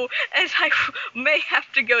shoe, and I may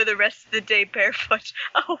have to go the rest of the day barefoot.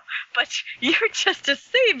 Oh, but you're just a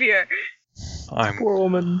savior. Poor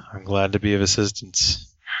woman. I'm glad to be of assistance.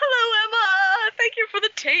 Hello, Emma. Thank you for the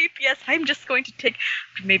tape. Yes, I'm just going to take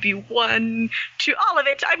maybe 1, 2, all of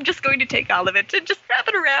it. I'm just going to take all of it and just wrap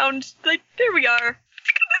it around. Like, there we are.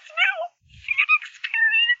 Goodness, no.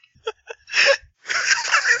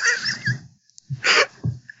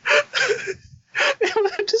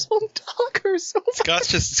 I just want to hug her so much.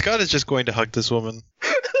 Scott is just going to hug this woman.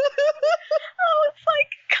 Oh, it's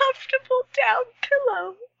like a comfortable down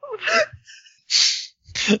pillow.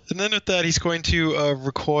 And then with that, he's going to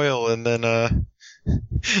recoil and then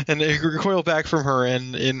recoil back from her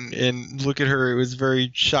and look at her with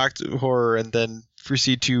very shocked horror, and then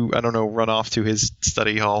proceed to run off to his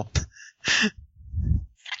study hall. Such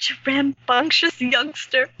a rambunctious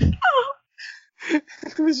youngster. Oh. I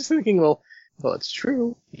was just thinking, well, it's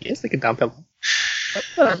true. He is like a dumb pillow. But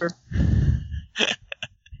whatever.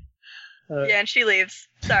 Yeah, and she leaves.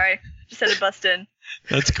 Sorry, just had to bust in.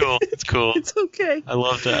 That's cool. It's cool. It's okay. I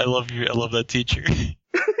love that. I love that teacher.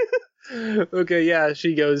 Okay, yeah,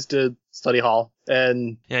 she goes to study hall,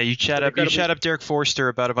 and yeah, you chat up Derek Forster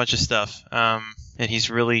about a bunch of stuff. And he's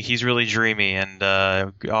really dreamy and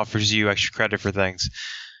offers you extra credit for things.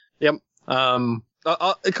 Yep. Of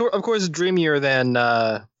course, dreamier than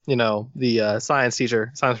the science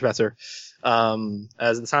professor.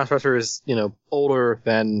 As the science professor is older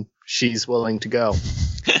than she's willing to go.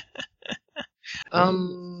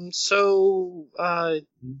 So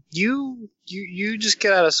you just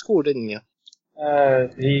get out of school, didn't you?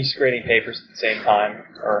 He's grading papers at the same time,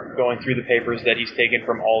 or going through the papers that he's taken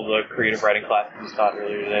from all the creative writing classes he's taught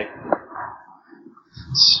earlier today.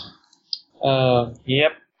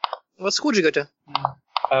 Yep. What school did you go to?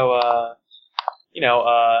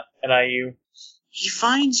 NIU. He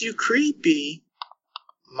finds you creepy.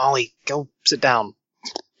 Molly, go sit down.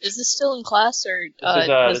 Is this still in class, or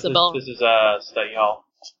this is the bell? This is study hall.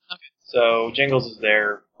 Okay. So Jingles is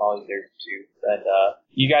there, Molly's there too, and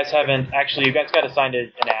you guys got assigned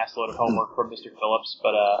an assload of homework from Mr. Phillips,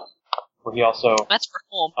 but where he also That's for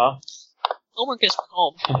home. Huh? Homework is for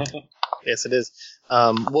home. Yes, it is.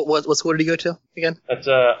 What school did you go to again? That's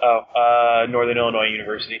Northern Illinois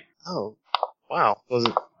University. Oh, wow. Was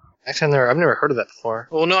it? Actually, I've never heard of that before.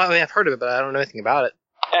 Well, no, I mean I've heard of it, but I don't know anything about it.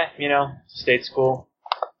 State school.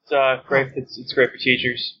 It's great. It's great for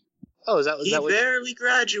teachers. Oh, is that what? Barely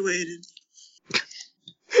graduated.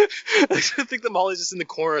 I think that Molly's just in the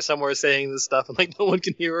corner somewhere saying this stuff, and no one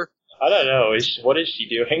can hear her. I don't know. What is she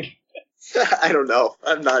doing? I don't know.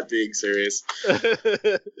 I'm not being serious. I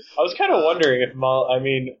was kind of wondering if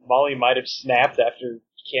Molly might have snapped after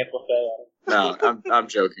Camp Lafayette. No, I'm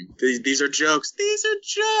joking. These are jokes. These are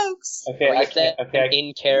jokes. Okay, I said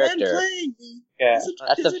in character. Yeah,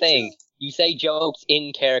 that's the thing. You say jokes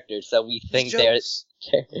in character, so we think there's.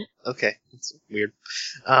 Okay, that's weird.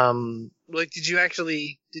 Did you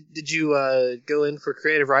actually did you go in for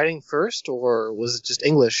creative writing first, or was it just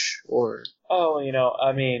English, or? Oh,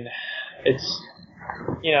 it's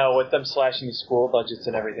with them slashing the school budgets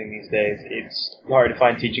and everything these days, it's hard to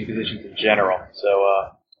find teaching positions in general.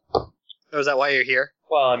 So. Oh, is that why you're here?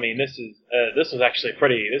 Well, this is actually a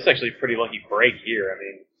pretty lucky break here.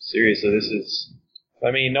 Seriously,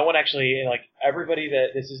 no one actually everybody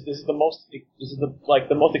that this is the most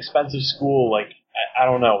expensive school. I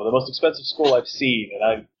don't know, the most expensive school I've seen, and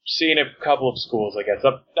I've seen a couple of schools. I guess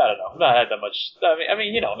I don't know. I've not had that much. Not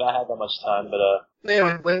had that much time, but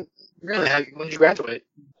Yeah, when did you graduate?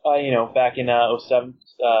 Back in 2007.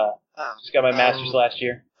 Just got my master's last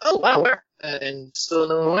year. Oh wow, where? And still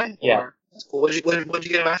in Illinois? Yeah. That's cool. What did you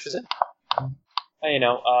get a master's in?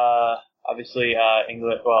 Obviously,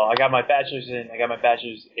 English. Well, I got my bachelor's in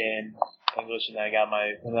English, and then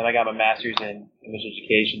I got my master's in English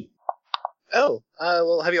education. Oh,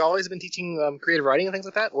 well, have you always been teaching creative writing and things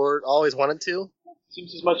like that, or always wanted to?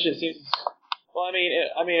 Seems as much as seems. Well,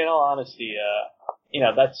 in all honesty,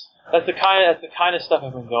 that's the kind of stuff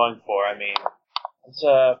I've been going for.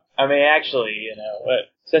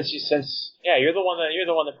 Since you're the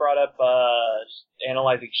one that brought up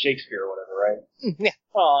analyzing Shakespeare or whatever, right? Yeah.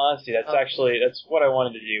 Well, honestly, that's what I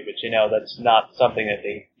wanted to do, but that's not something that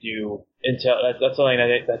they do until that's not something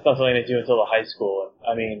they do until the high school.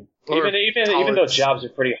 Even though jobs are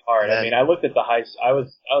pretty hard. I looked at I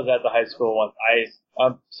was at the high school once.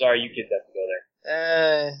 I'm sorry, you kids have to go there.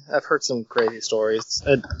 I've heard some crazy stories.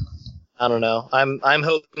 I don't know. I'm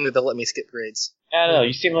hoping that they'll let me skip grades. I don't know.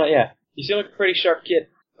 You seem like a pretty sharp kid.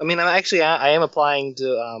 I am applying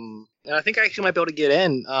to and I think I actually might be able to get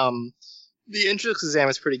in. The entrance exam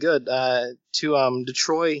is pretty good to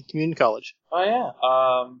Detroit Community College. Oh yeah.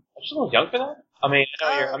 I'm just a little young for that. I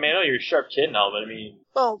know you're a sharp kid and all, but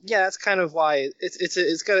Well, yeah, that's kind of why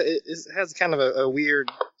it has kind of a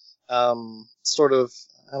weird sort of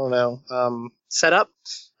setup.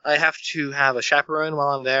 I have to have a chaperone while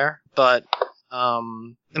I'm there, but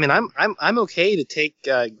I'm okay to take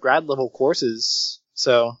grad level courses.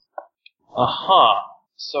 So.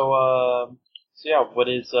 So yeah,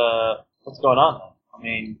 what's going on?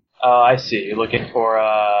 I see. You're looking for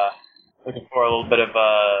a little bit of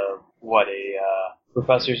a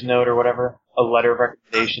professor's note or whatever, a letter of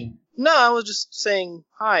recommendation. No, I was just saying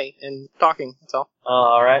hi and talking. That's all.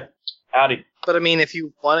 All right. Howdy. But if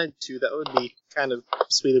you wanted to, that would be kind of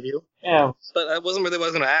sweet of you. Yeah. But I wasn't really what I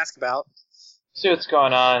was going to ask about. See what's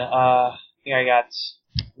going on. I think I got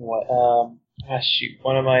one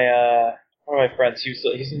of my friends.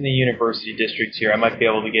 He's in the university district here. I might be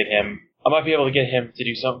able to get him I might be able to get him to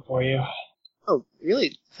do something for you. Oh,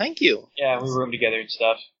 really? Thank you. Yeah, we room together and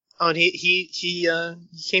stuff. Oh, and he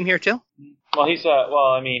came here too? Well, he's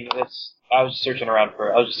I mean, I was just searching around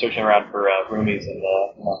for roomies, and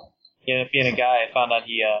being a guy, I found out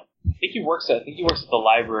I think he works at the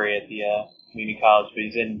library at the community college, but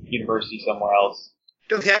he's in university somewhere else.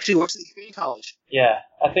 No, he actually works at the community college. Yeah,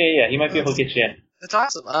 I think he might be able to get you in. That's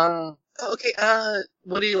awesome. Okay.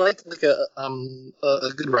 What do you like? Like a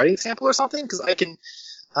good writing sample or something? Because I can,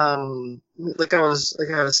 like I was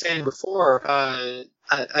saying before, I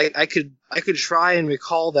could try and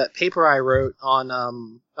recall that paper I wrote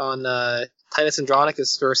on Titus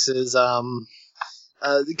Andronicus versus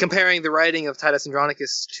comparing the writing of Titus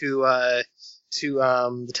Andronicus to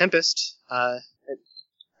the Tempest. I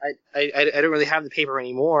don't really have the paper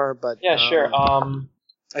anymore, but yeah, sure.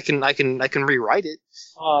 I can rewrite it.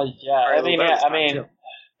 Yeah.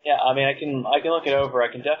 I mean, I can look it over. I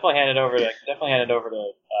can definitely hand it over to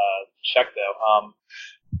Chuck though.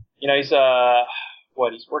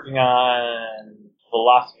 He's working on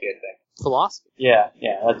philosophy, I think. Philosophy? Yeah,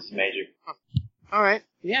 that's his major. Huh. All right.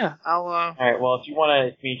 Yeah, I'll. All right. Well, if you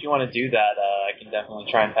want to do that, I can definitely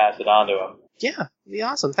try and pass it on to him. Yeah, it'd be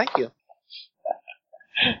awesome. Thank you.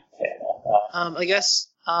 I guess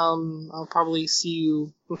I'll probably see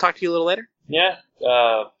you. We'll talk to you a little later. Yeah.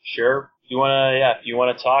 Sure. If you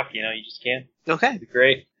wanna talk, you just can. Okay. That'd be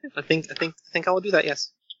great. I think I will do that.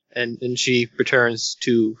 Yes. And she returns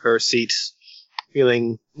to her seat,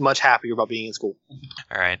 feeling much happier about being in school.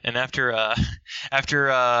 All right, and after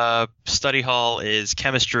study hall is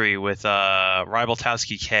chemistry with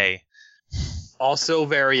Rybaltowski K. Also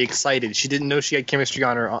very excited. She didn't know she had chemistry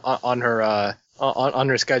on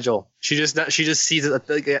her schedule. She just sees it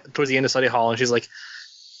towards the end of study hall, and she's like,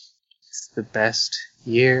 "It's the best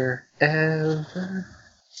year ever."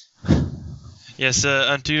 Yes,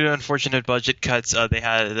 due to unfortunate budget cuts, they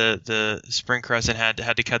had the Spring Crescent had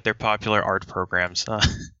to cut their popular art programs.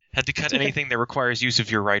 Had to cut anything that requires use of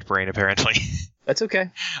your right brain, apparently. That's okay.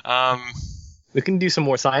 We can do some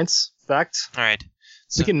more science. In fact, all right.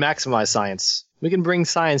 We can maximize science. We can bring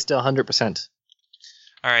science to 100%.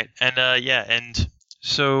 All right, and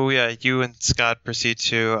so you and Scott proceed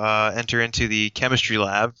to enter into the chemistry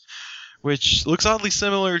lab, which looks oddly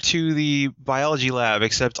similar to the biology lab,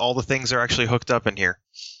 except all the things are actually hooked up in here.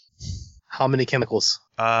 How many chemicals?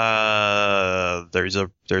 There's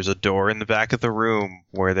a door in the back of the room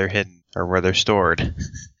where they're hidden, or where they're stored.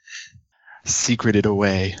 Secreted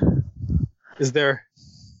away. Is there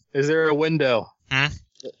a window?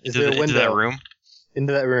 Is there a window? Into that room?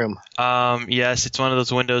 Into that room. Yes, it's one of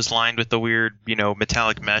those windows lined with the weird,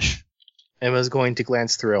 metallic mesh. Emma's going to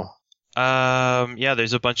glance through. Yeah,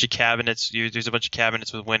 there's a bunch of cabinets. There's a bunch of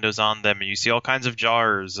cabinets with windows on them, and you see all kinds of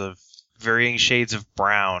jars of varying shades of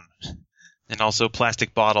brown, and also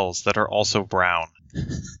plastic bottles that are also brown.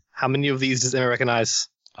 How many of these does Emma recognize?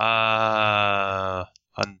 Well,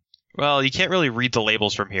 you can't really read the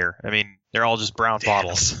labels from here. I mean, they're all just brown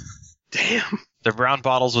bottles. Damn. They're brown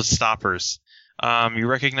bottles with stoppers. You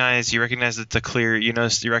recognize that the clear. You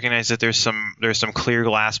recognize that there's some clear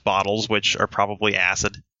glass bottles which are probably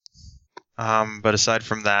acid. But aside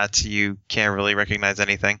from that, you can't really recognize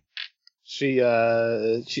anything. She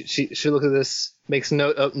looks at this, makes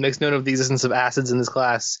note of the existence of acids in this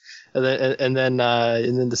class, and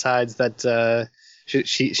then decides that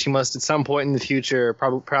she must at some point in the future,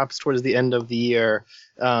 perhaps towards the end of the year,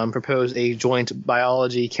 propose a joint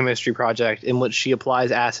biology chemistry project in which she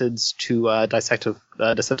applies acids to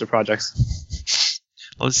dissective projects.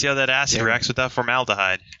 Let's see how that acid reacts with that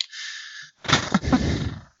formaldehyde.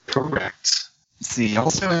 Correct. See,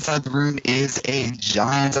 also inside the room is a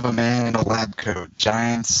giant of a man in a lab coat.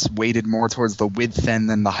 Giant's weighted more towards the width end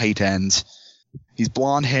than the height end. He's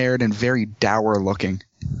blonde-haired and very dour-looking.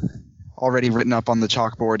 Already written up on the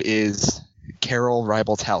chalkboard is Carol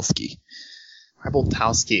Rybaltowski.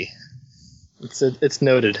 Rybaltowski. It's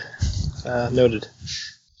noted. Noted.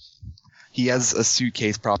 He has a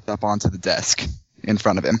suitcase propped up onto the desk in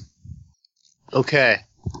front of him. Okay.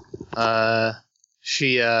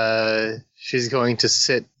 She's going to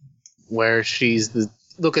sit where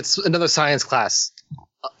look, it's another science class.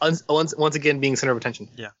 Once again being center of attention.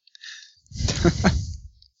 Yeah.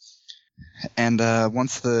 And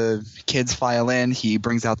once the kids file in, he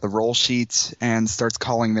brings out the roll sheet and starts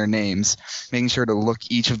calling their names, making sure to look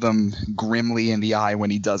each of them grimly in the eye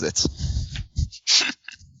when he does it.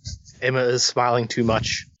 Emma is smiling too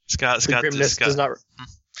much. Scott does not.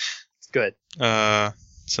 Good. You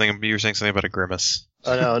were saying something about a grimace.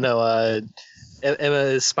 Oh no. Emma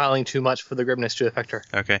is smiling too much for the grimness to affect her.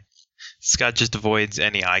 Okay. Scott just avoids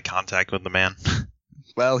any eye contact with the man.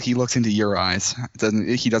 Well, he looks into your eyes.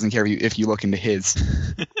 He doesn't care if you look into his.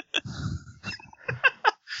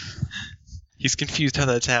 He's confused how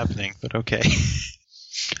that's happening, but okay.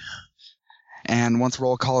 And once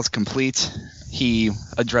roll call is complete, he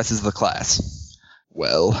addresses the class.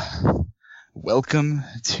 Well, welcome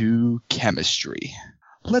to chemistry.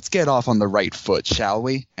 Let's get off on the right foot, shall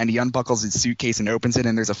we? And he unbuckles his suitcase and opens it,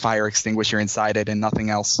 and there's a fire extinguisher inside it and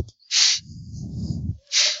nothing else.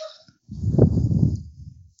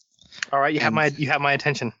 All right, you have my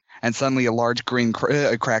attention. And suddenly a large grin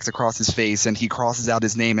cracks across his face, and he crosses out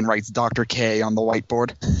his name and writes Dr. K on the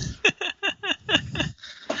whiteboard.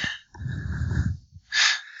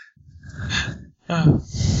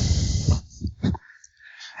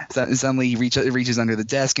 Suddenly he reaches under the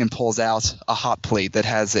desk and pulls out a hot plate that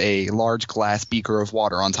has a large glass beaker of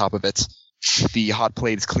water on top of it. The hot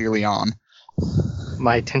plate is clearly on.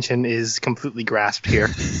 My attention is completely grasped here.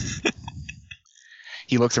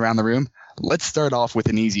 He looks around the room. Let's start off with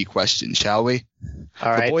an easy question, shall we?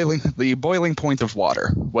 All right. The boiling point of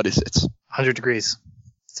water. What is it? 100 degrees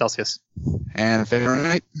Celsius. And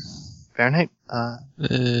Fahrenheit? Fahrenheit?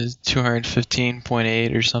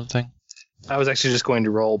 215.8 or something. I was actually just going to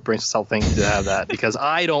roll brain cell thing to have that because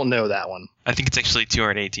I don't know that one. I think it's actually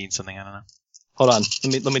 218 something. I don't know. Hold on.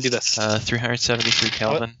 Let me do this. 373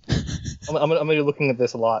 Kelvin. I'm gonna be looking at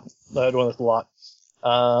this a lot. Doing this a lot.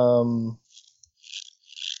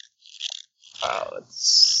 Let's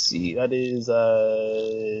see. That is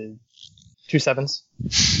 2 sevens.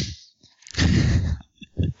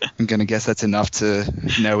 I'm gonna guess that's enough to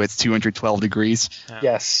know it's 212 degrees. Yeah.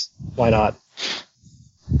 Yes. Why not?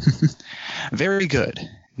 Very good.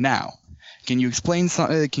 Now, can you explain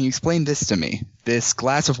this to me? This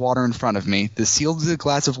glass of water in front of me, this sealed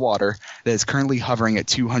glass of water that is currently hovering at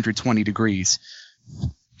 220 degrees.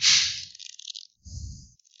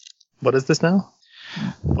 What is this now?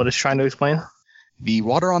 What is trying to explain? The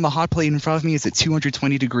water on the hot plate in front of me is at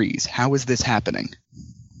 220 degrees. How is this happening?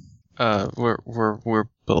 We're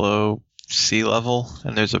below sea level,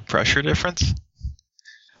 and there's a pressure difference.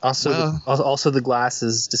 Also, the glass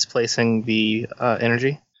is displacing the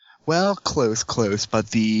energy. Well, close, but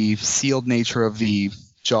the sealed nature of the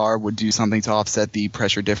jar would do something to offset the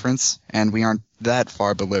pressure difference, and we aren't that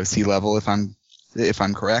far below sea level, if I'm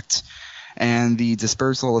correct. And the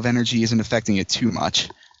dispersal of energy isn't affecting it too much.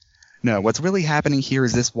 No, what's really happening here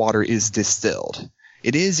is this water is distilled.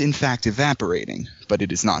 It is, in fact, evaporating, but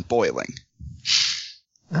it is not boiling.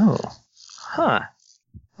 Oh. Huh.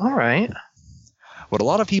 All right. What a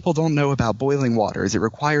lot of people don't know about boiling water is it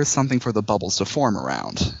requires something for the bubbles to form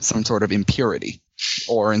around, some sort of impurity,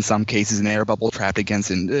 or in some cases an air bubble trapped against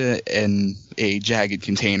in a jagged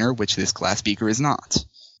container, which this glass beaker is not.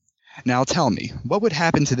 Now tell me, what would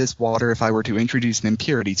happen to this water if I were to introduce an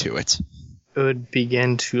impurity to it? It would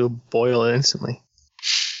begin to boil instantly.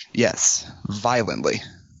 Yes, violently.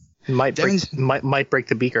 It might break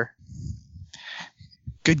the beaker.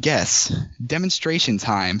 Good guess. Demonstration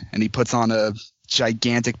time, and he puts on a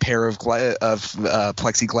gigantic pair of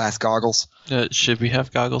plexiglass goggles. Should we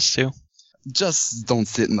have goggles too? Just don't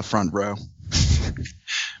sit in the front row.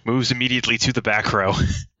 Moves immediately to the back row.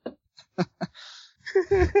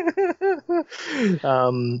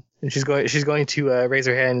 And she's going to raise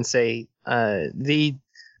her hand and say, the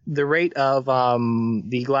rate of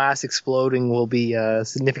the glass exploding will be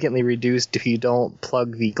significantly reduced if you don't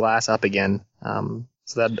plug the glass up again, so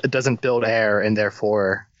that it doesn't build air and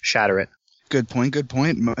therefore shatter it. Good point.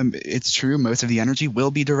 It's true, most of the energy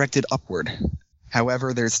will be directed upward.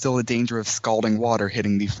 However, there's still a danger of scalding water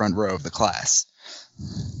hitting the front row of the class.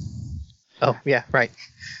 Oh, yeah, right.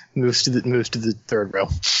 Moves to the third row.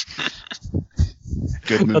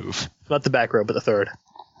 Good move. Not the back row, but the third.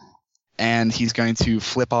 And he's going to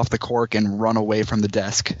flip off the cork and run away from the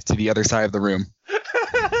desk to the other side of the room.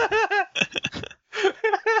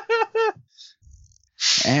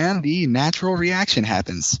 And the natural reaction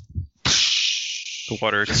happens. The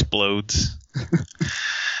water explodes.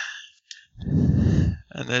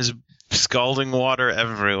 And there's scalding water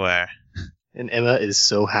everywhere. And Emma is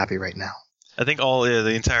so happy right now. I think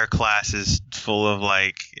the entire class is full of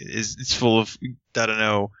it's full of, I don't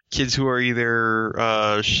know, kids who are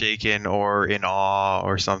either shaken or in awe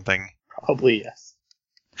or something. Probably, yes.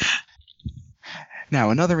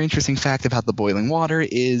 Now, another interesting fact about the boiling water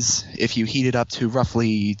is if you heat it up to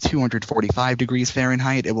roughly 245 degrees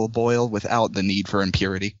Fahrenheit, it will boil without the need for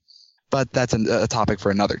impurity. But that's a topic for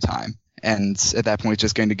another time. And at that point,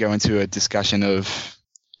 just going to go into a discussion of,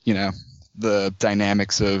 the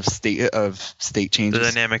dynamics of state changes.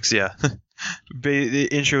 The dynamics, yeah. The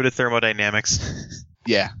intro to thermodynamics.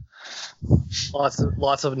 Yeah.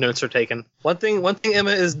 Lots of notes are taken. One thing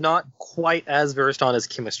Emma is not quite as versed on is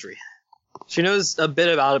chemistry. She knows a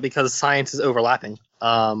bit about it because science is overlapping.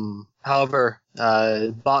 However,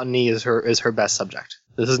 botany is her best subject.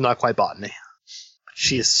 This is not quite botany.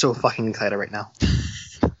 She is so fucking excited right now.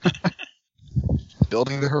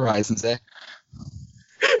 Building the horizons, eh?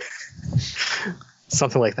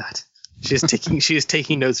 Something like that. She is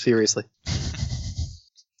taking notes furiously.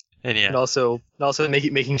 And also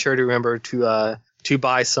making sure to remember to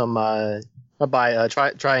buy some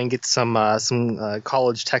try and get some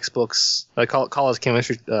college textbooks, college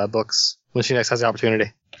chemistry books when she next has the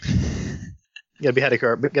opportunity. You gotta be ahead of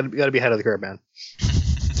curve. Gotta be ahead of the curve, man.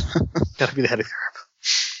 Gotta be the head of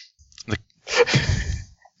the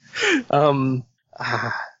curve.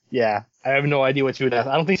 Yeah, I have no idea what she would ask.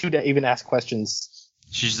 I don't think she would even ask questions.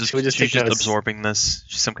 She's just absorbing this.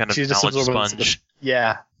 She's some kind of knowledge sponge.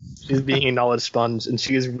 Yeah, she's being a knowledge sponge, and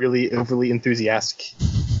she is really overly enthusiastic.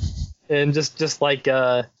 And just like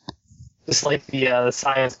the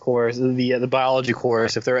science course, the biology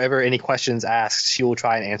course, if there are ever any questions asked, she will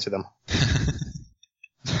try and answer them.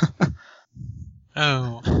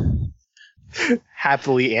 Oh.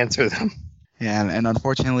 Happily answer them. Yeah, and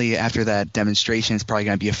unfortunately, after that demonstration, it's probably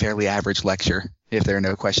going to be a fairly average lecture if there are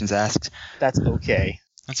no questions asked. That's okay.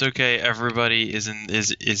 That's okay. Everybody is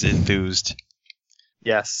enthused.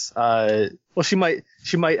 Yes. Well, she might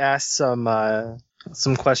ask some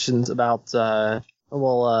questions about. For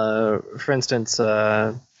instance,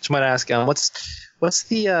 she might ask, at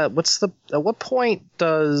what point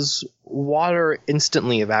does water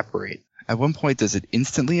instantly evaporate? At one point, does it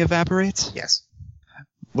instantly evaporate? Yes.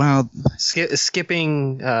 Well,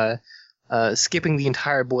 skipping the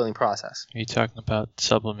entire boiling process. Are you talking about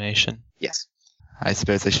sublimation? Yes. I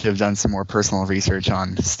suppose I should have done some more personal research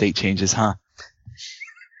on state changes, huh?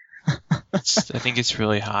 I think it's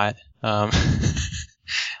really hot.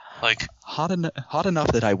 Like hot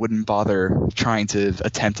enough that I wouldn't bother trying to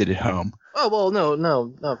attempt it at home. Oh well,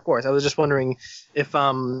 no, of course. I was just wondering if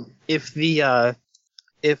the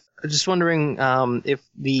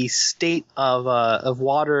state of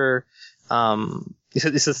water.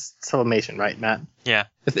 This is sublimation, right, Matt? Yeah.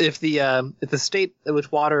 If the state at which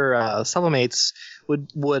water sublimates would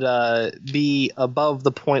be above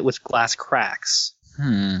the point which glass cracks.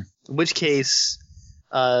 In which case,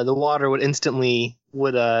 the water would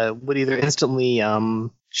either instantly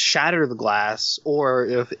shatter the glass, or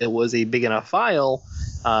if it was a big enough vial,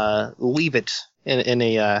 leave it in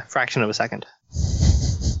a fraction of a second.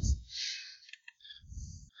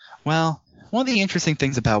 Well, one of the interesting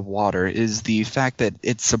things about water is the fact that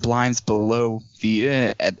it sublimes below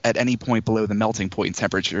at any point below the melting point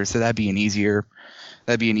temperature. So that'd be an easier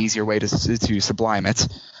way to sublime it.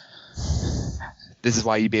 This is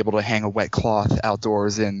why you'd be able to hang a wet cloth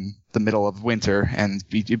outdoors in the middle of winter and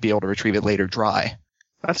you'd be able to retrieve it later dry.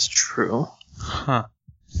 That's true. Huh.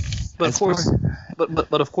 But of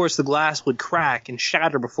course, the glass would crack and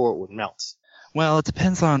shatter before it would melt. Well, it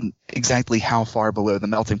depends on exactly how far below the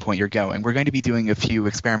melting point you're going. We're going to be doing a few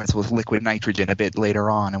experiments with liquid nitrogen a bit later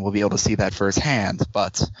on, and we'll be able to see that firsthand,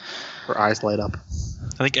 but... Her eyes light up.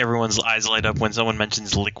 I think everyone's eyes light up when someone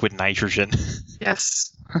mentions liquid nitrogen.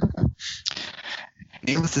 Yes.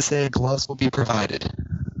 Needless to say, gloves will be provided.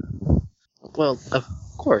 Well, of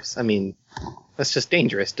course. I mean, that's just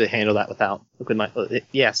dangerous to handle that without liquid nitrogen.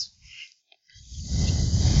 Yes.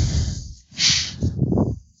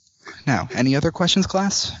 Now, any other questions,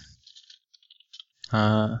 class?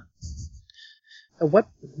 What? Well.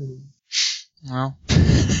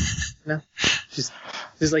 No. She's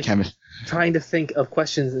like trying to think of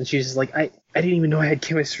questions, and she's just like, I didn't even know I had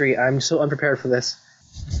chemistry. I'm so unprepared for this.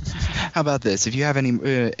 How about this? If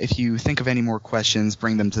you think of any more questions,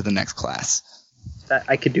 bring them to the next class.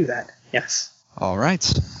 I could do that. Yes. All right.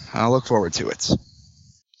 I'll look forward to it.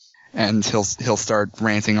 And he'll start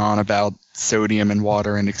ranting on about sodium and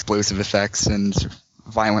water and explosive effects and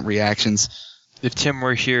violent reactions. If Tim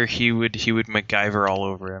were here, he would MacGyver all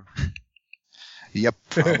over him. Yep.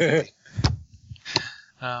 Probably.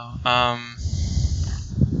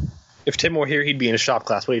 If Tim were here, he'd be in a shop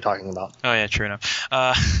class. What are you talking about? Oh yeah, true enough.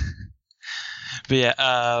 But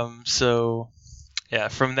yeah, so yeah,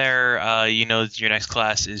 from there, your next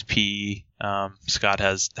class is PE. Scott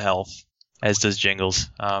has health, as does Jingles.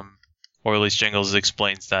 Or at least Jingles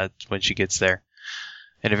explains that when she gets there,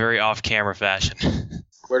 in a very off-camera fashion.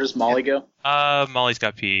 Where does Molly go? Molly's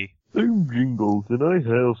got PE. I'm Jingles and I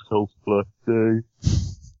have health class day.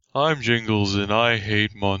 I'm Jingles and I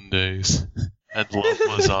hate Mondays and love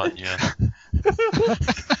lasagna.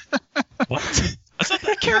 What? That's not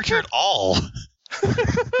that character at all.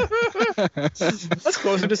 That's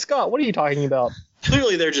closer to Scott. What are you talking about?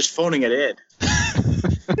 Clearly, they're just phoning it in.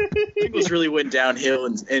 Jingles really went downhill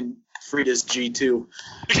in Frieda's G2.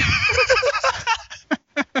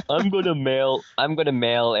 I'm gonna mail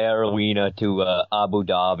Arowina to Abu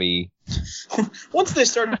Dhabi. Once they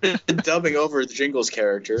started dubbing over the Jingles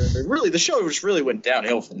character, the show just really went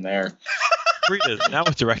downhill from there. Frieda, now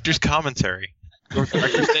with director's commentary.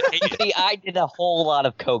 See, I did a whole lot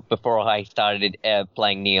of coke before I started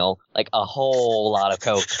playing Neil. Like, a whole lot of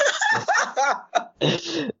coke.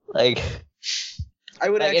 like... I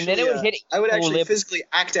would Like, and then it would actually, hit I would actually lip- physically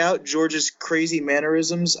act out George's crazy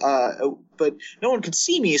mannerisms, but no one could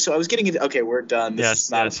see me, so I was getting into. Okay, we're done. This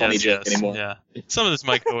is not a funny joke anymore. Yeah. Some of this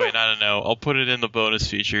might go in. I don't know. I'll put it in the bonus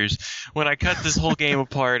features when I cut this whole game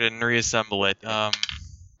apart and reassemble it. I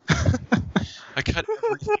cut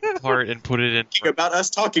everything apart and put it in. About us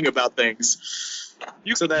talking about things.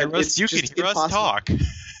 You so can that hear us. it's You can just hear us impossible. talk.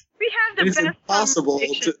 We have the It is best impossible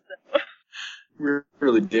conversations, to- We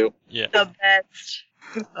really do. Yeah. though. The best.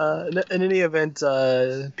 In any event,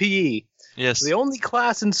 PE. Yes. The only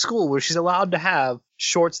class in school where she's allowed to have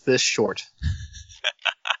shorts this short.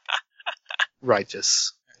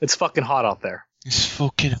 Righteous. It's fucking hot out there. It's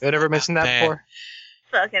fucking. You ever mentioned that Man. before?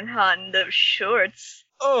 Fucking hot in those shorts.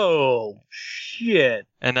 Oh shit!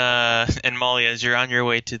 And Molly, as you're on your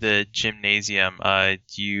way to the gymnasium,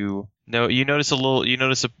 you notice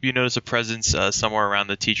a presence somewhere around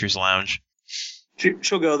the teachers' lounge.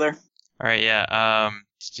 She'll go there. All right, yeah.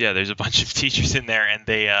 There's a bunch of teachers in there, and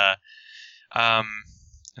they,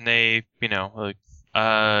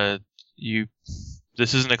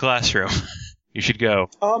 this isn't a classroom. You should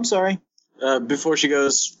go. Oh, I'm sorry. Before she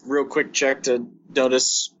goes, real quick check to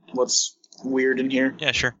notice what's weird in here.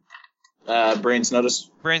 Yeah, sure. Brains notice.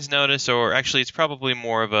 Brains notice, or actually, it's probably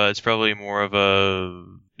more of a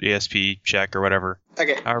ESP check or whatever.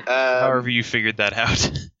 Okay. However you figured that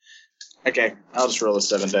out. Okay, I'll just roll a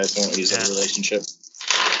 7 dice. I won't use that relationship.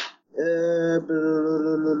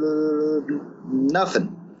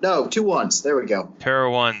 Nothing. No, 2 1s. There we go. Pair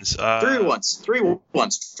of ones. 3 1s. 3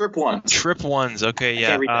 1s. Trip 1s. Trip ones. Okay, I yeah.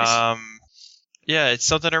 can't read dice. Yeah, it's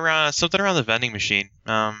something around the vending machine.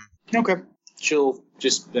 Okay. She'll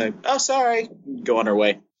just, oh, sorry. Go on her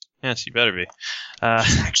way. Yes, you better be.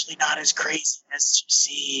 She's actually not as crazy as she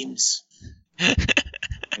seems.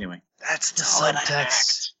 Anyway. That's the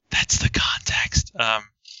subtext. That's the context.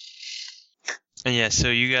 And yeah, so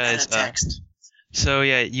you guys.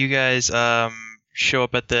 You guys show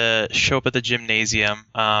up at the gymnasium.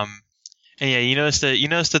 And yeah, you notice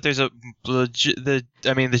that there's the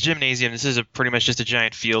gymnasium. This is pretty much just a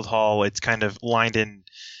giant field hall. It's kind of lined in,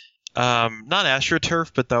 not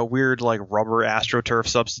AstroTurf, but the weird like rubber AstroTurf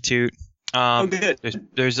substitute. Good.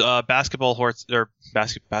 There's basketball horts or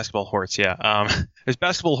basketball horts. Yeah. There's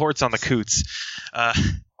basketball horts on the coots.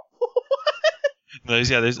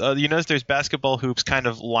 You notice there's basketball hoops kind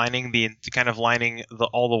of lining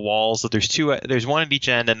all the walls. So there's one at each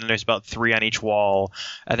end, and then there's about 3 on each wall,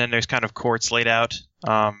 and then there's kind of courts laid out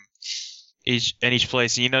each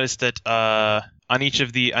place. And you notice that on each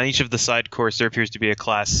of the side courts there appears to be a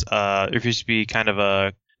class. There appears to be kind of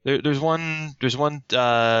a there's one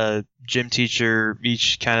gym teacher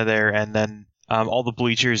each kind of there, and then all the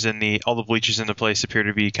bleachers in the place appear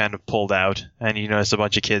to be kind of pulled out, and you notice a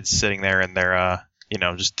bunch of kids sitting there in their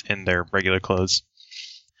just in their regular clothes.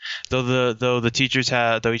 Though each of the teachers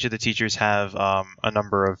have a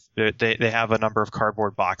number of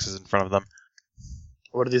cardboard boxes in front of them.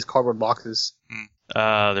 What are these cardboard boxes?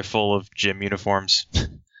 They're full of gym uniforms.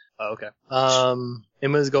 Oh, okay.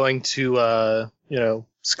 Emma's going to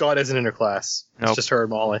Scott isn't in her class. It's Nope. just her and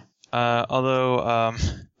Molly.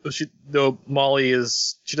 She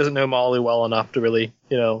doesn't know Molly well enough to really,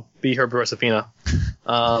 be her Josephina.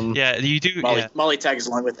 Yeah, you do. Molly tags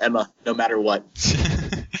along with Emma, no matter what.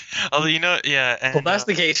 Although and, if that's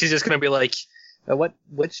the case, she's just going to be like,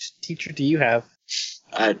 which teacher do you have?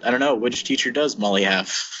 I don't know. Which teacher does Molly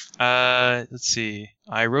have? Let's see.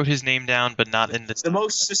 I wrote his name down, but not in The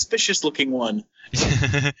most suspicious looking one.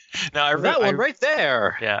 No, I wrote That one right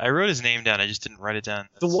there. Yeah, I wrote his name down. I just didn't write it down.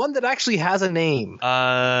 The one that actually has a name.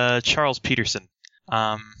 Charles Peterson.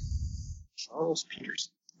 Charles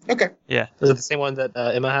Peterson. Okay. Yeah. Is it the same one that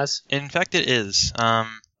Emma has? In fact, it is. And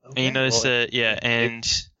you notice that, yeah, and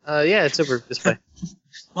yeah, it's over this way.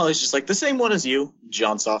 Molly's just like, the same one as you.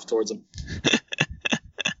 Jaunts off towards him.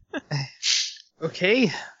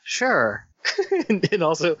 Okay, sure. and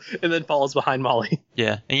then follows behind Molly.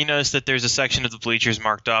 Yeah, and you notice that there's a section of the bleachers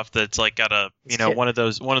marked off that's like got a one of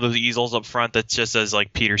those easels up front that just says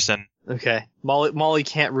like Peterson. Okay, Molly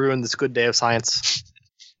can't ruin this good day of science.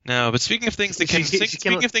 No, but speaking of things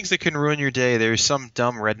that can ruin your day, there's some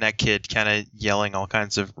dumb redneck kid kind of yelling all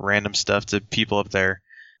kinds of random stuff to people up there.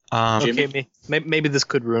 Okay, maybe this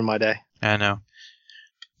could ruin my day. I know.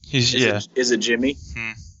 Is it Jimmy?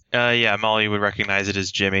 Yeah, Molly would recognize it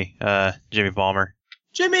as Jimmy. Jimmy Balmer.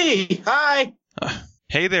 Jimmy, hi.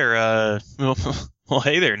 Hey there. Well,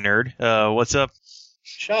 hey there, nerd. What's up?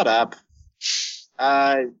 Shut up.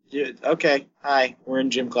 Okay. Hi. We're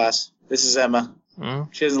in gym class. This is Emma.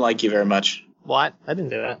 She doesn't like you very much. What? I didn't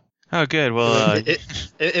do that. Oh, good. Well,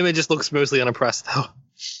 it just looks mostly unimpressed, though.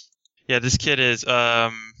 Yeah, this kid is.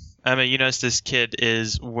 Emma, you notice this kid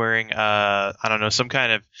is wearing I don't know, some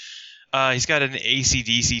kind of. He's got an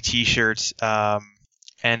AC/DC T-shirt.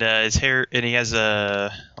 And his hair, and he has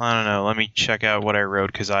I don't know, let me check out what I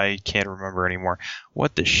wrote because I can't remember anymore.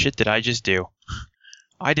 What the shit did I just do?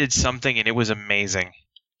 I did something and it was amazing.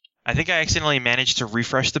 I think I accidentally managed to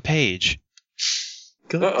refresh the page.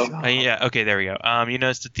 Good job. Yeah, okay, there we go. You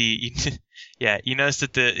noticed that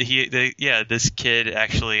this kid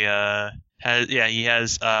actually,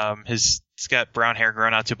 he's got brown hair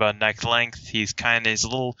grown out to about neck length. He's a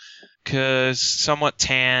little, somewhat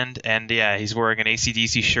tanned, and yeah, he's wearing an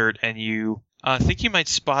AC/DC shirt, and you think you might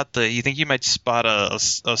spot a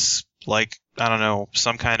like, I don't know,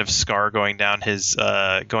 some kind of scar going down his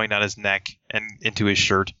neck and into his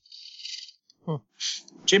shirt.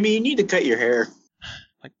 Jimmy, you need to cut your hair.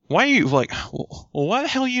 Like, why are you like? Well, why the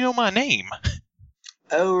hell you know my name?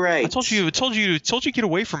 Oh right. I told you get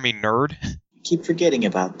away from me, nerd. Keep forgetting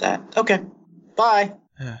about that. Okay. Bye.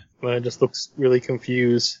 Well, it just looks really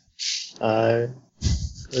confused. And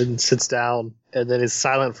sits down, and then is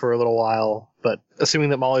silent for a little while. But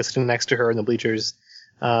assuming that Molly's sitting next to her in the bleachers,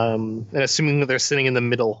 and assuming that they're sitting in the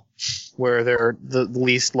middle, where they're the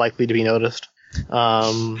least likely to be noticed,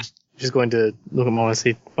 she's going to look at Molly and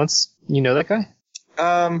say, "Once you know that guy?"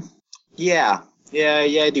 Yeah,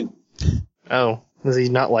 I do. Oh, does he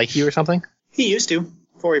not like you or something? He used to,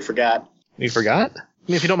 before he forgot. You forgot? I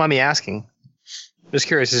mean, if you don't mind me asking. Just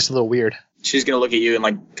curious, it's just a little weird. She's gonna look at you and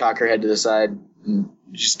like cock her head to the side and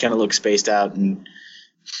just kind of look spaced out and.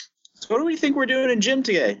 So what do we think we're doing in gym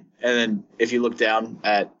today? And then if you look down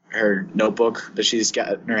at her notebook that she's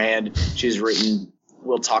got in her hand, she's written,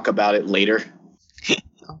 "We'll talk about it later."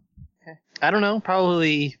 Okay. I don't know.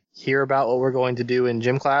 Probably hear about what we're going to do in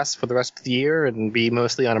gym class for the rest of the year and be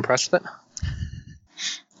mostly unimpressed with it.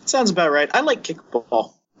 Sounds about right. I like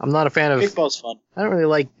kickball. I'm not a fan of. Kickball's fun. I don't really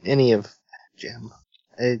like any of gym.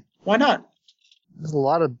 Why not? There's a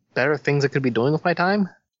lot of better things I could be doing with my time.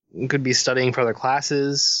 I could be studying for other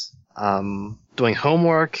classes, doing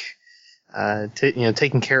homework,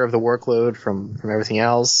 taking care of the workload from everything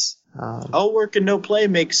else. All work and no play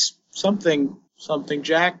makes something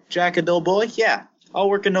Jack a dull boy. Yeah,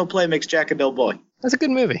 all work and no play makes Jack a dull boy. That's a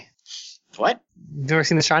good movie. What? You've ever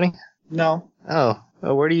seen The Shining? No. Oh,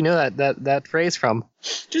 well, where do you know that phrase from?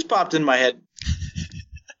 Just popped in my head.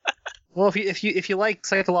 Well, if you like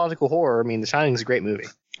psychological horror, I mean, The Shining is a great movie.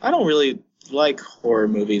 I don't really like horror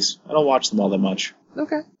movies. I don't watch them all that much.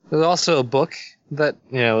 Okay. There's also a book that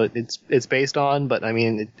it's based on, but I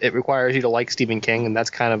mean, it requires you to like Stephen King, and that's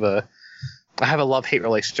kind of I have a love-hate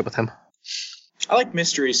relationship with him. I like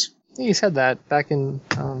mysteries. Yeah, you said that back in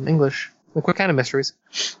English. Like, what kind of mysteries?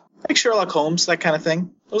 Like Sherlock Holmes, that kind of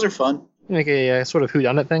thing. Those are fun. Like a sort of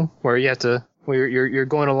whodunit thing, where you're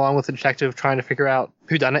going along with the detective trying to figure out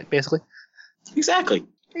whodunit, basically. Exactly.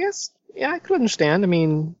 I guess, yeah, I could understand. I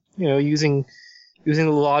mean, using the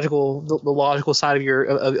logical side of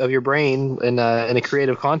your brain in a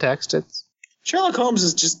creative context. It's Sherlock Holmes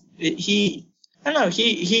is just he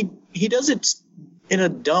does it in a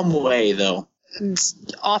dumb way though. It's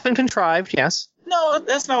often contrived, yes. No,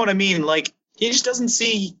 that's not what I mean. Like he just doesn't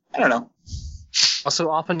see. I don't know. Also,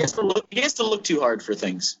 often he has to look too hard for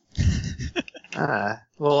things.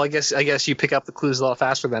 Well, I guess you pick up the clues a lot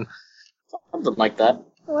faster then. Something like that.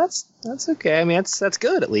 Well, that's okay. I mean, that's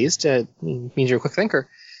good at least. It means you're a quick thinker.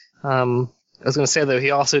 I was going to say though,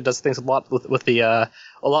 he also does things a lot with a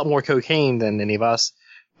lot more cocaine than any of us.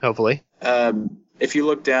 Hopefully. If you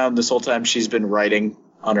look down this whole time, she's been writing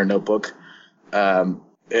on her notebook.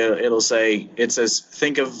 It says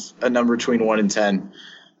think of a number between 1 and 10,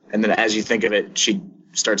 and then as you think of it, she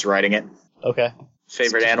starts writing it. Okay.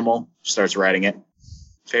 Favorite animal, starts writing it.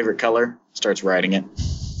 Favorite color, starts writing it.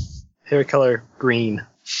 Favorite color, green.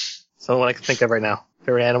 So what I can think of right now.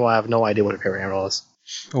 Favorite animal, I have no idea what a favorite animal is.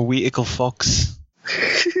 A wee eagle fox.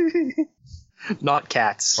 Not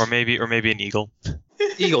cats. Or maybe an eagle.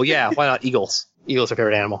 Eagle, yeah. Why not eagles? Eagle's her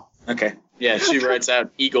favorite animal. Okay. Yeah, she writes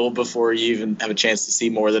out eagle before you even have a chance to see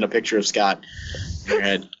more than a picture of Scott in your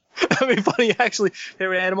head. I mean, funny actually.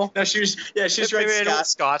 Favorite animal? No, she's Favorite writing animal?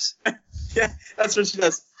 Scott. Scott. Yeah, that's what she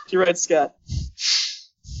does. She writes Scott.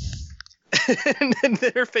 And then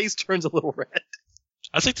her face turns a little red.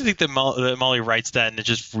 I just like to think that Molly writes that and is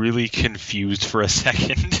just really confused for a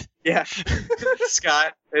second. Yeah.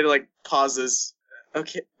 Scott. It like pauses.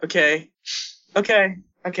 Okay.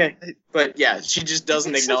 But yeah, she just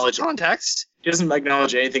doesn't acknowledge context. She doesn't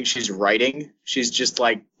acknowledge anything she's writing. She's just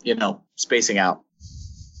like, spacing out.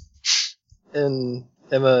 And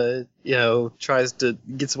Emma, tries to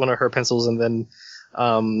gets one of her pencils and then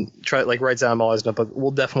writes down Molly's notebook.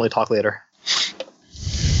 We'll definitely talk later.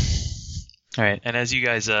 All right, and as you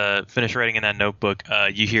guys finish writing in that notebook,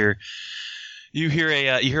 you hear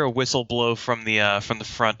a whistle blow from the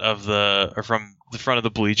front of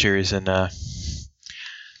the bleachers, and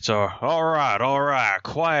so all right,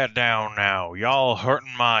 quiet down now, y'all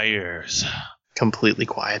hurting my ears. Completely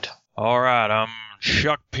quiet. All right, I'm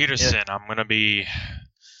Chuck Peterson. Yeah. I'm gonna be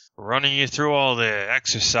running you through all the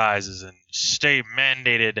exercises and state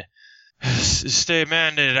mandated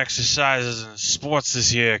exercises and sports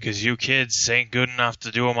this year, because you kids ain't good enough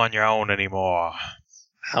to do them on your own anymore.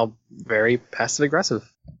 How very passive aggressive.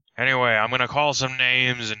 Anyway, I'm gonna call some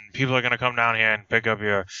names, and people are gonna come down here and pick up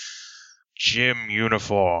your gym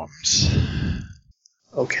uniforms.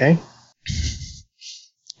 Okay.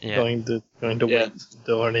 Yeah. Going to wait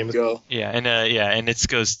until our name is go. Yeah, and it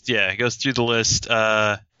goes through the list.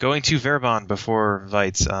 Going to Verbon before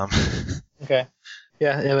Vites. Okay.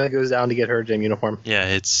 Yeah, Emma goes down to get her gym uniform. Yeah,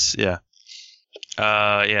 and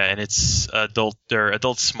it's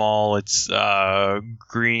adult small. It's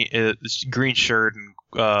green shirt and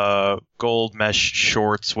gold mesh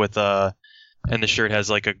shorts with and the shirt has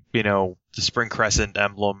like the Spring Crescent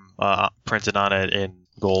emblem printed on it in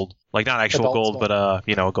gold. Like not actual Adult gold, small. but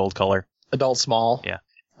a gold color. Adult small. Yeah.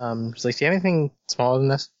 She's like, do you have anything smaller than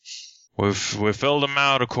this? We've filled them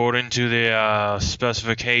out according to the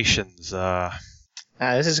specifications.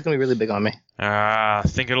 This is gonna be really big on me. I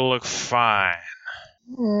think it'll look fine.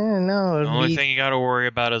 No. The only thing you gotta worry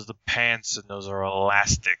about is the pants, and those are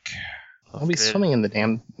elastic. I'll be swimming in the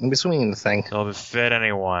thing. They'll fit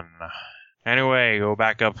anyone. Anyway, go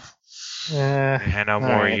back up and hand out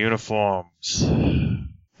more uniforms. And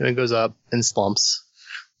it goes up and slumps.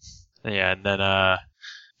 Yeah, and then,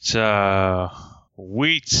 so,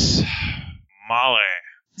 Wheats, Molly.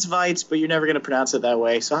 It's Vites, but you're never going to pronounce it that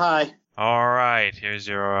way, so hi. Alright, here's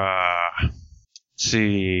your,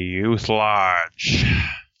 Youth Lodge.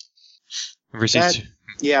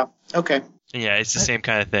 Yeah, okay. Yeah, it's the same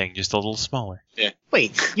kind of thing, just a little smaller. Yeah.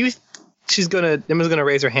 Wait, Emma's gonna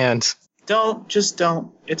raise her hand. Just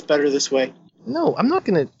don't. It's better this way. No, I'm not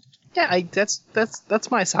gonna. Yeah, that's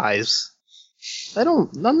my size. I'm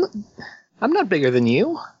not bigger than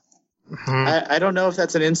you. I don't know if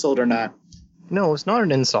that's an insult or not. No, it's not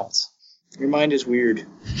an insult. Your mind is weird.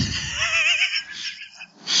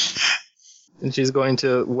 And she's going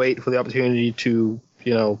to wait for the opportunity to,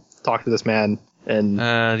 talk to this man. And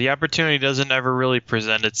the opportunity doesn't ever really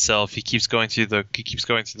present itself. He keeps going through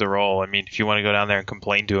the role. I mean, if you want to go down there and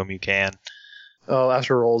complain to him, you can. Oh,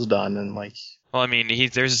 after roll's done, and like. Well, I mean,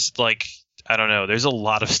 there's like, I don't know. There's a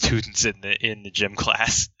lot of students in the gym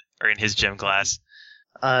class, or in his gym class.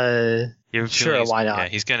 Sure, why not? Yeah,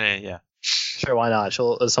 he's gonna. Yeah. Sure, why not?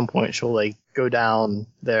 At some point she'll like go down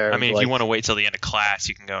there. I mean, if you want to wait till the end of class,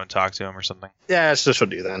 you can go and talk to him or something. Yeah, that's what she'll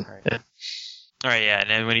do then. All right. Yeah. All right, yeah, and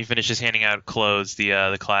then when he finishes handing out clothes,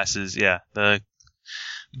 the classes, the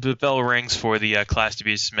bell rings for the class to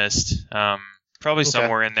be dismissed. Probably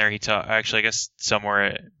somewhere in there actually, I guess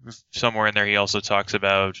somewhere in there he also talks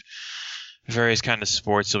about various kind of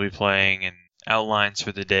sports he'll be playing and outlines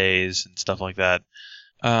for the days and stuff like that.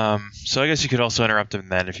 So I guess you could also interrupt him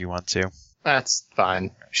then if you want to. That's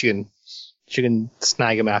fine. She can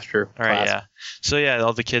snag him after class. All right, yeah. So yeah,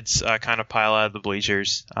 all the kids kind of pile out of the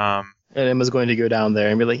bleachers. And Emma's going to go down there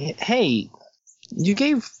and be like, "Hey, you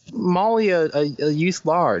gave Molly a youth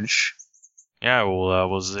large." Yeah, well, that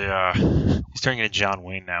was the he's turning into John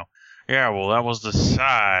Wayne now. Yeah, well, that was the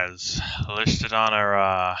size listed on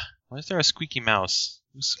our. Why is there a squeaky mouse?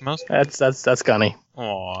 Mouse? That's Gunny.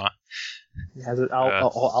 Aww.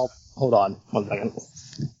 I'll hold on 1 second.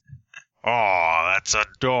 Oh, that's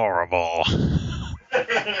adorable.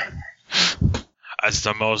 That's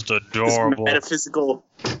the most adorable.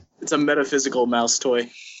 It's a metaphysical mouse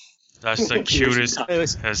toy. That's the cutest.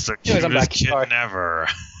 That's the cutest kitten ever.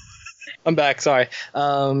 I'm back. Sorry.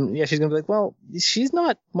 Yeah, she's gonna be like, well, she's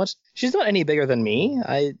not any bigger than me.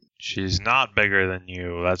 She's not bigger than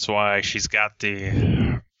you. That's why she's got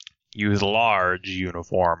the youth large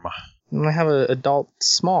uniform. I have an adult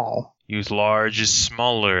small. Use large is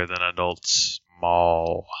smaller than adult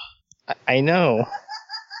small. I know.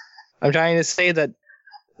 I'm trying to say that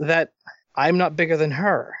I'm not bigger than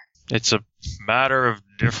her. It's a matter of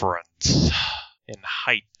difference in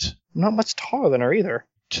height. I'm not much taller than her either.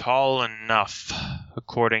 Tall enough,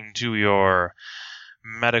 according to your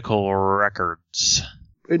medical records.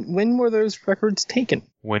 When were those records taken?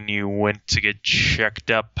 When you went to get checked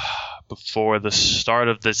up before the start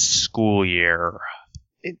of this school year.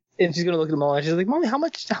 And she's gonna look at Molly and she's like, Molly, how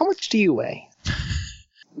much do you weigh?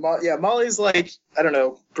 Molly's like, I don't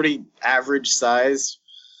know, pretty average size.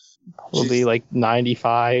 Probably like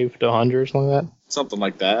 95 to 100 or something like that. Something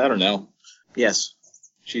like that. I don't know. Yes.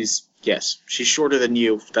 She's shorter than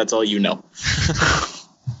you. That's all you know.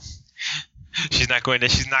 She's not going to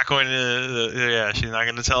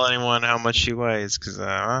tell anyone how much she weighs, because,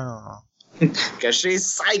 Because she's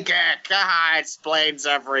psychic. Explains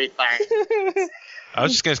everything. I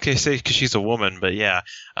was just going to say because she's a woman, but yeah.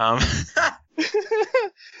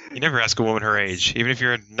 You never ask a woman her age, even if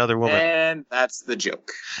you're another woman. And that's the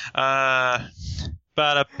joke. And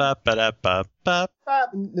I'll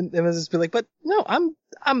just be like, but no, I'm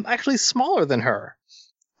actually smaller than her.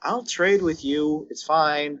 I'll trade with you. It's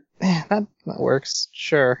fine. That works.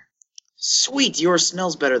 Sure. Sweet, yours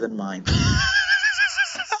smells better than mine.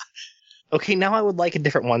 Okay, now I would like a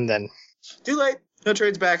different one then. Too late. No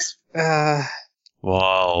trades backs.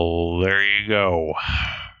 Well, there you go.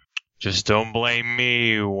 Just don't blame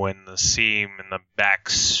me when the seam in the back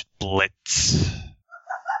splits.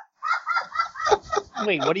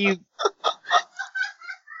 Wait, what do you...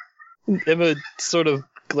 Emma sort of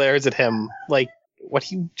glares at him, like, what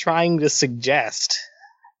are you trying to suggest?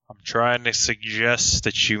 I'm trying to suggest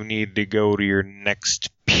that you need to go to your next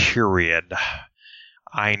period.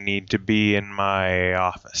 I need to be in my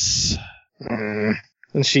office. And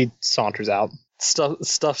she saunters out,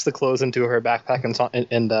 stuffs the clothes into her backpack, and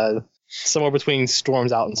somewhere between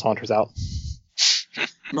storms out and saunters out.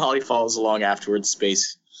 Molly follows along afterwards.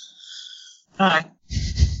 Space. Hi.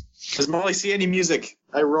 Does Molly see any music?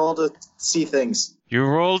 I roll to see things. You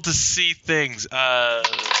roll to see things.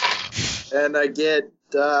 And I get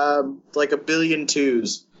like a billion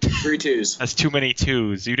twos. 3 twos. That's too many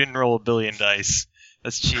twos. You didn't roll a billion dice.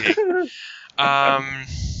 That's cheating.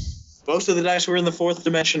 Most of the dice were in the 4th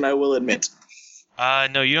dimension, I will admit.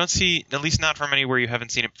 No, you don't see, at least not from anywhere you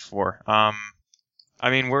haven't seen it before. I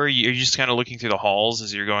mean, where are you? Are you just kind of looking through the halls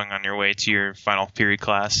as you're going on your way to your final period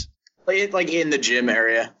class? Like in the gym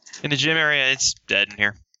area. In the gym area, it's dead in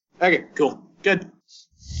here. Okay, cool. Good.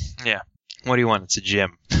 Yeah. What do you want? It's a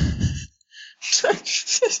gym.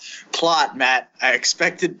 Plot, Matt. I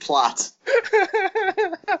expected plot.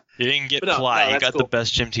 You didn't get plot. You got cool. The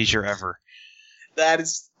best gym teacher ever. That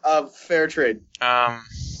is a fair trade.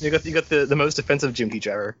 You got the most offensive gym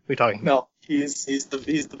teacher ever. What are you talking? No, he's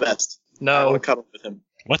the best. No. I want to cuddle with him.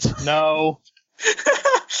 What? No.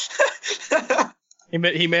 He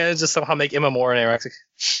managed to somehow make Emma more anorexic.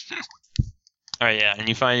 Alright, yeah, and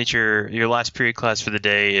you find that your last period class for the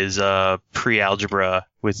day is pre-algebra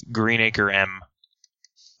with Greenacre M.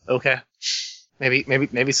 Okay.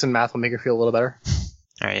 Maybe some math will make her feel a little better.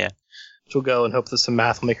 Alright, yeah. She'll go and hope that some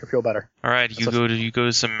math will make her feel better. Alright, you go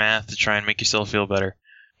to some math to try and make yourself feel better.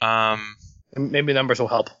 Maybe numbers will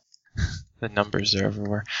help. The numbers are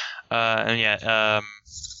everywhere. And yeah,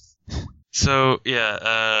 so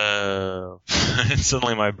yeah,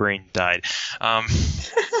 suddenly my brain died.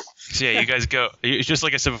 So yeah, you guys go. Just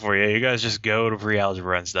like I said before, yeah, you guys just go to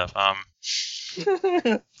pre-algebra and stuff. And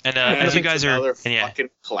as you guys are, and yeah, fucking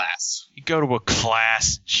class. You go to a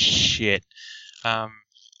class. Shit. Not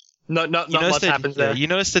much happens there. You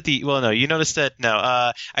notice that you notice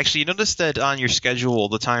that on your schedule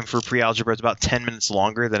the time for pre-algebra is about 10 minutes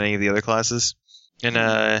longer than any of the other classes.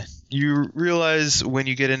 And you realize when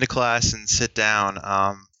you get into class and sit down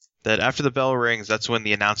that after the bell rings, that's when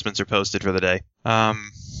the announcements are posted for the day.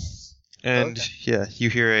 And okay. Yeah,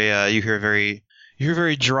 you hear a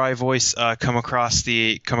very dry voice come across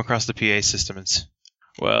the PA system. It's,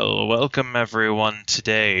 well, welcome everyone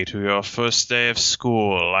today to your first day of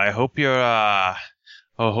school. I hope you're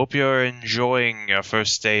enjoying your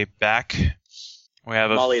first day back.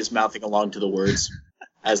 Molly is mouthing along to the words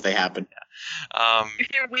as they happen. You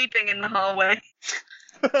hear weeping in the hallway.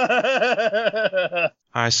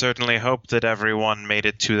 I certainly hope that everyone made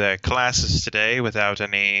it to their classes today without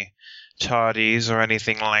any tardies or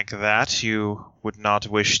anything like that. You would not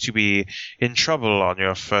wish to be in trouble on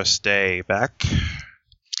your first day back.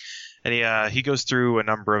 And he goes through a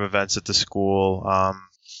number of events at the school,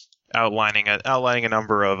 outlining a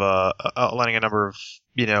number of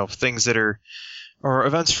things that are or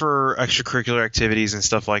events for extracurricular activities and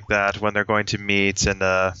stuff like that when they're going to meet. And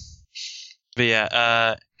but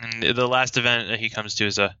yeah, and the last event that he comes to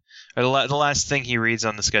is the last thing he reads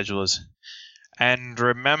on the schedule is, and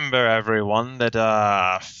remember everyone that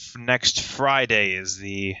next Friday is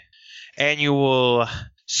the annual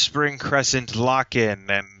Spring Crescent lock-in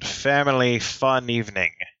and family fun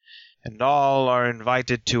evening, and all are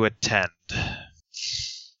invited to attend.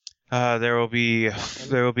 There will be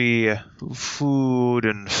food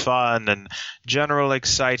and fun and general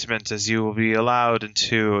excitement as you will be allowed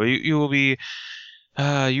into. You will be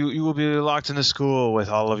locked into school with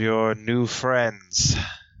all of your new friends.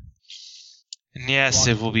 And yes,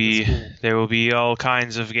 there will be all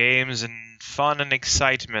kinds of games and fun and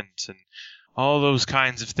excitement and all those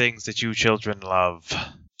kinds of things that you children love.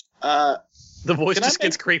 The voice just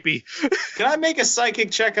gets creepy. Can I make a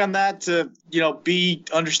psychic check on that to, be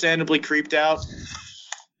understandably creeped out?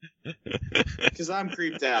 Because I'm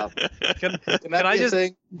creeped out. Can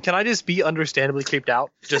I just be understandably creeped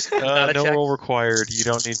out? Just no roll required. You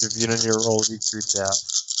don't need to roll to be creeped out.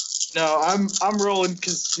 No, I'm rolling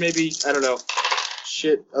because maybe, I don't know.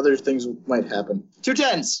 Shit, other things might happen. 2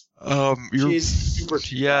 10s.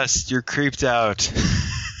 You're creeped out.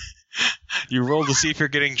 You roll to see if you're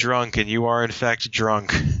getting drunk, and you are in fact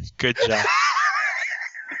drunk. Good job.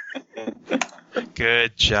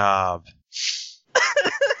 Good job.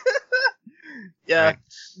 Yeah.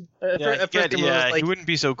 Right. He wouldn't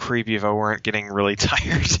be so creepy if I weren't getting really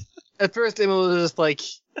tired. At first, it was just like...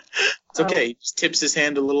 It's okay. He just tips his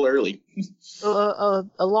hand a little early. A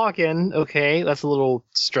lock-in, okay, that's a little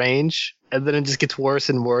strange. And then it just gets worse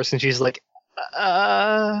and worse, and she's like,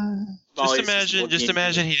 Just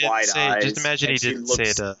imagine he didn't say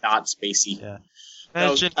it. Not spacey. Yeah. I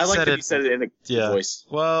like that he said it in a voice.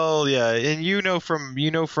 Well, yeah, and you know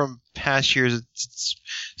from past years at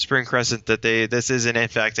Spring Crescent that this is in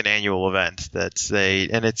fact an annual event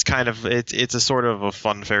and it's a sort of a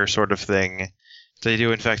fun fair sort of thing. They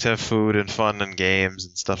do in fact have food and fun and games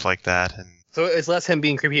and stuff like that. And so it's less him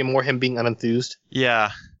being creepy and more him being unenthused.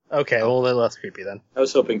 Yeah. Okay, well then less creepy then. I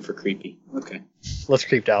was hoping for creepy. Okay. Less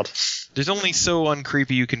creeped out. There's only so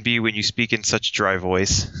uncreepy you can be when you speak in such dry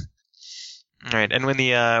voice. All right, and when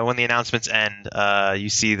the announcements end, you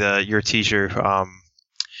see your teacher.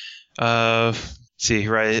 Dr.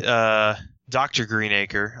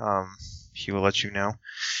 Greenacre. He will let you know.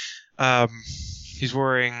 He's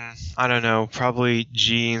wearing, I don't know, probably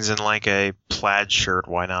jeans and like a plaid shirt.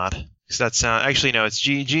 Why not? Because that's actually no, it's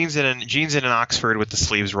jeans in an Oxford with the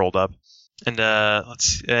sleeves rolled up. And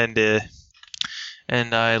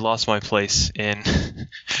and I lost my place in.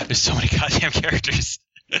 There's so many goddamn characters.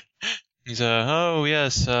 He's oh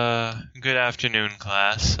yes, good afternoon,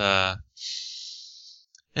 class.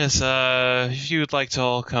 Yes, if you would like to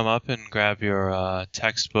all come up and grab your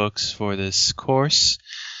textbooks for this course.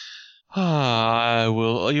 You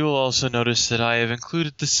will also notice that I have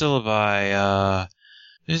included the syllabi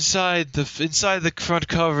inside the front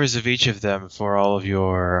covers of each of them for all of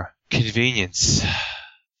your convenience.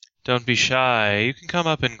 Don't be shy. You can come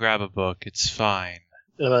up and grab a book. It's fine.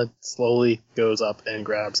 Emma slowly goes up and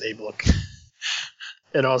grabs a book.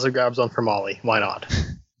 And also grabs one for Molly. Why not?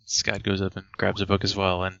 Scott goes up and grabs a book as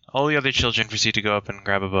well, and all the other children proceed to go up and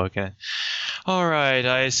grab a book. All right,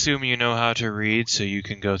 I assume you know how to read, so you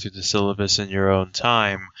can go through the syllabus in your own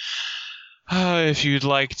time. If you'd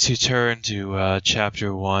like to turn to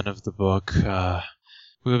chapter 1 of the book,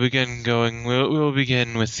 we'll begin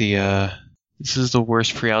with the. This is the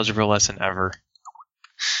worst pre-algebra lesson ever.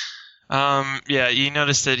 Yeah, you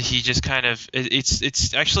notice that he just kind of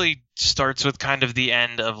it's actually starts with kind of the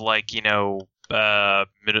end of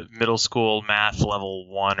middle school math level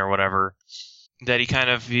 1 or whatever. That he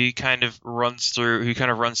kind of runs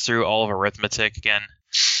through all of arithmetic again.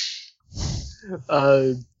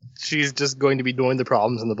 She's just going to be doing the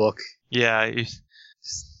problems in the book. Yeah,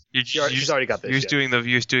 she's already got this.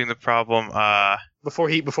 You're doing the problem before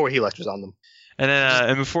he lectures on them. And then,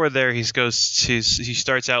 and before there, he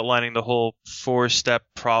starts outlining the whole 4-step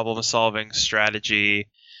problem-solving strategy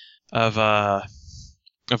of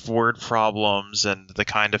word problems and the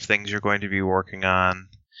kind of things you're going to be working on.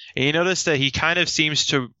 And you notice that he kind of seems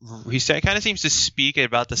to speak at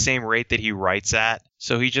about the same rate that he writes at.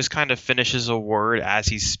 So he just kind of finishes a word as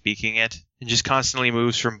he's speaking it, and just constantly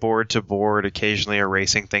moves from board to board, occasionally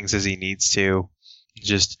erasing things as he needs to.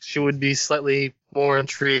 Just She would be slightly more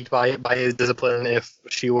intrigued by his discipline if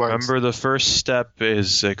she weren't. remember, the first step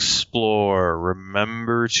is explore.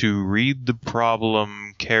 Remember to read the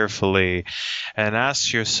problem carefully and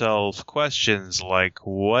ask yourself questions like,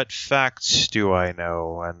 what facts do I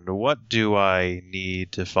know and what do I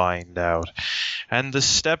need to find out? And the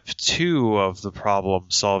step 2 of the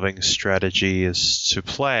problem-solving strategy is to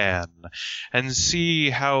plan and see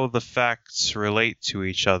how the facts relate to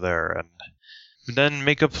each other, and then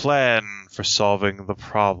make a plan for solving the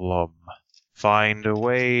problem. Find a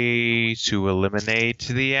way to eliminate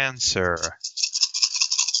the answer.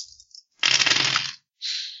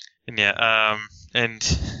 And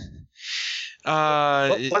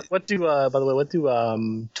What do by the way, what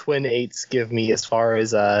do twin eights give me as far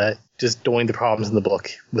as just doing the problems in the book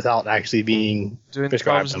without actually being doing the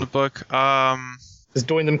prescribed problems in the them? book. Just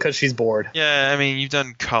doing them because she's bored. Yeah, I mean, you've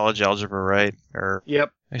done college algebra, right? Or Yep.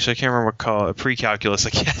 actually, I can't remember what pre-calculus,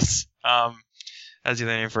 I guess. That's the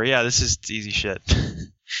other name for it. Yeah, this is easy shit.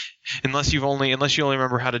 unless you only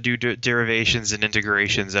remember how to do derivations and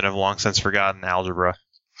integrations and have long since forgotten algebra.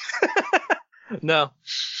 No,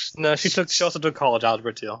 she also took college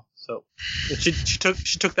algebra too. So she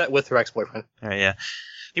took that with her ex-boyfriend. Yeah.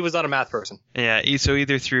 He was not a math person. Yeah, so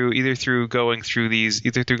either through going through these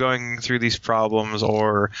problems,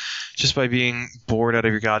 or just by being bored out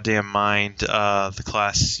of your goddamn mind, the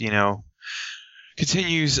class,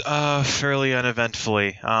 continues fairly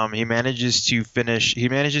uneventfully. He manages to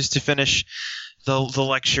finish the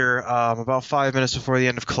lecture about 5 minutes before the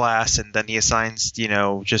end of class, and then he assigns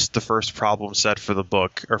just the first problem set for the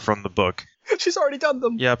book, or from the book. She's already done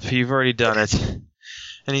them. Yep, you've already done it.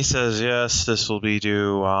 And he says, yes, this will be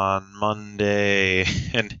due on Monday,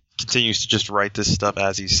 and continues to just write this stuff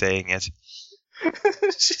as he's saying it.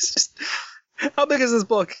 How big is this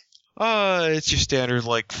book? It's your standard,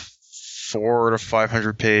 400 to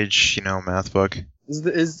 500 page, math book.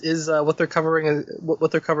 Is what they're covering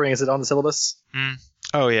is it on the syllabus?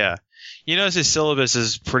 Oh yeah. His syllabus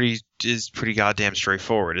is pretty goddamn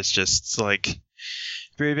straightforward. It's just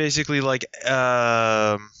basically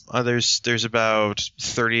there's about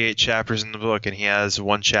 38 chapters in the book, and he has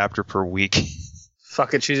one chapter per week.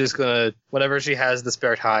 Fuck it, she's just gonna, whenever she has the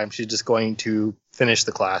spare time, she's just going to finish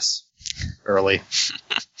the class early.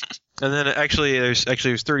 And then there's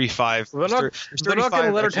 35. They're not going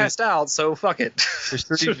to let her test out, so fuck it. There's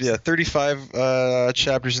 35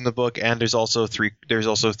 chapters in the book, and there's also three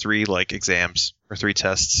exams or 3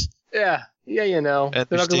 tests. Yeah, they're not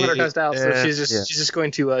going to let her test out, so she's just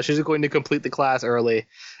going to complete the class as early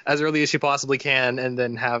as she possibly can, and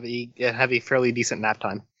then have a fairly decent nap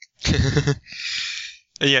time.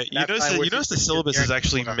 Yeah, you notice the syllabus is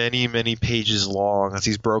actually many, many pages long, as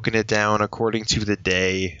he's broken it down according to the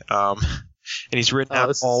day, and he's written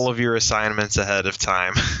out all of your assignments ahead of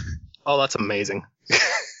time. Oh, that's amazing.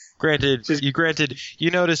 Granted,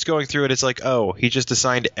 you notice going through it, it's he just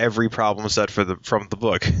assigned every problem set from the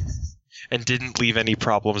book, and didn't leave any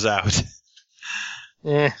problems out.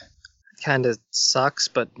 It kind of sucks,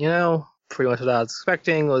 but pretty much what I was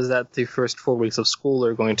expecting was that the first 4 weeks of school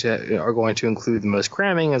are going to include the most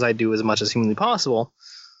cramming, as I do as much as humanly possible,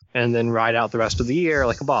 and then ride out the rest of the year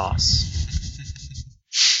like a boss.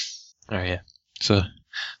 Oh yeah, so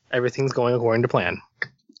everything's going according to plan.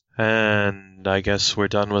 And I guess we're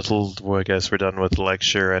done with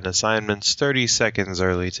lecture and assignments 30 seconds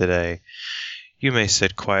early today. You may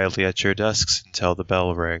sit quietly at your desks until the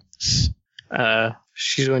bell rings.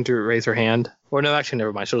 She's going to raise her hand. Or no, actually,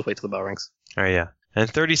 never mind. She'll just wait till the bell rings. Oh, yeah. And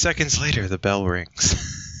 30 seconds later, the bell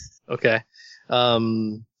rings. Okay.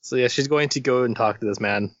 So yeah, she's going to go and talk to this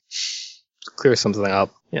man. Clear something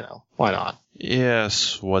up. Why not?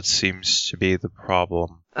 Yes, what seems to be the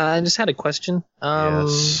problem? I just had a question.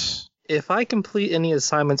 Yes. If I complete any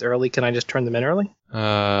assignments early, can I just turn them in early?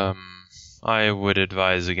 I would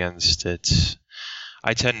advise against it.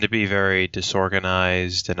 I tend to be very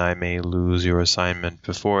disorganized, and I may lose your assignment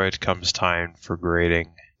before it comes time for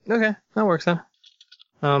grading. Okay, that works then.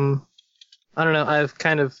 I don't know, I've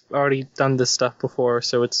kind of already done this stuff before,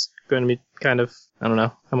 so it's going to be kind of, I don't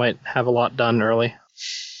know, I might have a lot done early.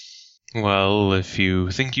 Well, if you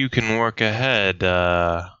think you can work ahead,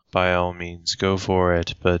 by all means, go for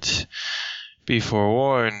it, but be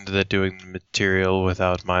forewarned that doing the material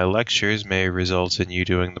without my lectures may result in you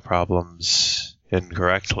doing the problems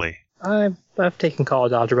incorrectly. I've taken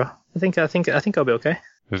college algebra. I think I'll be okay.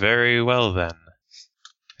 Very well then.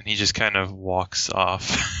 And he just kind of walks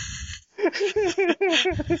off. In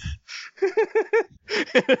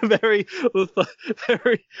a very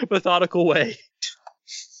methodical way.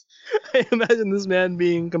 I imagine this man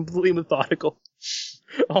being completely methodical.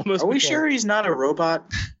 Almost. Are we mechanical. sure he's not a robot?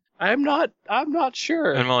 I'm not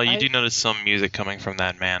sure. And Molly, you do notice some music coming from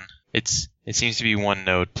that man. It seems to be one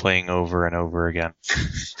note playing over and over again.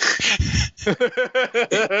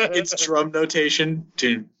 It's drum notation.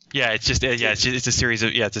 Yeah, it's a series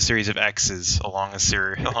of X's along a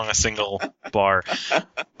single bar.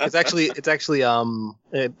 It's actually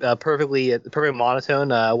perfect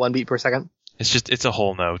monotone, 1 beat per second. It's a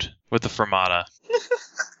whole note with the fermata.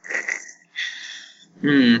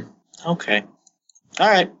 Okay. All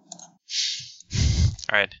right.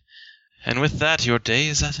 All right. And with that, your day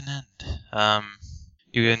is at an end.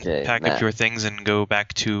 You can Okay, pack up your things and go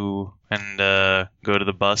back to go to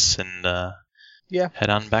the bus and head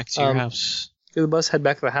on back to your house. Go to the bus, head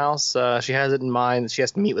back to the house. She has it in mind that she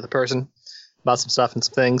has to meet with a person about some stuff and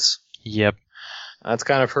some things. Yep. That's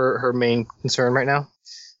kind of her main concern right now.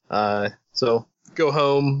 So go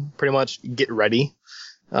home, pretty much get ready.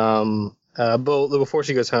 But before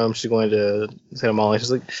she goes home, she's going to say to Molly,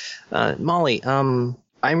 she's like, Molly, I'm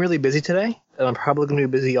really busy today, and I'm probably going to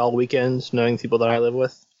be busy all weekend knowing people that I live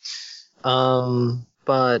with.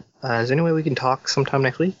 But is there any way we can talk sometime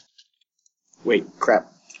next week? Wait,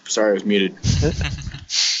 crap. Sorry, I was muted.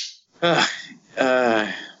 I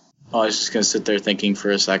was just going to sit there thinking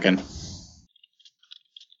for a second.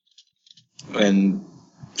 And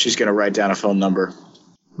she's going to write down a phone number.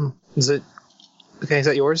 Is that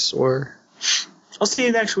yours, or? I'll see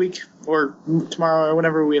you next week, or tomorrow, or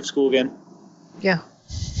whenever we have school again. Yeah.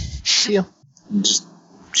 See you. And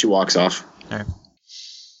she walks off. All right.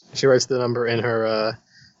 She writes the number in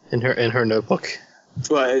her notebook.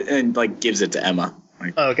 Well, and gives it to Emma.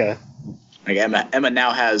 Okay. Emma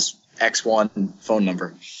now has X1 phone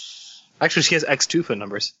number. Actually, she has X2 phone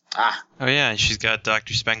numbers. Ah. Oh yeah, and she's got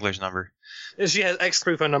Dr. Spengler's number. She has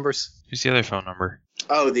X3 phone numbers. Who's the other phone number?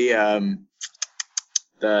 Oh, the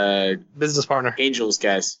Business partner. Angel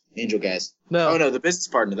guys. No. Oh no, the business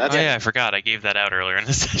partner. That's I forgot. I gave that out earlier in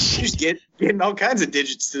the session. She's getting all kinds of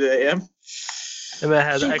digits today, Em. And that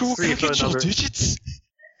has X3 phone numbers. Digits?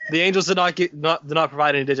 The Angels did not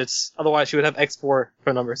provide any digits. Otherwise, she would have X4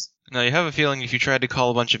 phone numbers. No, you have a feeling if you tried to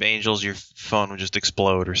call a bunch of angels, your phone would just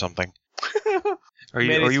explode or something. Or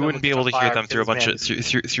you wouldn't be able to hear them through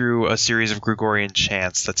through a series of Gregorian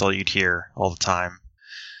chants. That's all you'd hear all the time.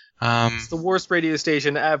 It's the worst radio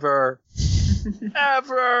station ever.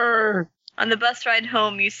 Ever. On the bus ride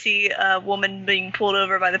home, you see a woman being pulled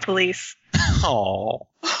over by the police. Oh.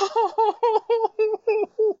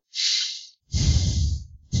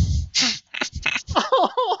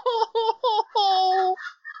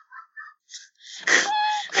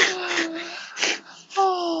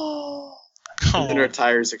 And then her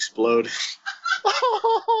tires explode.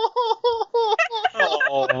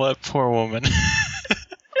 Oh, that poor woman.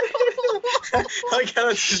 I like how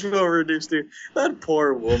that's just well reduced to that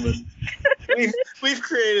poor woman. We've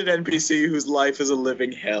created an NPC whose life is a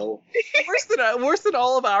living hell. Worse than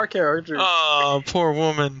all of our characters. Oh, poor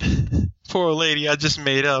woman. Poor lady I just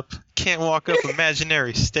made up. Can't walk up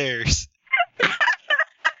imaginary stairs.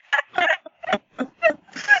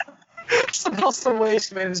 Somehow, some way,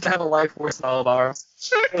 she managed to have a life worse than all of ours.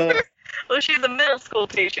 Well, she's a middle school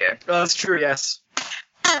teacher. That's true, yes.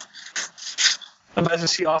 Imagine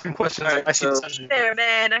she often questioned I see There,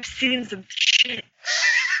 man, I've seen some shit.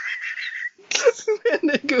 And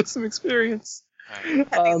there goes some experience.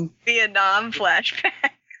 Vietnam flashback.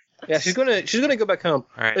 Yeah, she's gonna go back home.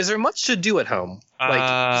 All right. Is there much to do at home?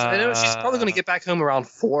 I know she's probably gonna get back home around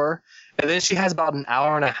 4, and then she has about an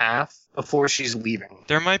hour and a half before she's leaving.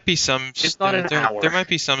 There might be some. It's not an hour. There might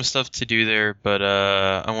be some stuff to do there, but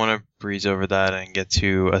I want to breeze over that and get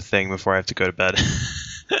to a thing before I have to go to bed.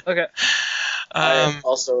 Okay. I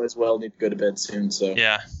also as well need to go to bed soon, so.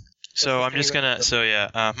 Yeah. So I'm just gonna. So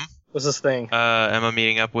yeah. What's this thing? Emma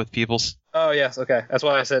meeting up with peoples. Oh yes, okay. That's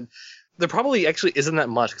why I said there probably actually isn't that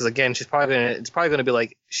much because again, it's probably gonna be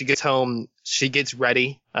like she gets home, she gets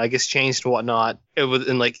ready, gets changed and whatnot,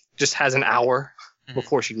 and just has an hour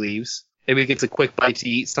before she leaves. Maybe gets a quick bite to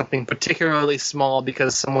eat, something particularly small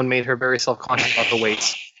because someone made her very self-conscious about the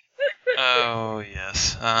weight. Oh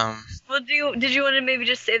yes. Well, did you want to maybe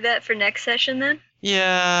just save that for next session then?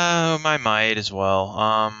 Yeah, I might as well.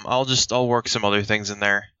 I'll work some other things in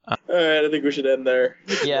there. Alright, I think we should end there.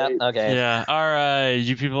 Yeah, okay. Yeah. All right.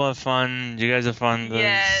 You people have fun. You guys have fun.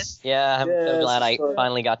 Yes. Yeah, I'm Yeah, so glad I it's fun.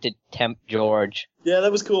 finally got to tempt George. Yeah,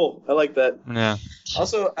 that was cool. I like that. Yeah.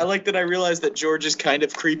 Also, I like that I realized that George is kind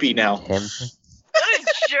of creepy now. Tempt? What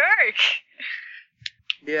a jerk!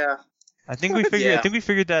 Yeah. I think we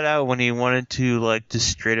figured that out when he wanted to just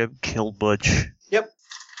straight up kill Butch.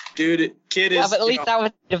 Dude, kid is. Yeah, but at least that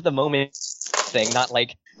was of the moment thing, not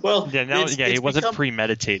like Well, Yeah, now, it's it wasn't become-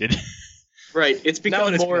 premeditated. Right, it's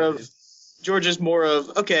become it's more of premeditated. George is more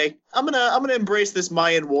of okay. I'm gonna embrace this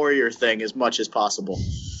Mayan warrior thing as much as possible.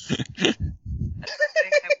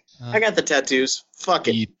 I got the tattoos. Fuck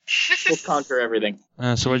it. We'll conquer everything.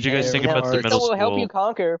 So what did you guys think Yeah, about the middle so we'll help you school?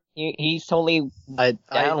 conquer. He's totally I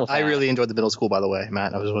down with that. really enjoyed the middle school, by the way,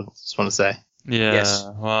 Matt. I just want to say. Yeah, Yes.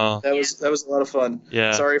 well, That was a lot of fun.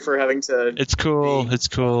 yeah. Sorry for having to. It's cool. be It's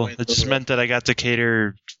cool. way It just lower. meant that I got to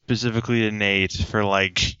cater specifically to Nate for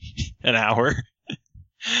like an hour.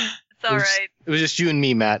 It's alright. It was just you and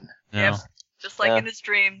me, Matt. No. Yep. Just like Yeah. in his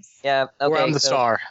dreams. Yeah, okay. Where I'm the so- star.